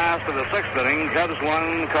 batting in the last of the 6th inning, Cubs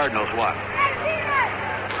won, Cardinals won.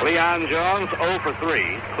 Cleon Jones 0 for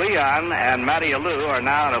 3. Cleon and Matty Alou are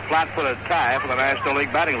now in a flat-footed tie for the National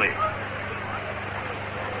League batting lead.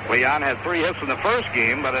 Cleon had 3 hits in the first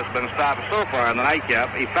game, but has been stopped so far in the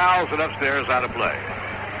nightcap. He fouls it upstairs out of play.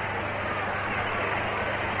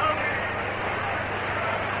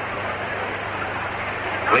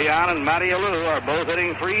 Cleon and Matty Alou are both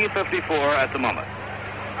hitting .354 at the moment.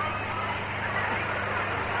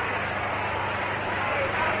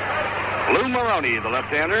 Lou Maroney, the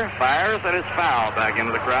left-hander, fires and it's foul back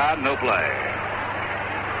into the crowd. No play.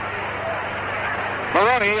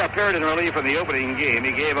 Maroney appeared in relief in the opening game.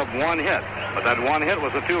 He gave up 1 hit, but that 1 hit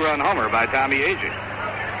was a 2-run homer by Tommy Agee.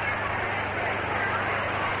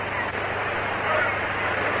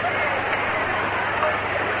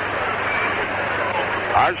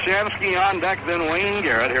 Art Shamsky on deck, then Wayne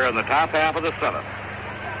Garrett here in the top half of the 7th.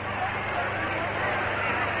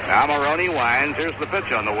 Now Maroney winds. Here's the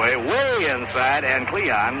pitch on the way inside, and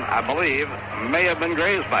Cleon, I believe, may have been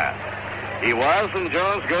grazed by it. He was, and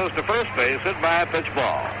Jones goes to first base, hit by a pitch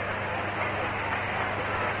ball.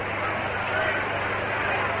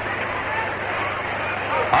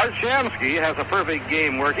 Art Shamsky has a perfect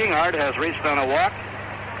game working. Art has reached on a walk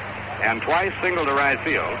and twice singled to right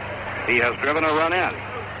field. He has driven a run in.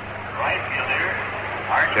 Right fielder.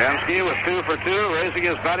 Shamsky was 2 for 2, raising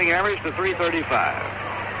his batting average to .335.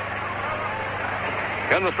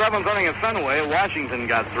 In the 7th inning at Fenway, Washington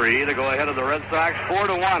got 3 to go ahead of the Red Sox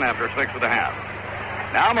 4-1 after 6.5.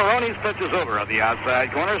 Now Maroney's pitch is over at the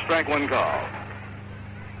outside corner, strike 1 call.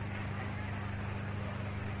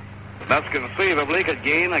 The Mets conceivably could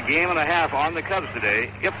gain a game and a half on the Cubs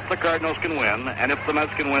today if the Cardinals can win and if the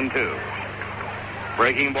Mets can win too.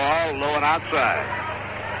 Breaking ball, low and outside.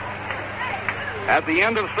 At the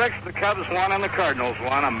end of 6, the Cubs won and the Cardinals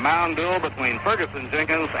won. A mound duel between Ferguson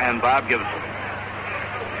Jenkins and Bob Gibson.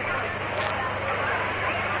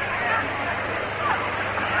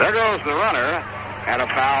 There goes the runner, and a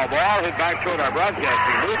foul ball hit back toward our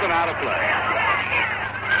broadcasting booth and out of play.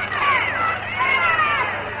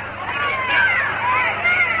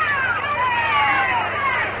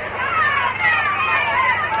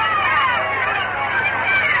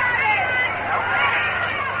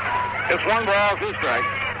 It's 1 ball, 2 strikes.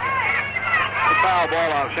 The foul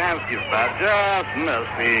ball off Shamsky's bat just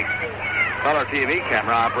missed the color TV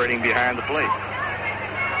camera operating behind the plate.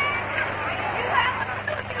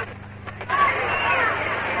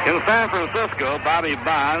 In San Francisco, Bobby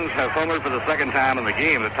Bonds has homered for the second time in the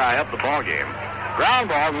game to tie up the ball game. Ground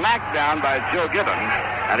ball knocked down by Joe Gibbon,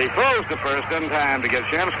 and he throws to first in time to get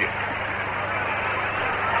Shamsky.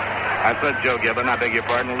 I said Joe Gibbon, I beg your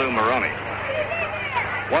pardon, Lou Maroney.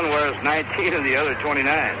 One wears 19 and the other 29.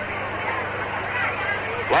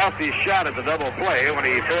 Lost his shot at the double play when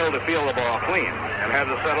he failed to field the ball clean and had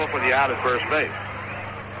to settle for the out at first base.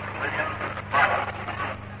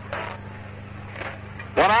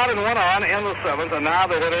 1 out and 1 on in the 7th, and now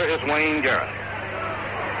the hitter is Wayne Garrett.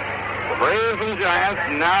 The Braves and Giants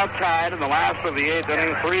now tied in the last of the 8th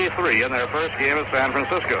inning, 3-3 in their first game at San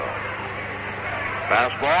Francisco.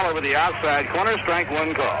 Fastball over the outside corner, strike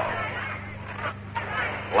 1 call.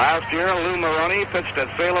 Last year, Lou Maroney pitched at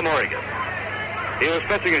Salem, Oregon. He was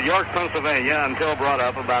pitching at York, Pennsylvania until brought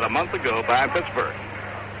up about a month ago by Pittsburgh.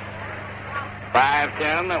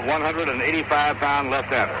 5'10", 185-pound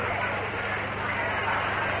left-hander.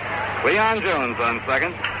 Leon Jones on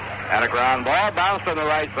second. And a ground ball bounced on the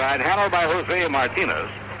right side, handled by Jose Martinez.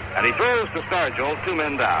 And he throws to Stargell, 2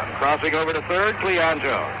 men down. Crossing over to third, Leon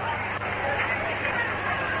Jones.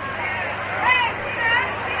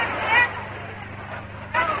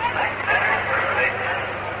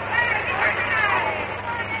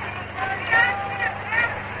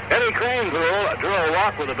 Drew a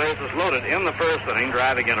walk with the bases loaded in the first inning,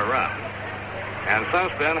 driving in a run. And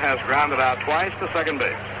since then has grounded out twice to second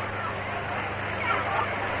base.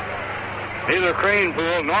 Neither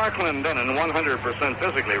Cranepool nor Clendenin 100%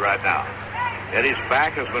 physically right now. Eddie's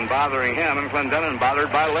back has been bothering him, and Clendenin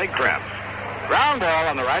bothered by leg cramps. Ground ball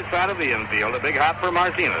on the right side of the infield, a big hop for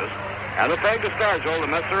Martinez, and the peg to Stargell. The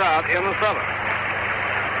Mets are out in the 7th.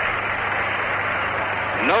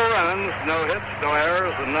 No runs, no hits, no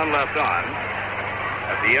errors, and none left on.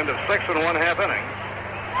 At the end of 6 1/2 innings,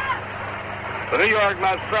 the New York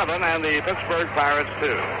Mets 7 and the Pittsburgh Pirates 2.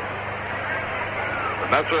 The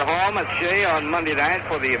Mets are home at Shea on Monday night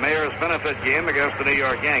for the Mayor's Benefit game against the New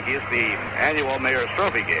York Yankees, the annual Mayor's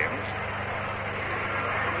Trophy game.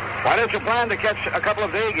 Why don't you plan to catch a couple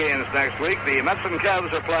of day games next week? The Mets and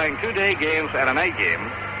Cubs are playing 2 day games and a night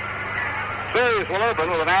game. Series will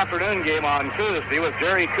open with an afternoon game on Tuesday with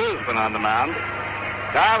Jerry Koosman on the mound.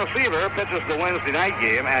 Tom Seaver pitches the Wednesday night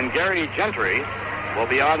game, and Gary Gentry will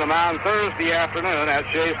be on the mound Thursday afternoon at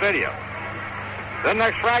Shea Stadium. Then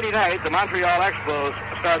next Friday night, the Montreal Expos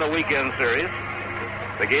start a weekend series.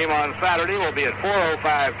 The game on Saturday will be at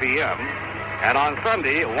 4:05 p.m. And on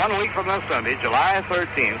Sunday, 1 week from this Sunday, July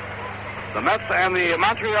 13th, the Mets and the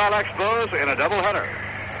Montreal Expos in a doubleheader.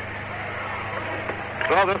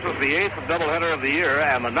 So this is the 8th doubleheader of the year,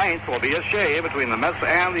 and the 9th will be at Shea between the Mets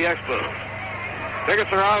and the Expos.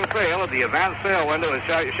 Tickets are on sale at the advanced sale window at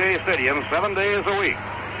Shea Stadium 7 days a week.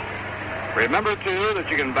 Remember, too, that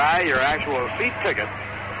you can buy your actual seat ticket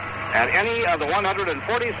at any of the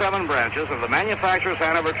 147 branches of the Manufacturers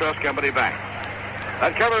Hanover Trust Company Bank.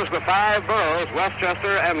 That covers the 5 boroughs,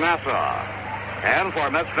 Westchester and Nassau. And for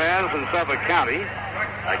Mets fans in Suffolk County,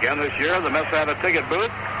 again this year, the Mets have a ticket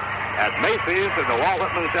booth at Macy's in the Walt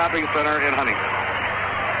Whitman Shopping Center in Huntington.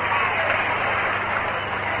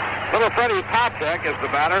 Little Freddie Poptek is the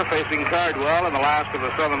batter facing Cardwell in the last of the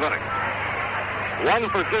 7th inning. 1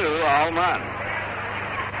 for 2, a home run.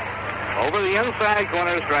 Over the inside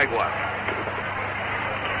corner, strike 1.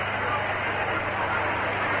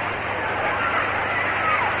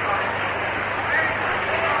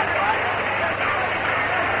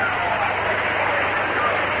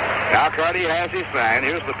 Now Carty has his sign.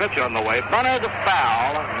 Here's the pitch on the way. Bunter to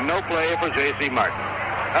foul. No play for J.C. Martin.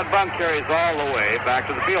 That bunt carries all the way back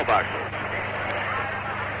to the field boxes.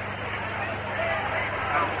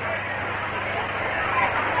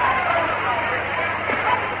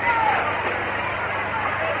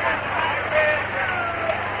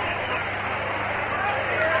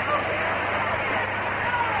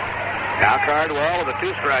 Cardwell with a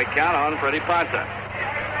 2-strike count on Freddie Ponta.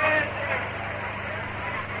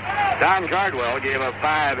 Don Cardwell gave up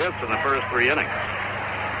 5 hits in the first 3 innings.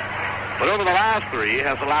 But over the last 3,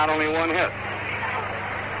 has allowed only 1 hit.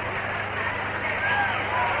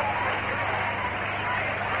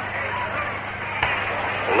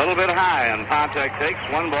 A little bit high, and Pontek takes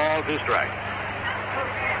 1 ball, 2 strikes.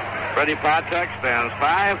 Freddie Pontek stands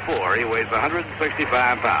 5'4". He weighs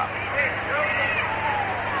 165 pounds.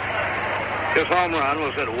 His home run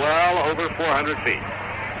was hit well over 400 feet.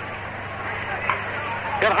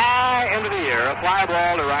 Hit high into the air, a fly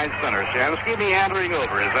ball to right center. Shamsky meandering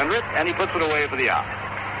over his under it, and he puts it away for the out.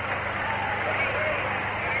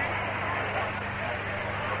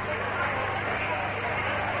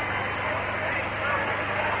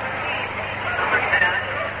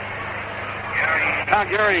 Now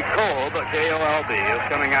Gary Kolb, K-O-L-B, is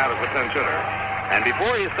coming out as a pinch hitter. And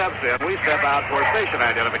before he steps in, we step out for station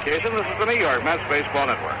identification. This is the New York Mets Baseball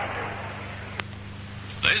Network.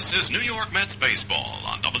 This is New York Mets Baseball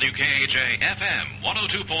on WKAJ-FM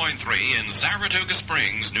 102.3 in Saratoga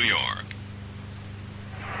Springs, New York.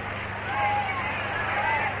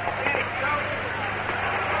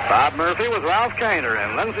 Bob Murphy with Ralph Kiner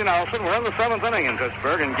and Lindsey Nelson were in the 7th inning in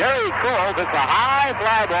Pittsburgh, and Gary Kolb hits a high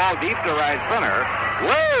fly ball deep to right center.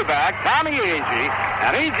 Way back, Tommy Agee,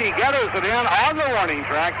 and Agee gathers it in on the warning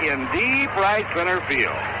track in deep right center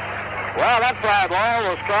field. Well, that fly ball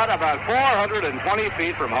was caught about 420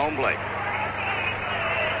 feet from home plate.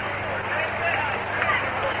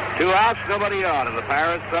 2 outs, nobody on in the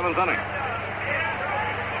Pirates' 7th inning.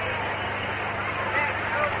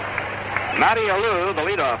 Matty Alou, the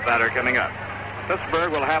leadoff batter, coming up.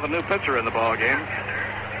 Pittsburgh will have a new pitcher in the ball game.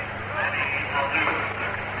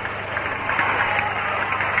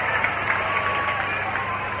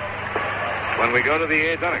 When we go to the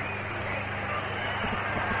 8th inning.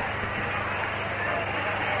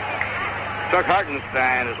 Chuck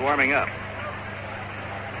Hartenstein is warming up.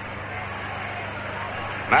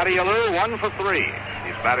 Matty Alou, 1 for 3.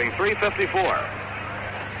 He's batting .354.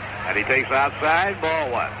 And he takes outside, ball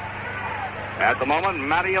 1. At the moment,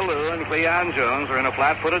 Matty Alou and Cleon Jones are in a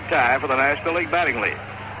flat-footed tie for the National League batting lead.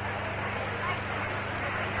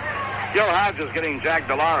 Gil Hodges getting Jack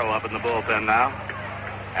DeLauro up in the bullpen now.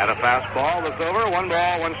 At a fastball that's over, 1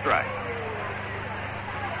 ball, 1 strike.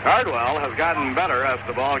 Cardwell has gotten better as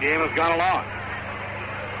the ball game has gone along.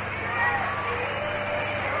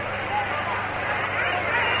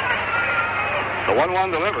 The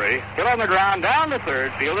 1-1 delivery, hit on the ground down to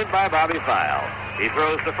third, fielded by Bobby File. He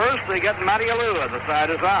throws to first, they get Matty Alou, and the side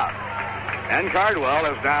is out. And Cardwell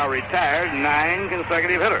has now retired 9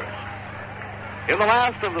 consecutive hitters. In the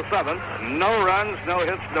last of the 7th, no runs, no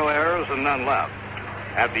hits, no errors, and none left.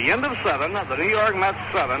 At the end of 7, the New York Mets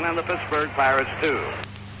 7 and the Pittsburgh Pirates 2.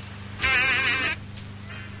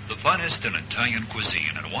 The finest in Italian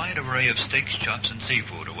cuisine and a wide array of steaks, chops, and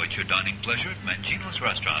seafood await your dining pleasure at Mangino's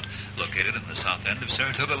Restaurant, located in the south end of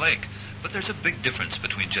Saratoga Lake. But there's a big difference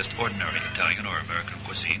between just ordinary Italian or American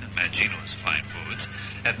cuisine and Mangino's fine foods.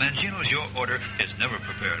 At Mangino's, your order is never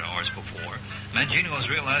prepared hours before. Mangino's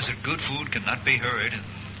realize that good food cannot be hurried, and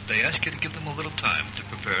they ask you to give them a little time to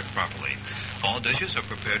prepare it properly. All dishes are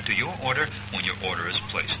prepared to your order when your order is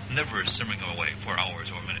placed, never simmering away for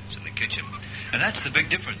hours or minutes in the kitchen. And that's the big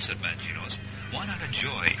difference at Mangino's. Why not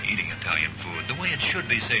enjoy eating Italian food the way it should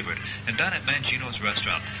be savored and dine at Mangino's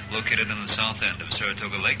Restaurant, located in the south end of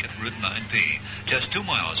Saratoga Lake at Route 9P, just 2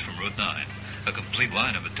 miles from Route 9. A complete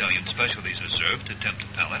line of Italian specialties are served to tempt the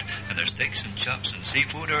palate, and their steaks and chops and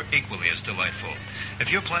seafood are equally as delightful.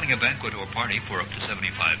 If you're planning a banquet or party for up to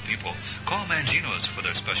 75 people, call Mangino's for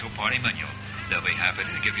their special party menu. They'll be happy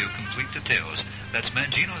to give you complete details. That's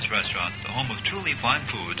Mangino's Restaurant, the home of truly fine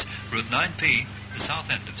foods, Route 9P, the south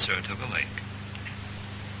end of Saratoga Lake.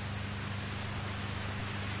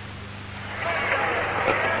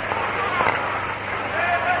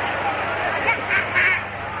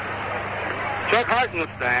 Chuck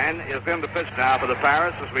Hartenstein is in the pitch now for the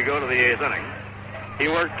Pirates as we go to the 8th inning. He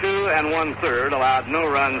worked 2 1/3, allowed no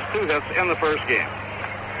runs, 2 hits in the first game.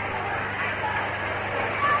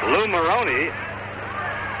 Lou Maroney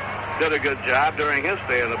did a good job during his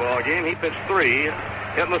stay in the ball game. He pitched 3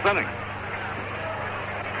 hitless innings.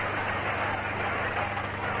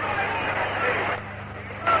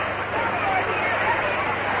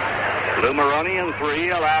 Lou Maroney in 3,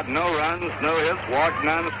 allowed no runs, no hits, walked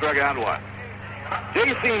none, struck out 1.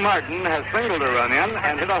 J.C. Martin has singled a run in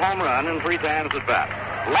and hit a home run in 3 times at bat.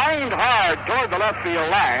 Lined hard toward the left field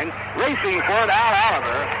line, racing for it, Al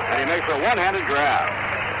Oliver, and he makes a one-handed grab.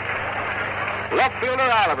 Left fielder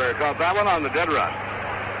Oliver caught that one on the dead run.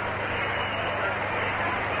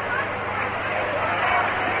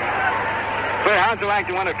 Say, how'd you like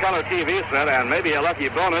to win a color TV set and maybe a lucky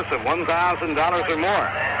bonus of $1,000 or more?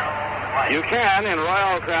 You can, in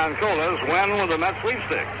Royal Crown Colas, win with the Met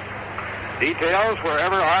Sweepstakes. Details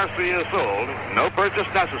wherever RC is sold. No purchase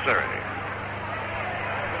necessary.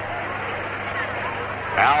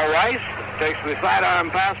 Al Rice takes the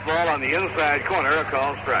sidearm fastball on the inside corner, a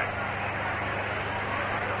called strike.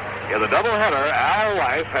 In the doubleheader, Al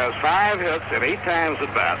Rice has 5 hits in 8 times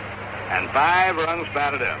at bat and 5 runs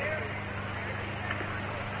batted in.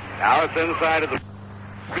 Now it's inside of the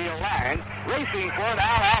field line. Racing for it,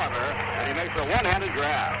 Al Oliver, and he makes a one-handed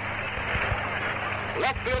grab.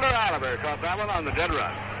 Left fielder Oliver caught that one on the dead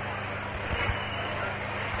run.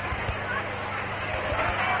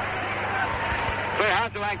 Say,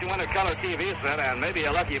 how'd you like to win a color TV set and maybe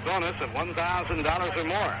a lucky bonus of $1,000 or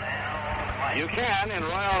more? You can, in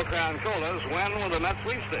Royal Crown Colas, win with the Met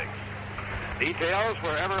Sweepstakes. Details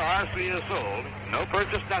wherever RC is sold. No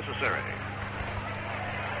purchase necessary.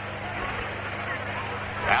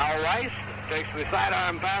 Al Rice takes the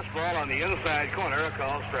sidearm fastball on the inside corner, a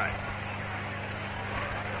called strike.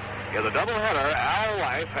 In the doubleheader, Al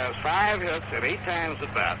Rice has 5 hits in 8 times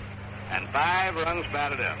at bat and 5 runs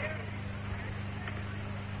batted in.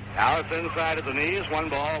 Now it's inside of the knees, 1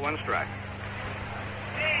 ball, 1 strike.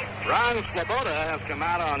 Ron Sloboda has come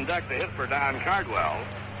out on deck to hit for Don Cardwell,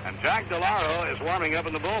 and Jack DeLauro is warming up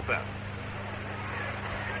in the bullpen.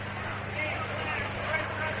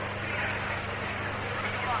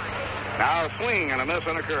 Now a swing and a miss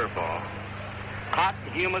on a curveball. Hot,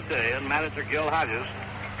 humid day, and manager Gil Hodges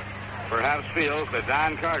perhaps feels that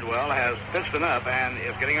Don Cardwell has pitched enough and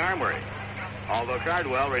is getting arm weary, although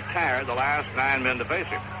Cardwell retired the last 9 men to face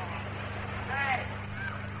him.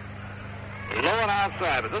 Low and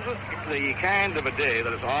outside, but this is the kind of a day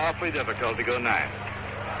that is awfully difficult to go 9.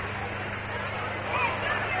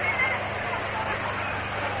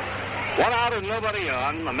 1 out and nobody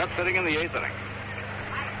on. The Mets sitting in the 8th inning.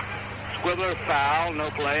 Squibbler foul, no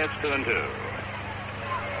play. It's 2-2.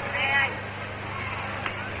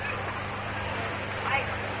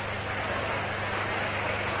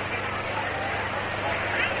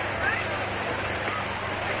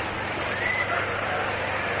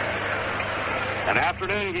 An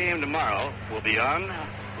afternoon game tomorrow will be on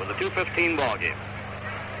with a 2:15 ball game.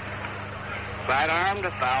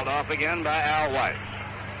 Sidearmed, fouled off again by Al Weiss.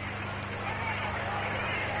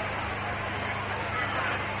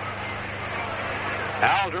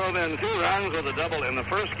 Al drove in 2 runs with a double in the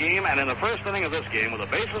first game, and in the first inning of this game, with the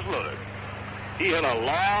bases loaded, he hit a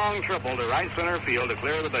long triple to right center field to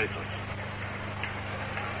clear the bases.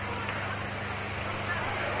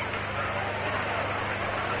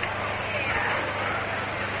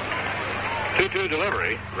 2-2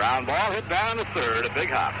 delivery. Ground ball hit down to third. A big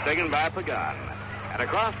hop taken by Pagan. And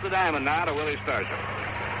across the diamond now to Willie Starship.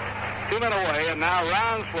 2 men away, and now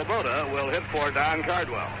Ron Swoboda will hit for Don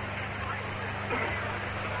Cardwell.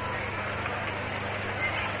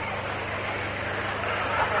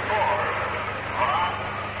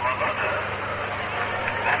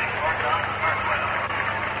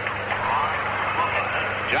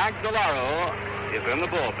 Jack DeLauro is in the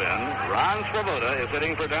bullpen. Ron Swoboda is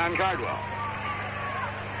hitting for Don Cardwell.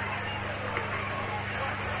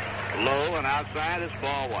 Low and outside is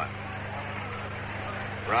ball 1.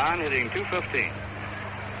 Ron hitting .215.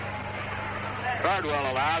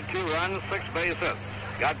 Cardwell allowed 2 runs, 6 base hits.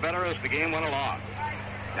 Got better as the game went along.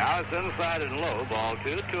 Now it's inside and low, ball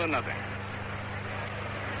 2, 2-0.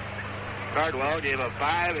 Cardwell gave up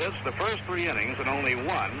 5 hits the first 3 innings and only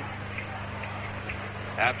 1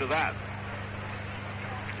 after that.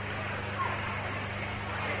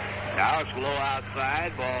 Now it's low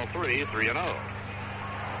outside, ball 3, 3-0.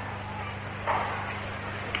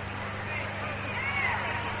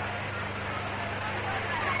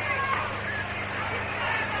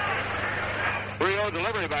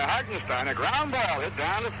 Delivery by Hartenstein. A ground ball hit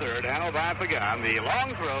down to third, handled by Pagan. The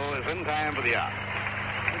long throw is in time for the out.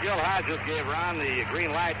 Gil Hodges gave Ron the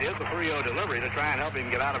green light to hit the 3-0 delivery to try and help him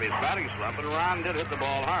get out of his batting slump, and Ron did hit the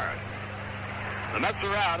ball hard. The Mets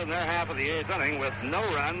are out in their half of the 8th inning with no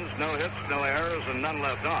runs, no hits, no errors, and none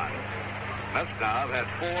left on. Mets now have had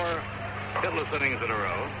 4 hitless innings in a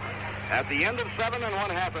row. At the end of 7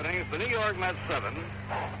 1/2 innings, the New York Mets 7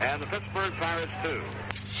 and the Pittsburgh Pirates 2.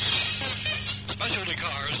 Specialty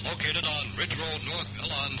Cars, located on Ridge Road, Northville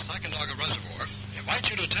on Sacandaga Reservoir, invite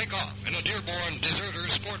you to take off in a Dearborn Deserter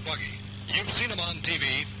sport buggy. You've seen them on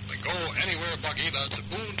TV, the go-anywhere buggy that's a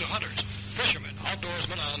boon to hunters, fishermen,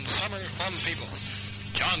 outdoorsmen, and summer fun people.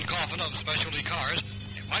 John Coffin of Specialty Cars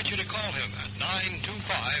invites you to call him at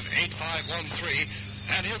 925-8513,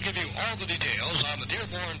 and he'll give you all the details on the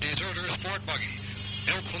Dearborn Deserter sport buggy.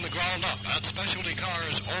 built from the ground up at Specialty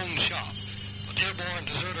Cars' own shop. The Dearborn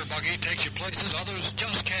Deserter buggy takes you places others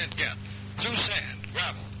just can't get, through sand,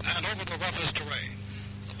 gravel, and over the roughest terrain.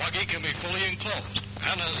 The buggy can be fully enclosed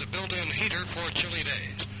and has a built-in heater for chilly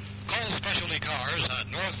days. Call Specialty Cars at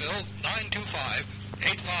Northville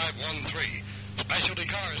 925-8513. Specialty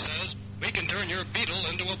Cars says we can turn your Beetle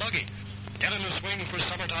into a buggy. Get in the swing for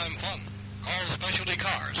summertime fun. Call Specialty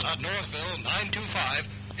Cars at Northville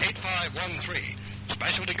 925-8513.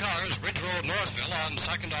 Specialty Cars, Ridge Road, Northville on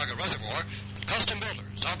Sacandaga Reservoir. Custom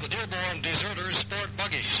builders of the Dearborn Deserter Sport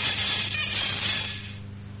Buggies.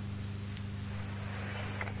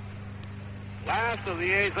 Last of the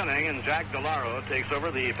 8th inning, and Jack DeLauro takes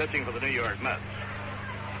over the pitching for the New York Mets.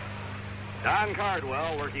 Don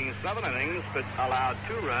Cardwell, working 7 innings, but allowed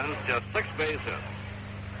 2 runs, just 6 base hits.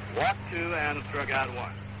 Walked 2 and struck out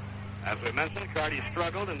 1. As we mentioned, Cardi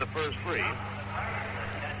struggled in the first 3.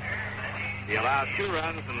 He allowed 2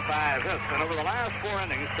 runs and 5 hits, and over the last 4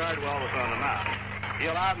 innings, Cardwell was on the mound. He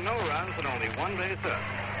allowed no runs and only 1 base hit.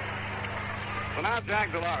 So now Jack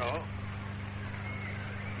DeLauro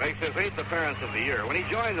makes his 8th appearance of the year. When he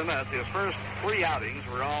joined the Mets, his first 3 outings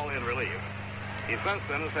were all in relief. He since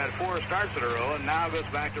then has had 4 starts in a row and now goes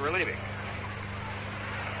back to relieving.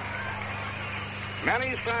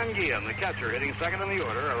 Manny Sanguillen, the catcher, hitting second in the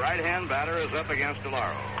order. A right-hand batter is up against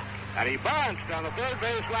DeLauro. And he bunched on the third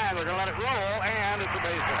base line. They're going to let it roll, and it's a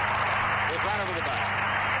base hit. It's right over the back.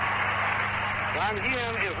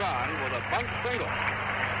 Sanguillen is on with a bunt single.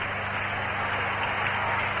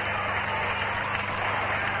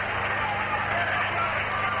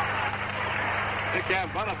 He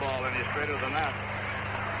can't bunt a ball any straighter than that.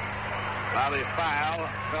 Bobby File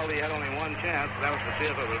felt he had only 1 chance. That was to see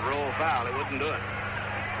if it would roll foul. It wouldn't do it.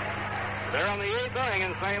 They're on the 8th inning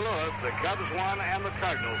in St. Louis. The Cubs won and the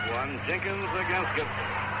Cardinals won. Jenkins against Gibson.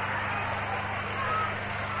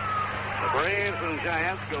 The Braves and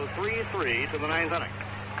Giants go 3-3 to the 9th inning.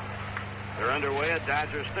 They're underway at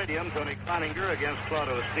Dodger Stadium. Tony Cloninger against Claude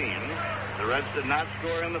Osteen. The Reds did not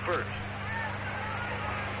score in the first.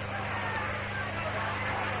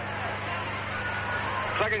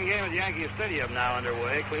 Second game at Yankee Stadium now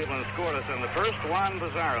underway. Cleveland scoreless in the first. Juan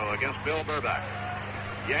Pizarro against Bill Burbach.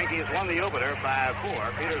 Yankees won the opener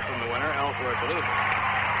 5-4. Peterson the winner, Ellsworth the loser.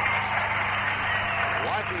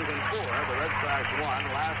 Washington 4, the Red Sox won.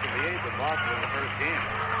 Last of the 8th in Boston in the first game.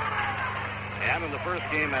 And in the first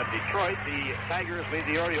game at Detroit, the Tigers beat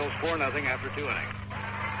the Orioles 4-0 after 2 innings.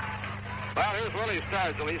 Well, here's Willie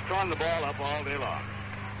Stargell. He's torn the ball up all day long.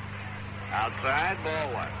 Outside,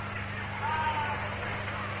 ball 1.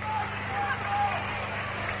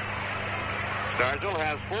 Stargell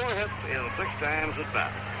has 4 hits in 6 times at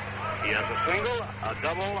bat. He has a single, a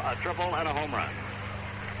double, a triple, and a home run.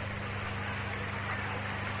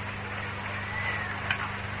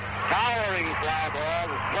 Towering fly ball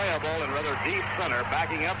is playable in rather deep center,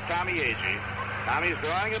 backing up Tommy Agee. Tommy's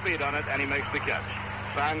drawing a beat on it, and he makes the catch.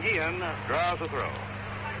 Sanguillen draws a throw.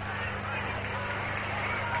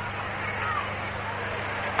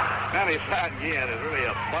 Manny Sanguillen is really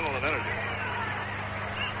a bundle of energy.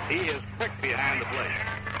 He is quick behind the plate.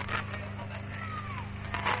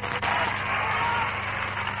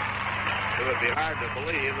 It would be hard to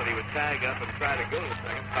believe that he would tag up and try to go to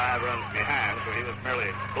second 5 runs behind, so he was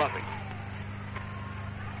merely bluffing.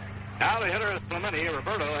 Now the hitter is Clemente.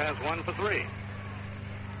 Roberto has 1 for 3.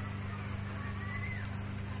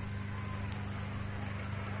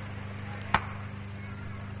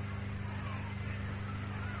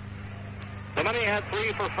 Clemente had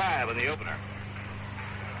 3 for 5 in the opener.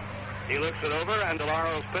 He looks it over, and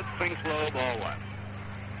DeLauro's pitch sinks low, ball 1.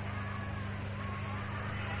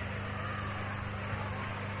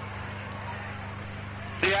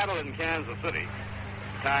 Seattle and Kansas City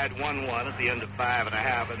tied 1-1 at the end of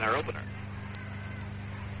 5.5 in their opener.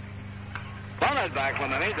 Bunted by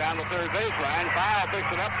Clemente down the third baseline. File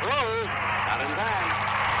picks it up, throws, not in time.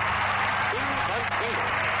 2 bunt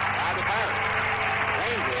singles by the Pirates.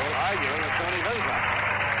 Angel arguing with Tony Vincent.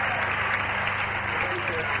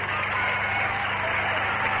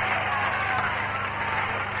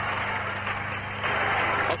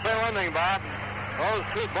 I'll say one thing, Bob. Those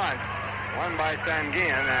 2 bunts, one by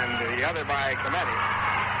Sanguillen and the other by Clemente.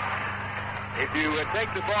 If you would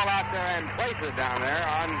take the ball out there and place it down there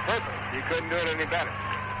on purpose, you couldn't do it any better.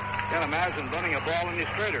 Can't imagine bunting a ball any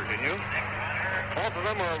straighter, can you? Both of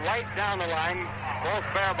them were right down the line, both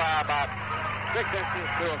fair by about 6 inches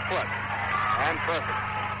to a foot, and perfect.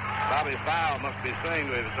 Bobby Fowle must be saying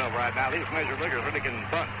to himself right now, these major leaguers really can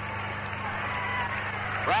bunt.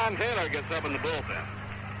 Ron Taylor gets up in the bullpen.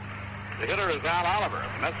 The hitter is Al Oliver.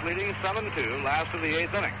 Mets leading 7-2, last of the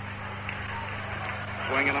 8th inning.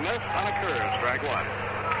 Swing and a miss on a curve, strike one.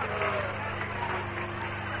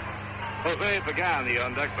 Jose Pagan, the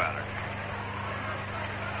on-deck batter.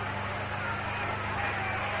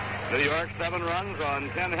 New York, 7 runs on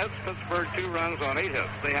 10 hits. Pittsburgh, 2 runs on 8 hits.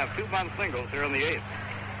 They have 2 bunt singles here in the 8th.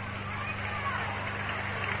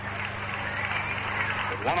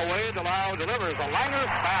 With one away, DeLau delivers a liner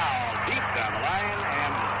foul deep down the line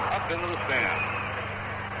and up into the stand.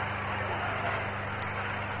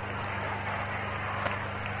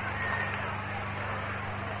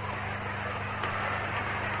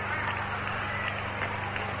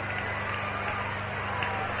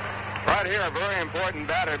 Right here, a very important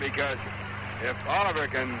batter, because if Oliver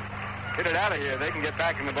can hit it out of here, they can get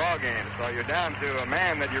back in the ball game. So you're down to a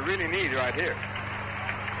man that you really need right here.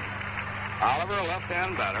 Oliver, a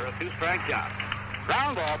left-hand batter, a 2-strike count.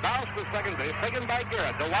 Ground ball, bounce to second base, taken by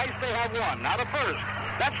Garrett. The Whites, they have 1. Now to first.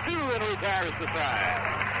 That's 2, and retires the side.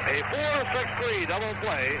 A 4-6-3 double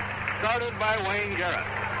play started by Wayne Garrett.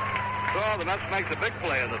 So the Mets makes a big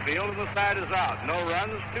play in the field, and the side is out. No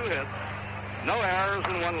runs, 2 hits. No errors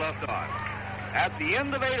and 1 left on. At the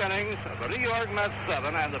end of 8 innings, the New York Mets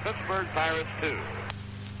 7 and the Pittsburgh Pirates 2.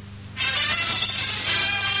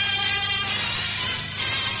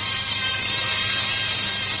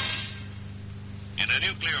 In a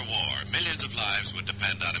nuclear war, millions of lives would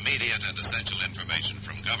depend on immediate and essential information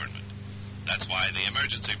from government. That's why the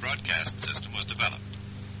emergency broadcast system was developed.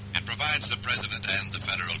 It provides the President and the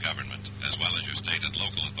federal government, as well as your state and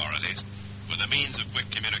local authorities, with a means of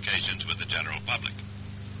quick communications with the general public.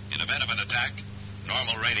 In event of an attack,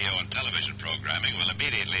 normal radio and television programming will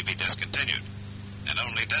immediately be discontinued, and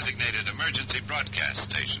only designated emergency broadcast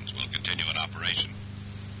stations will continue in operation.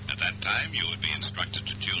 At that time, you would be instructed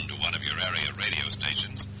to tune to one of your area radio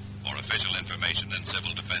stations for official information and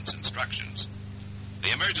civil defense instructions.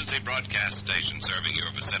 The emergency broadcast station serving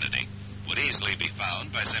your vicinity would easily be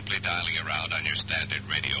found by simply dialing around on your standard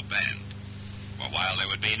radio band. For while there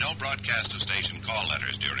would be no broadcast of station call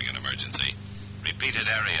letters during an emergency, repeated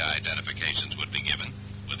area identifications would be given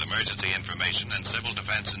with emergency information and civil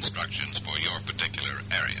defense instructions for your particular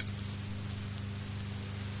area.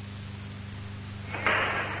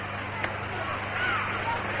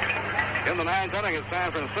 In the 9th inning at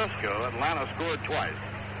San Francisco, Atlanta scored twice.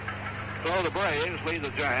 So the Braves lead the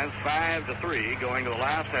Giants 5-3 going to the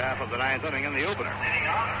last half of the 9th inning in the opener.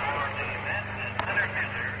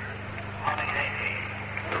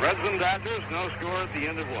 The Reds and Dodgers, no score at the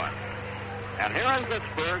end of 1. And here in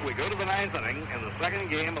Pittsburgh, we go to the 9th inning in the second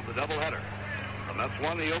game of the doubleheader. The Mets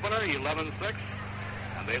won the opener 11-6,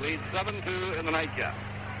 and they lead 7-2 in the nightcap.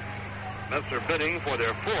 Mets are bidding for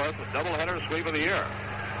their 4th doubleheader sweep of the year.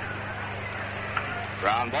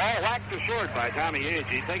 Ground ball whacked to short by Tommy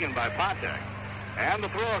Agee, taken by Patek. And the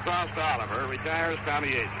throw across to Oliver retires Tommy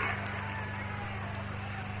Agee.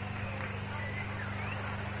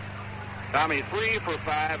 Tommy 3 for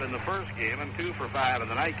 5 in the first game and 2 for 5 in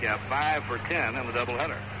the nightcap, 5 for 10 in the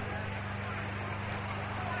doubleheader.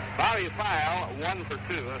 Bobby File 1 for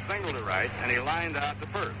 2, a single to right, and he lined out to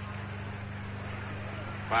first.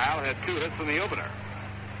 File had 2 hits in the opener.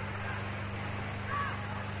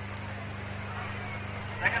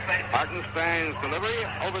 Hartenstein's delivery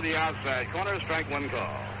over the outside corner, strike 1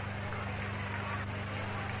 call.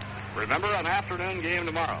 Remember, an afternoon game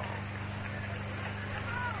tomorrow.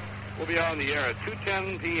 We'll be on the air at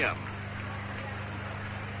 2:10 p.m.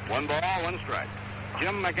 1 ball, 1 strike.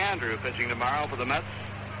 Jim McAndrew pitching tomorrow for the Mets.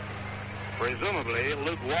 Presumably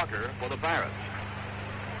Luke Walker for the Pirates.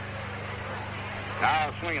 Now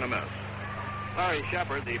a swing and a miss. Larry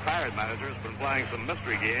Shepard, the Pirate manager, has been playing some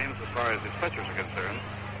mystery games as far as his pitchers are concerned.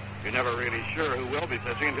 You're never really sure who will be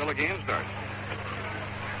pitching until the game starts.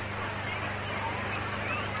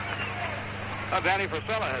 Danny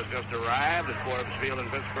Frisella has just arrived at Forbes Field in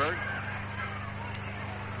Pittsburgh.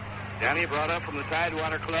 Danny brought up from the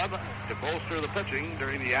Tidewater Club to bolster the pitching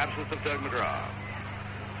during the absence of Doug McGraw.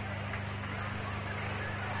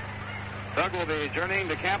 Doug will be journeying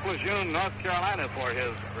to Camp Lejeune, North Carolina for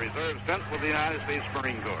his reserve stint with the United States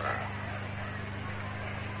Marine Corps.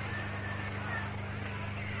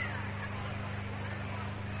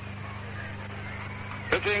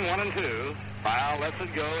 Pitching 1 and 2. File lets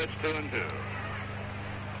it go. It's 2 and 2.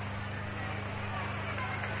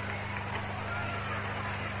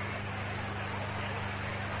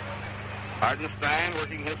 Hartenstein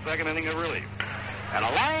working his second inning of relief. And a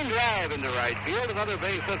line drive into right field. Another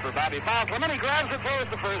base hit for Bobby File. Clemente grabs it, throws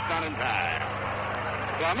the first down in time.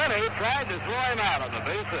 Clemente tried to throw him out on the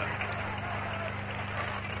base hit.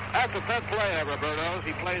 That's a pet play of Roberto's.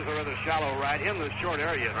 He plays a rather shallow right in the short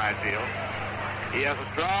area in right field. He has a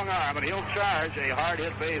strong arm, and he'll charge a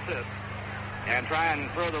hard-hit base hit. and try and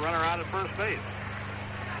throw the runner out at first base.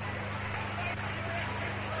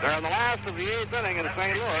 They're in the last of the 8th inning in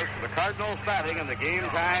St. Louis. The Cardinals batting, and the game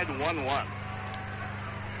tied 1-1.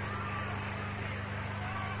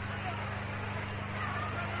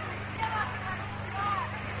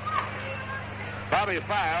 Bobby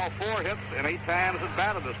File, 4 hits and 8 times at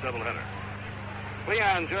bat in this doubleheader.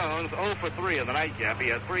 Cleon Jones, 0 for 3 in the nightcap. He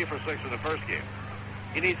had 3 for 6 in the first game.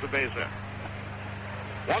 He needs a base hit.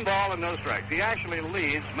 1 ball and no strikes. He actually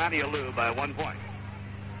leads Matty Alou by 1 point.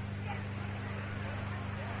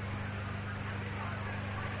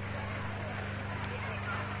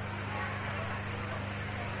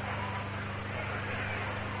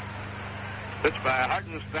 Pitched by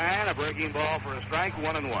Hartenstein, a breaking ball for a strike,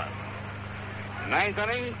 1-1. 9th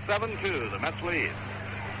inning, 7-2. The Mets lead.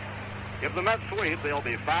 If the Mets sweep, they'll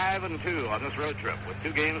be 5-2 on this road trip with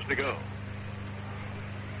 2 games to go.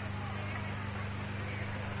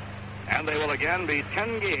 And they will again be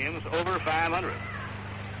 10 games over 500.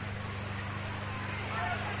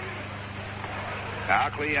 Now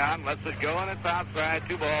Cleon lets it go, and it's outside,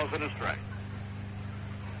 2 balls and a strike.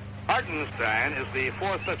 Hartenstein is the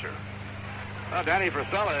 4th pitcher. Well, Danny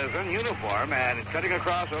Frisella is in uniform and cutting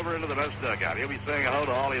across over into the Mets dugout. He'll be saying hello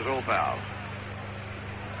to all his old pals.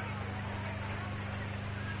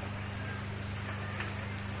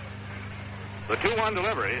 The 2-1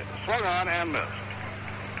 delivery, swung on and missed.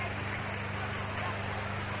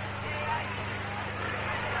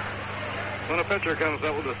 When a pitcher comes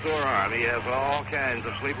up with a sore arm, he has all kinds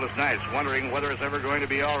of sleepless nights, wondering whether it's ever going to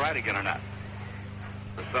be all right again or not.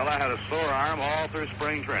 Frisella had a sore arm all through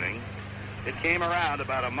spring training. It came around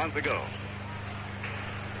about a month ago.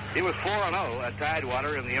 He was 4-0 at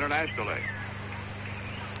Tidewater in the International League.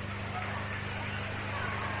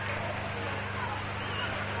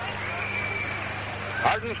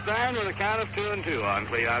 Hartenstein with a count of 2-2 on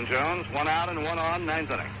Cleon Jones. 1 out and 1 on,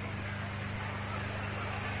 9th inning.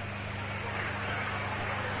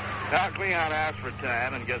 Now Cleon asks for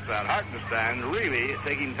time and gets out. Hartenstein really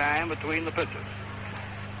taking time between the pitches.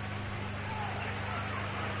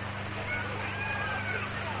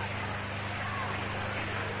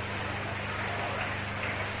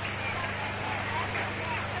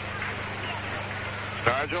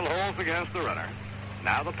 Stargell holds against the runner.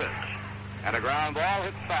 Now the pitch. And a ground ball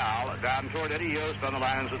hits foul down toward Eddie Yost on the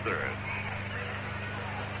lines at third.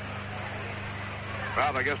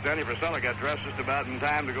 Well, I guess Danny Frisella got dressed just about in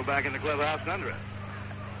time to go back in the clubhouse and undress.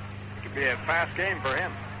 It could be a fast game for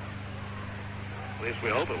him. At least we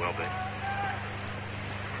hope it will be.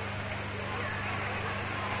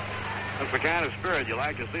 That's the kind of spirit you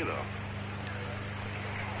like to see, though.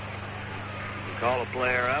 You call a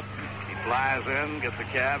player up. Flies in, gets a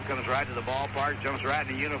cab, comes right to the ballpark, jumps right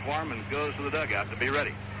in the uniform, and goes to the dugout to be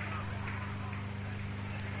ready.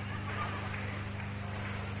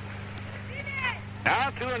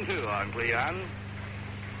 Now 2-2 on Cleon.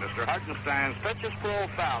 Mr. Hartenstein's pitch is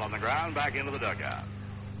pulled foul on the ground, back into the dugout.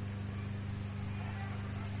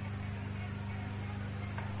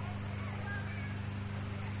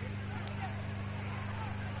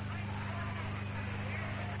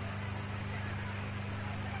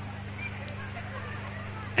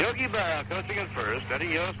 Yogi Berra coaching at first, Eddie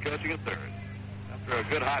Yost coaching at third. After a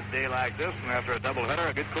good hot day like this and after a doubleheader,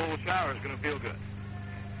 a good cold shower is going to feel good.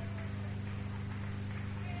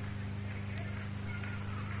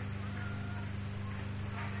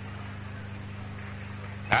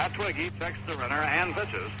 Now Twiggy checks the runner and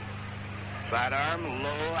pitches. Sidearm,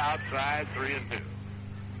 low, outside, 3-2.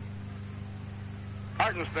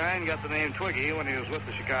 Hartenstein got the name Twiggy when he was with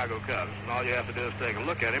the Chicago Cubs, and all you have to do is take a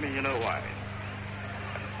look at him and you know why.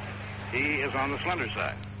 He is on the slender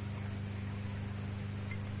side.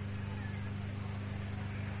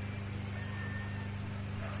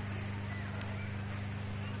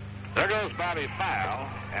 There goes Bobby File,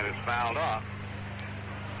 and it's fouled off.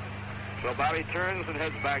 So Bobby turns and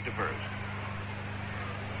heads back to first.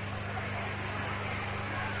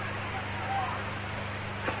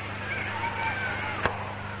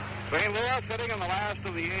 St. Louis sitting in the last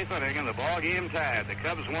of the 8th inning, and the ball game tied. The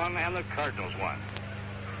Cubs won and the Cardinals won.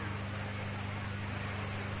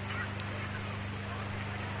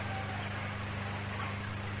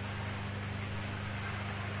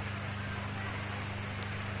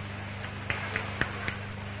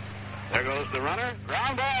 There goes the runner.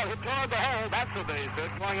 Ground ball hit toward the hole. That's a base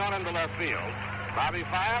hit going on into left field. Bobby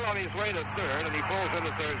File on his way to third, and he pulls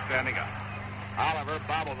into third standing up. Oliver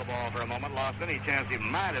bobbled the ball for a moment, lost any chance he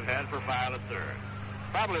might have had for File at third.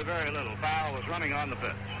 Probably very little. File was running on the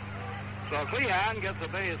pitch. So Cleon gets a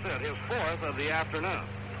base hit, his 4th of the afternoon.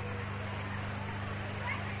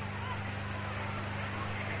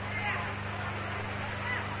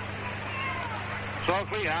 So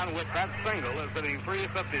Cleon, with that single, is hitting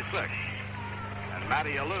 .356. And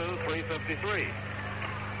Matty Alou, .353.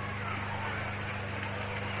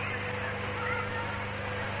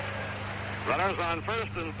 Runners on first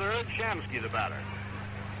and third, Shamsky the batter.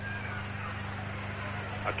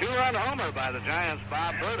 A two-run homer by the Giants'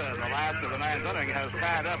 Bob Berta in the last of the ninth inning has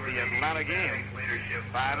tied up the Atlanta game.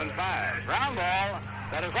 5-5. Ground ball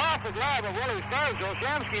that is off the glove of Willie Stargell.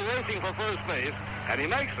 Shamsky racing for first base, and he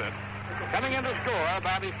makes it. Coming in to score,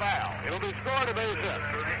 Bobby Fowl. It'll be scored a base hit.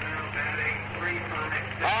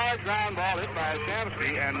 Hard ground ball hit by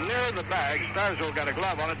Shamsky, and near the bag, Stargell got a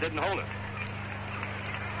glove on it, didn't hold it.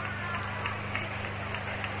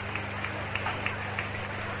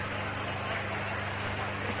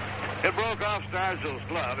 It broke off Stargell's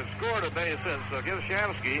glove. It scored a base hit, so gives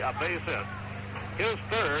Shamsky a base hit. His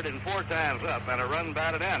third in 4 times up, and a run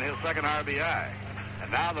batted in, his second RBI.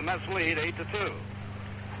 And now the Mets lead 8-2.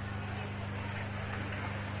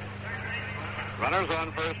 Runners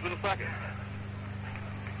on first and second.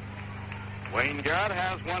 Wayne Garrett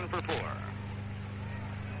has 1 for 4.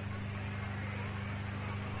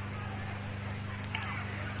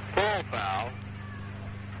 Full foul.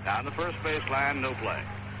 Down the first baseline, no play.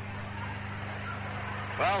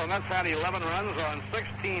 Well, the Mets had 11 runs on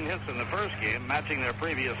 16 hits in the first game, matching their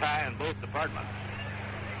previous high in both departments.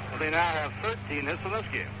 Well, they now have 13 hits in this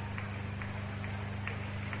game.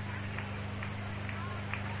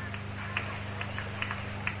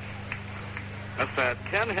 Mets had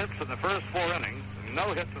 10 hits in the first 4 innings, and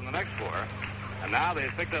no hits in the next 4, and now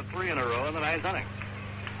they've picked up 3 in a row in the ninth inning.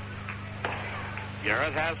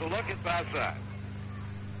 Garrett has a look at outside.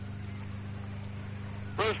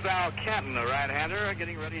 First Al Canton, a right-hander,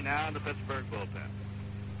 getting ready now in the Pittsburgh bullpen.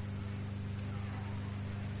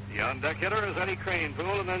 The on-deck hitter is Eddie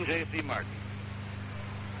Cranepool and then J.C. Martin.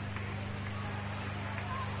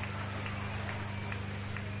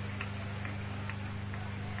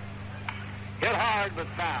 Hit hard but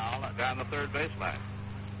foul down the third baseline.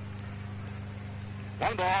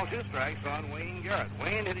 1 ball, 2 strikes on Wayne Garrett.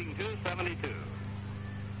 Wayne hitting .272.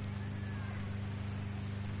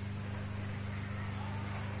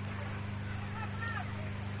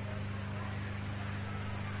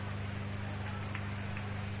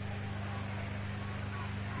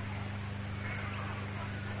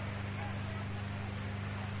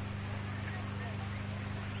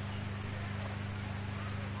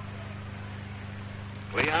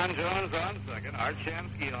 Leon Jones on second, Art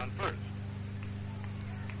Shamsky on first.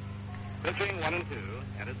 Pitching 1-2,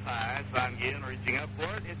 and it's high. Sanguin reaching up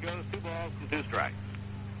for it. It goes 2 balls and 2 strikes.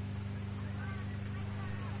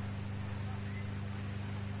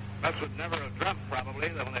 Mets would never have dreamt, probably,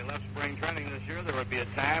 that when they left spring training this year, there would be a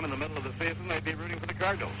time in the middle of the season they'd be rooting for the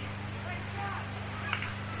Cardinals.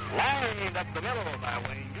 Lined up the middle by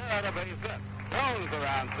Wayne Garrett, a base hit. Jones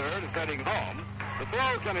around third is heading home. The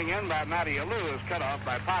throw coming in by Matty Alou is cut off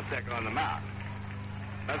by Potek on the mound.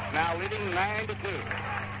 That's now leading 9-2.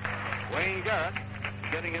 Wayne Garrett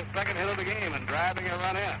getting his second hit of the game and driving a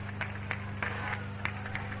run in.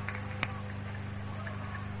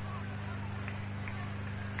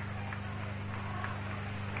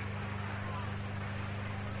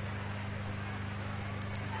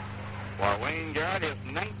 For Wayne Garrett, his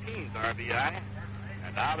 19th RBI.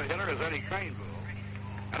 And now the hitter is Eddie Cranepool.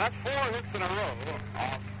 And that's 4 hits in a row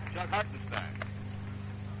off Chuck Hartenstein.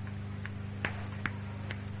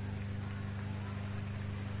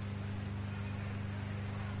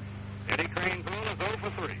 Eddie Cranepool is 0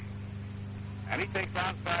 for 3. And he takes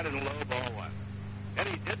outside in low ball 1.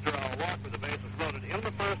 Eddie did draw a walk with the bases loaded in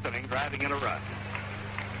the first inning, driving in a run.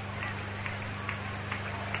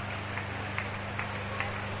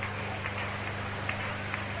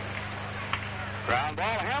 Ground ball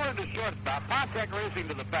hammered to shortstop. Potek racing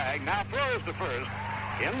to the bag. Now throws to first.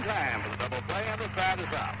 In time for the double play, and the side is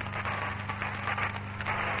out.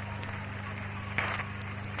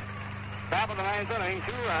 Top of the ninth inning,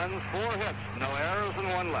 2 runs, 4 hits, no errors, and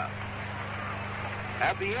 1 left.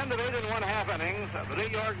 At the end of 8 1/2 innings, the New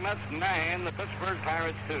York Mets 9, the Pittsburgh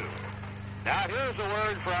Pirates 2. Now here's a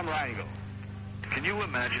word from Rangel. Can you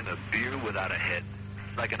imagine a beer without a head?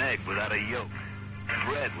 It's like an egg without a yolk.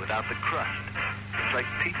 Bread without the crust. It's like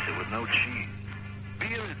pizza with no cheese.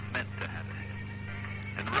 Beer is meant to have a head.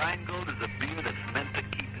 And Rheingold is a beer that's meant to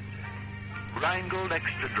keep it. Rheingold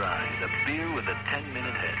Extra Dry is a beer with a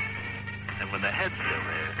 10-minute head. And when the head's still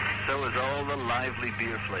there, so is all the lively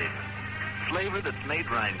beer flavor. Flavor that's made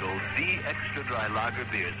Rheingold the extra dry lager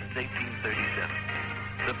beer since 1837.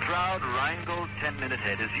 The proud Rheingold 10-minute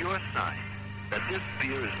head is your sign that this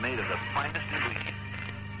beer is made of the finest ingredients.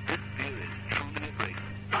 This beer is truly a great one.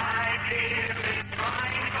 My beer is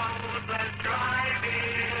Rheingold, the dry beer.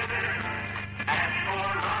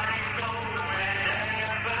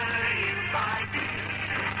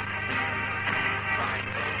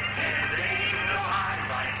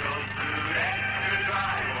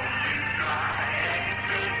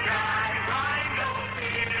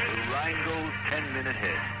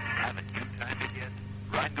 ahead. Haven't you timed it yet?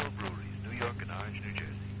 Rheingold Breweries, New York and Orange, New Jersey.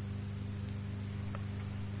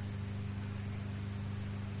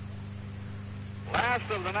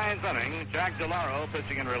 Last of the ninth inning, Jack DeLauro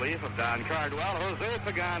pitching in relief of Don Cardwell. Jose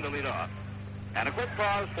Pagan to lead off. And a quick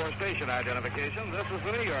pause for station identification. This is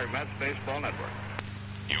the New York Mets Baseball Network.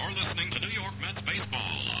 You're listening to New York Mets Baseball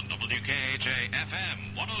on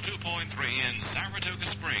WKHA-FM 102.3 in Saratoga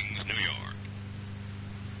Springs, New York.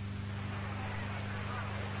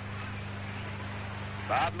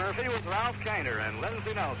 Bob Murphy with Ralph Kiner and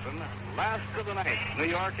Lindsey Nelson. Last of the ninth. New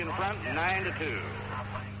York in front, 9-2.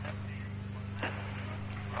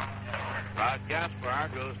 Rod Gaspar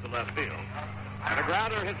goes to left field. And a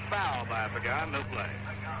grounder hits foul by Pagan, no play.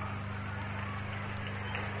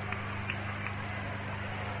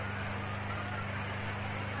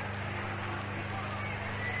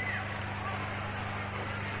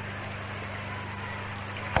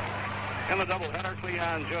 In the doubleheader,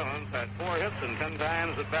 Cleon Jones had 4 hits and 10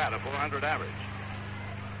 times at bat, a .400 average.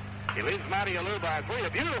 He leads Matty Alou by 3. A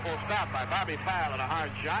beautiful stop by Bobby Pyle and a hard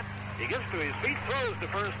shot. He gets to his feet, throws to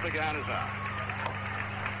first. Pagan is out.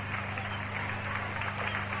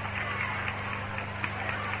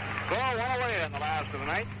 Score one away in the last of the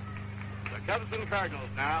night. The Cubs and Cardinals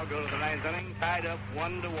now go to the ninth inning, tied up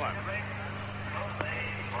 1-1.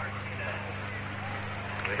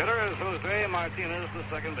 The hitter is Jose Martinez, the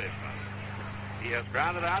second baseman. He has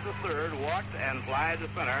grounded out to third, walked, and flied to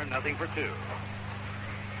center, nothing for 2.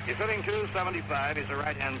 He's hitting .275. He's a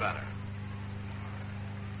right-hand batter.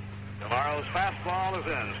 DeLauro's fastball is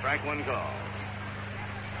in. Strike one call.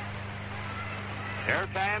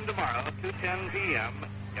 Airtime tomorrow, 2:10 p.m.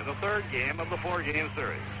 in the third game of the 4-game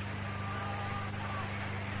series.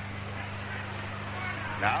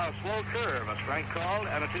 Now a slow curve, a strike called,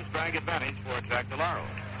 and a 2-strike advantage for Jack DeLauro.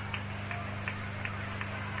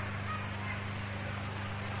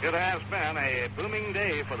 It has been a booming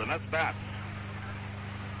day for the Mets bats.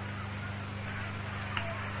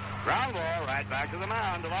 Ground ball right back to the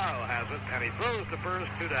mound. DeLauro has it, and he throws to first,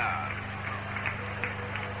 2 down.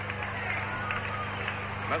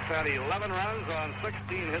 Mets had 11 runs on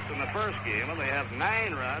 16 hits in the first game, and they have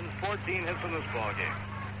 9 runs, 14 hits in this ball game.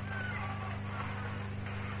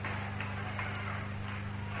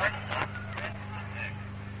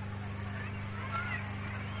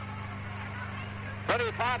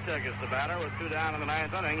 Freddie Patek is the batter with 2 down in the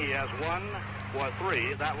ninth inning. He has 1 for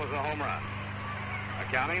 3. That was a home run,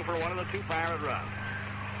 accounting for one of the 2 Pirate runs.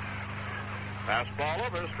 Fastball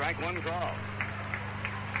over, strike one call.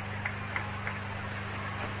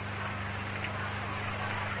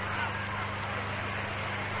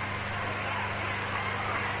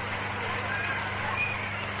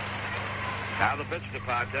 Now the pitch to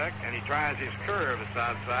Patek, and he tries his curve. It's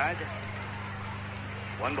outside.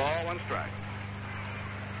 1 ball, 1 strike.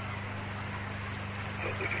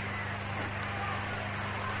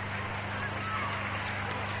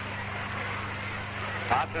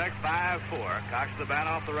 Patek 5-4, cocks the bat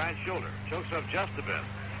off the right shoulder, chokes up just a bit,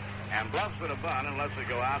 and bluffs with a bunt and lets it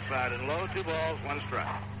go outside and low. 2 balls, 1 strike.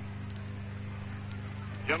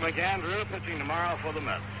 Jim McAndrew pitching tomorrow for the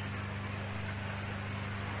Mets.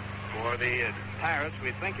 For the Pirates,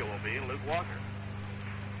 we think it will be Luke Walker.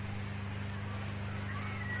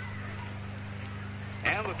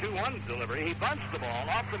 And the 2-1 delivery. He bunts the ball.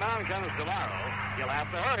 Off the mound comes DeLauro. He'll have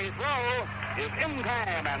to hurry. Throw is in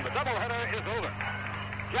time, and the doubleheader is over.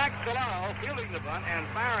 Jack DeLauro fielding the bunt and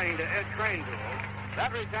firing to Ed Cranetool.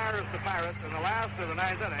 That retires the Pirates in the last of the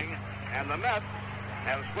ninth inning, and the Mets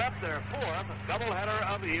have swept their 4th doubleheader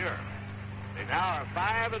of the year. They now are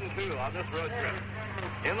 5-2 on this road trip.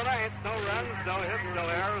 In the ninth, no runs, no hits, no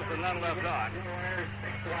errors, and none left on.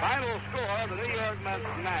 Final score, the New York Mets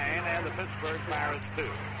 9 and the Pittsburgh Pirates 2.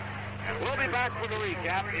 And we'll be back with a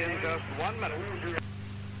recap in just 1 minute.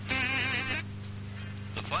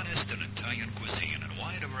 The finest in Italian cuisine and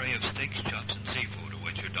wide array of steaks, chops, and seafood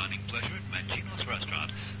await your dining pleasure at Mangino's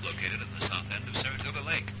Restaurant, located at the south end of Saratoga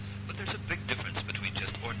Lake. But there's a big difference between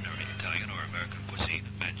just ordinary Italian or American cuisine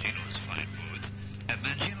and Mangino's fine foods. At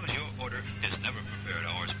Mangino's, your order is never prepared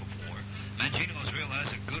hours before. Mangino's realize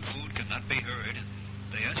that good food cannot be hurried, and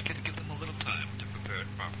they ask you to give them a little time to prepare it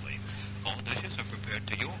properly. All dishes are prepared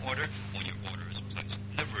to your order when your order is placed,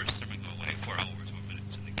 never simmering away for hours or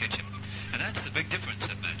minutes in the kitchen. And that's the big difference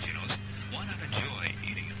at Mangino's. Why not enjoy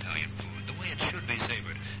eating Italian food the way it should be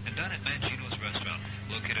savored and dine at Mangino's Restaurant,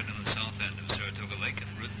 located in the south end of Saratoga Lake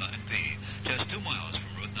and Route 9B, just 2 miles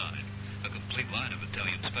from Route 9. A complete line of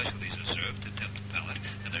Italian specialties are served to tempt the palate,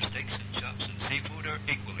 and their steaks and chops and seafood are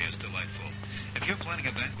equally as delightful. If you're planning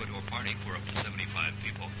a banquet or party for up to 75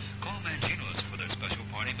 people, call Mangino's for their special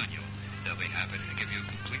party menu. They'll be happy to give you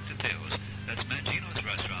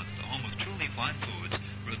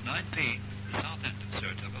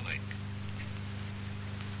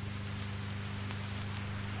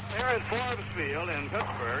Forbes Field in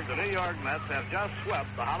Pittsburgh, the New York Mets have just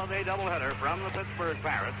swept the holiday doubleheader from the Pittsburgh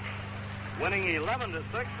Pirates, winning 11-6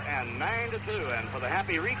 and 9-2. And for the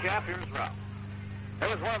happy recap, here's Ralph. It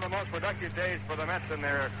was one of the most productive days for the Mets in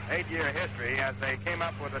their 8-year history as they came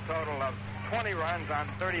up with a total of 20 runs on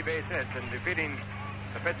 30 base hits in defeating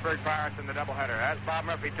the Pittsburgh Pirates in the doubleheader. As Bob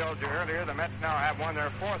Murphy told you earlier, the Mets now have won their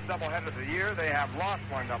 4th doubleheader of the year. They have lost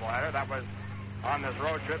one doubleheader. That was on this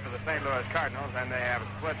road trip to the St. Louis Cardinals, and they have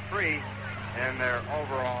split 3 in their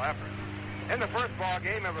overall effort. In the first ball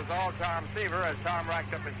game, it was all Tom Seaver. As Tom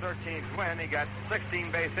racked up his 13th win, he got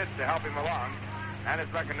 16 base hits to help him along, and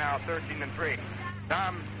his record now 13-3.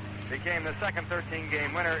 Tom became the second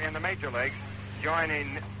 13-game winner in the major leagues,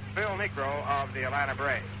 joining Phil Niekro of the Atlanta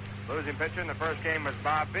Braves. Losing pitcher in the first game was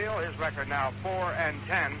Bob Beal. His record now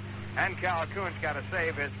 4-10. And Cal Kuntz got a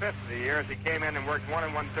save, his 5th of the year, as he came in and worked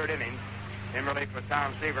 1 1/3 innings in relief with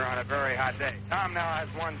Tom Seaver on a very hot day. Tom now has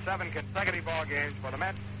won 7 consecutive ball games for the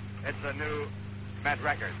Mets. It's a new Met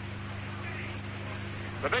record.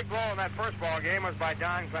 The big blow in that first ball game was by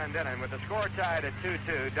Don Clendenin. With the score tied at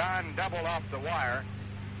 2-2, Don doubled off the wire,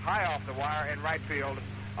 high off the wire in right field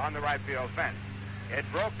on the right field fence. It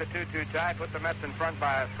broke the 2-2 tie, put the Mets in front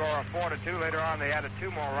by a score of 4-2. Later on, they added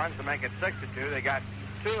 2 more runs to make it 6-2. They got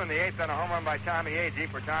 2 in the 8th on a home run by Tommy Agee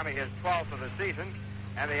for Tommy his 12th of the season,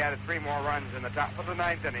 and they added 3 more runs in the top of the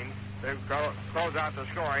 9th inning to close out the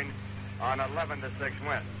scoring on an 11-6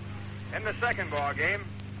 win. In the second ball game,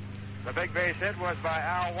 the big base hit was by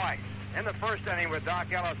Al Weiss. In the first inning with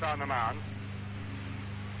Doc Ellis on the mound,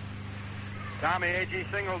 Tommy Agee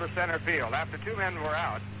singled to center field. After 2 men were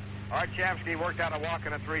out, Art Shamsky worked out a walk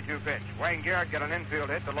and a 3-2 pitch. Wayne Garrett got an infield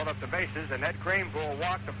hit to load up the bases, and Ed Kranepool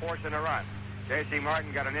walked to force in a run. J.C.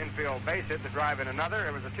 Martin got an infield base hit to drive in another.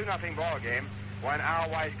 It was a 2-0 ball game when Al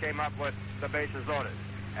Weiss came up with the bases loaded.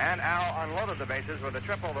 And Al unloaded the bases with a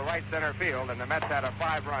triple to right center field, and the Mets had a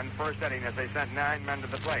 5-run first inning as they sent 9 men to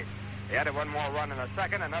the plate. They added 1 more run in the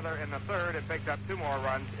second, another in the third, and picked up 2 more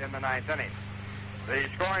runs in the 9th inning. The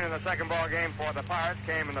scoring in the second ball game for the Pirates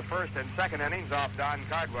came in the first and second innings off Don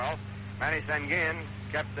Cardwell. Manny Senguin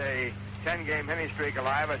kept a 10-game hitting streak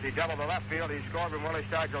alive as he doubled the left field. He scored when Willie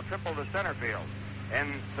Stargell tripled to center field.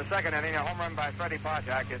 In the second inning, a home run by Freddie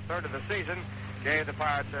Poshak, his 3rd of the season, gave the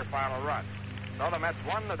Pirates their final run. So the Mets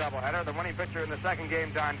won the doubleheader. The winning pitcher in the second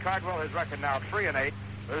game, Don Cardwell, his record now 3-8.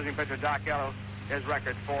 Losing pitcher Doc Ellis, his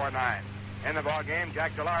record 4-9. In the ball game,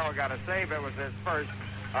 Jack DeLaro got a save. It was his first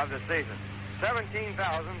of the season.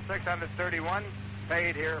 17,631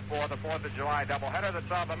 paid here for the 4th of July doubleheader that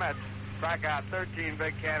saw the Mets crack out 13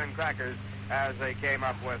 big cannon crackers as they came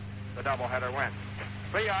up with the doubleheader win.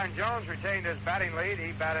 Leon Jones retained his batting lead.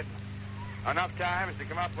 He batted enough times to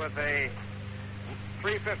come up with a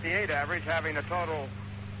 .358 average, having a total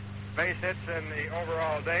base hits in the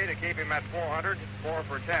overall day to keep him at 400, 4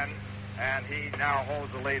 for 10, and he now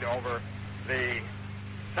holds the lead over the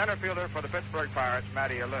center fielder for the Pittsburgh Pirates,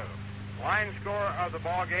 Matty Alou. Line score of the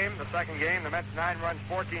ball game, the second game, the Mets 9 runs,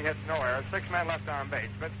 14 hits, no errors, 6 men left on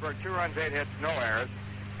base. Pittsburgh 2 runs, 8 hits, no errors,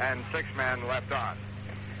 and 6 men left on.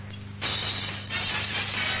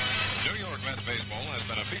 New York Mets Baseball has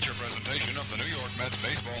been a feature presentation of the New York Mets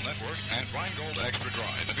Baseball Network and Rheingold Extra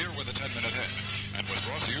Dry, the beer with a 10-minute head, and was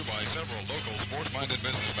brought to you by several local sports-minded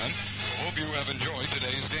businessmen who hope you have enjoyed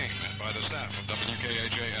today's game, and by the staff of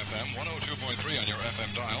WKAJ-FM 102.3 on your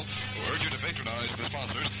FM dial, who urge you to patronize the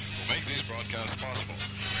sponsors who make these broadcasts possible.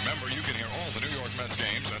 Remember, you can hear all the New York Mets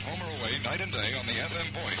games at home or away night and day on the FM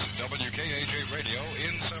voice WKAJ Radio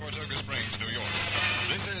in Saratoga Springs, New York.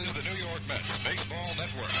 This is the New York Mets Baseball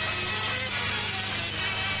Network.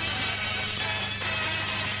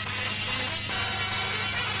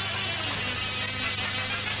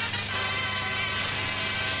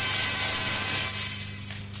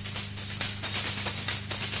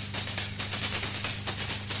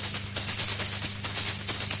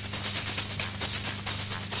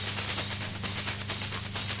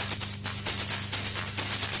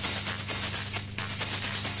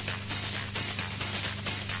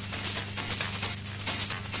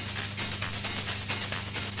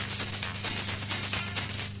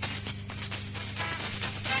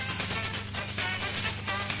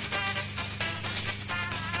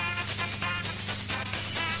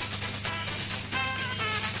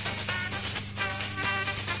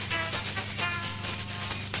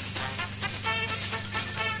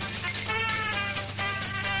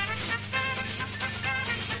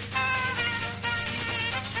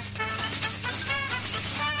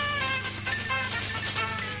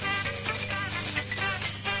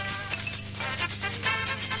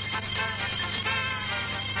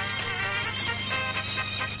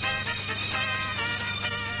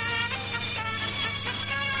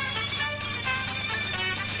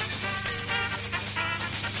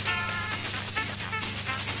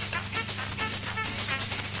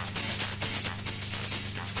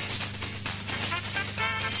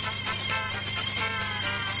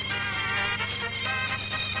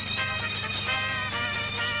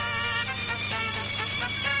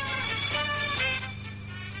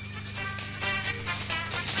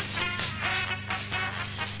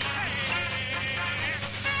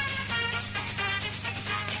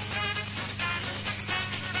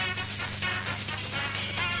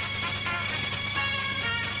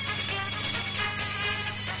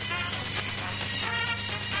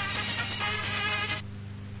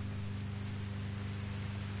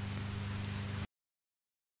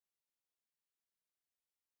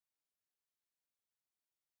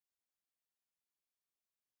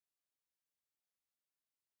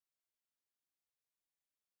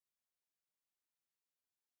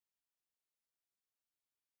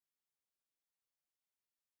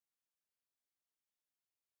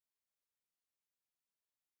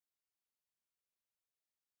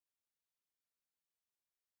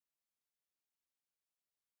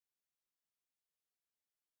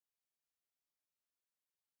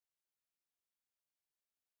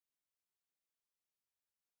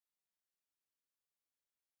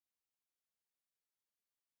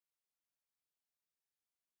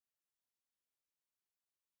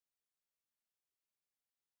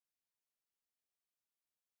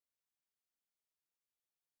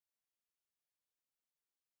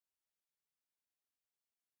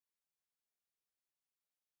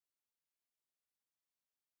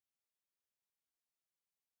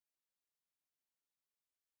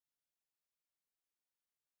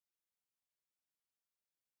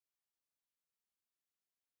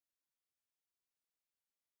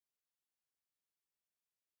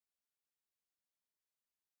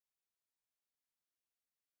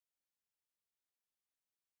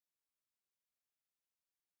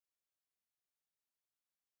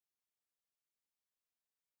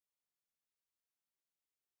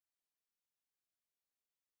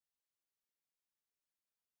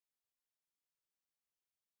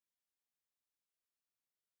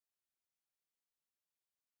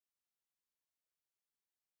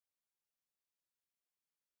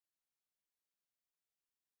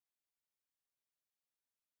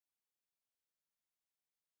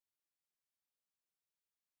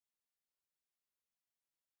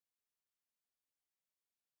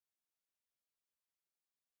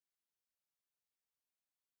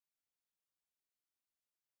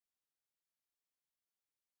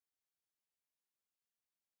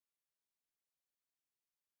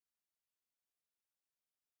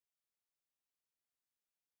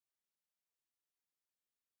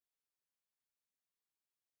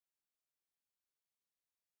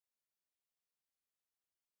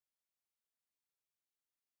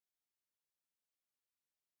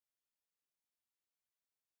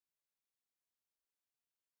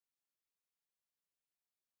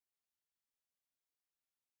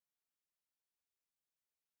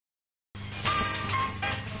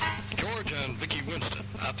 and Vicki Winston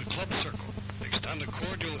at the Club Circle extend a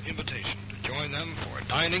cordial invitation to join them for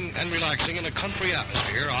dining and relaxing in a country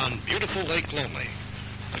atmosphere on beautiful Lake Lonely.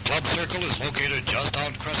 The Club Circle is located just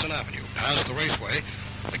out Crescent Avenue, past the raceway.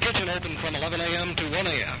 The kitchen open from 11 a.m. to 1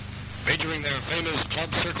 a.m., featuring their famous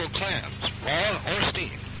Club Circle clams, raw or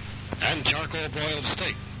steamed, and charcoal broiled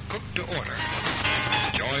steak, cooked to order.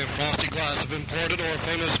 Enjoy a frosty glass of imported or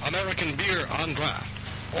famous American beer on draft,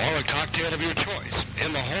 or a cocktail of your choice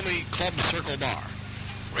in the homey Club Circle bar.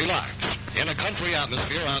 Relax in a country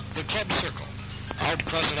atmosphere at the Club Circle, out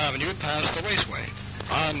Crescent Avenue past the raceway,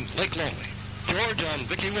 on Lake Lonely. George and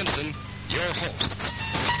Vicki Winston, your hosts.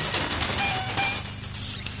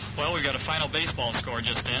 Well, we've got a final baseball score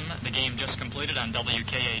just in. The game just completed on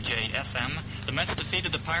WKAJ-FM. The Mets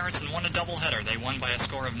defeated the Pirates and won a doubleheader. They won by a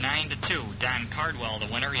score of 9-2. Don Cardwell, the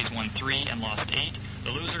winner, he's won 3 and lost 8.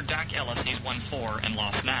 The loser, Doc Ellis, he's won 4 and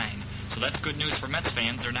lost 9. So that's good news for Mets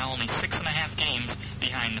fans. They're now only 6.5 games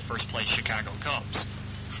behind the first-place Chicago Cubs.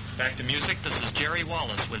 Back to music. This is Jerry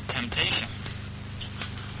Wallace with Temptation.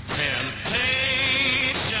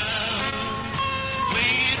 Temptation,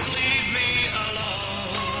 please leave me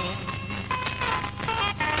alone.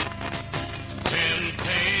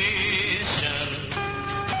 Temptation,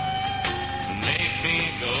 make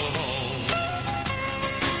me go home.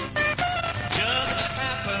 Just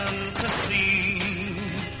happened to see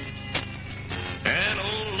an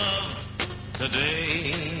old love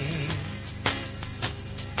today.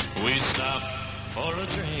 We stopped for a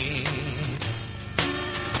drink.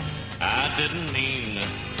 I didn't mean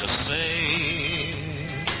to say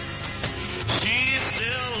she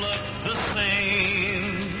still looked the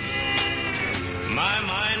same. My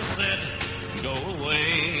mind said, go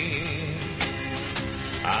away.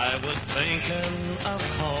 I was thinking of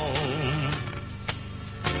home,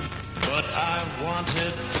 but I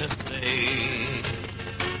wanted to stay.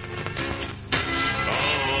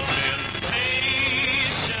 Oh, temptation,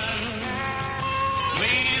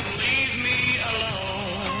 please leave me alone.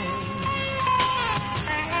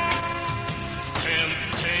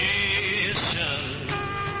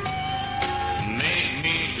 Make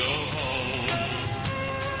me go home.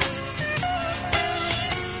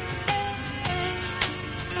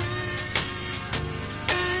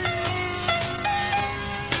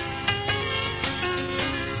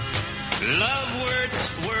 Love words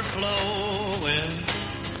were flowing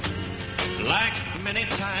like many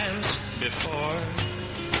times before,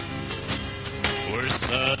 were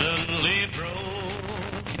suddenly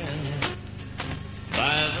broken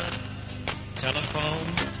by the telephone.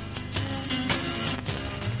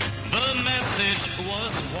 The message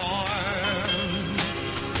was warm,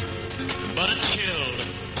 but it chilled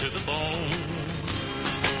to the bone.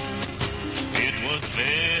 It was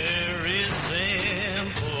very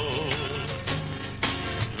simple.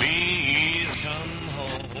 Please come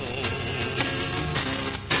home.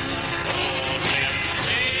 Oh,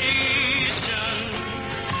 temptation,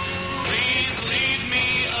 please leave me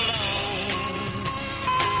alone.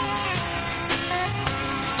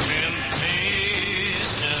 Temptation,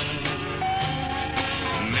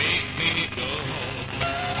 make me go home.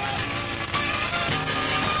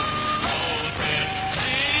 Oh,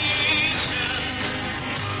 temptation,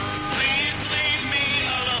 please leave me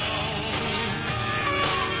alone.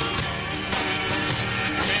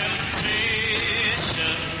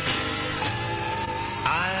 Temptation,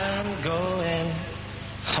 I'm going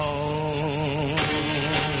home.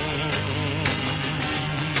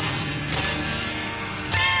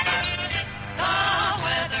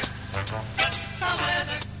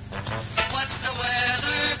 What's the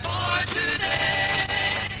weather for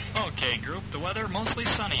today? Okay, group. The weather mostly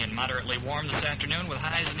sunny and moderately warm this afternoon with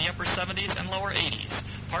highs in the upper 70s and lower 80s.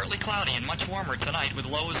 Partly cloudy and much warmer tonight with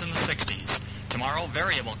lows in the 60s. Tomorrow,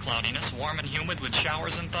 variable cloudiness, warm and humid with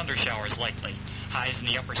showers and thunder showers likely. Highs in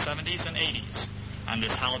the upper 70s and 80s. On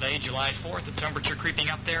this holiday, July 4th, the temperature creeping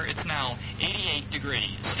up there, it's now 88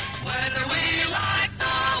 degrees. Whether we like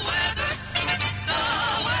the weather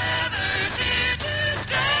weather's here to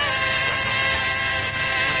stay.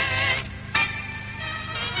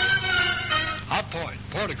 Hot Point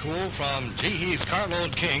Porticool from G. Heath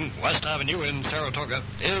Carload King, West Avenue in Saratoga,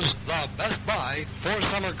 is the best buy for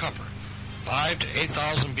summer comfort. 5,000 to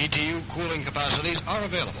 8,000 BTU cooling capacities are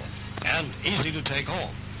available and easy to take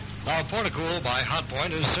home. Now, Porticool by Hot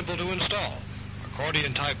Point is simple to install.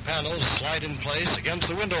 Accordion-type panels slide in place against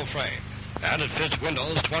the window frame, and it fits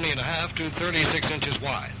windows 20.5 to 36 inches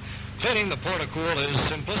wide. Cleaning the Porticool is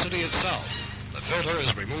simplicity itself. The filter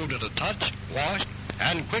is removed at a touch, washed,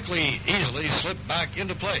 and quickly, easily slipped back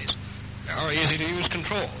into place. There are easy-to-use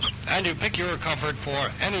controls, and you pick your comfort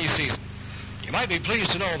for any season. You might be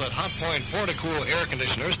pleased to know that Hotpoint Portacool air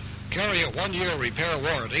conditioners carry a 1-year repair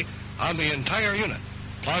warranty on the entire unit,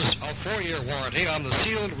 plus a 4-year warranty on the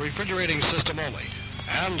sealed refrigerating system only,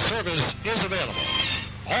 and service is available.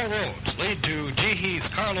 All roads lead to G. Heath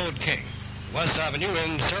Carload King, West Avenue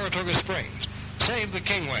in Saratoga Springs. Save the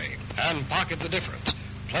Kingway and pocket the difference.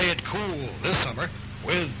 Play it cool this summer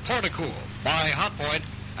with Portacool by Hotpoint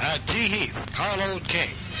at G. Heath Carload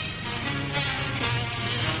King.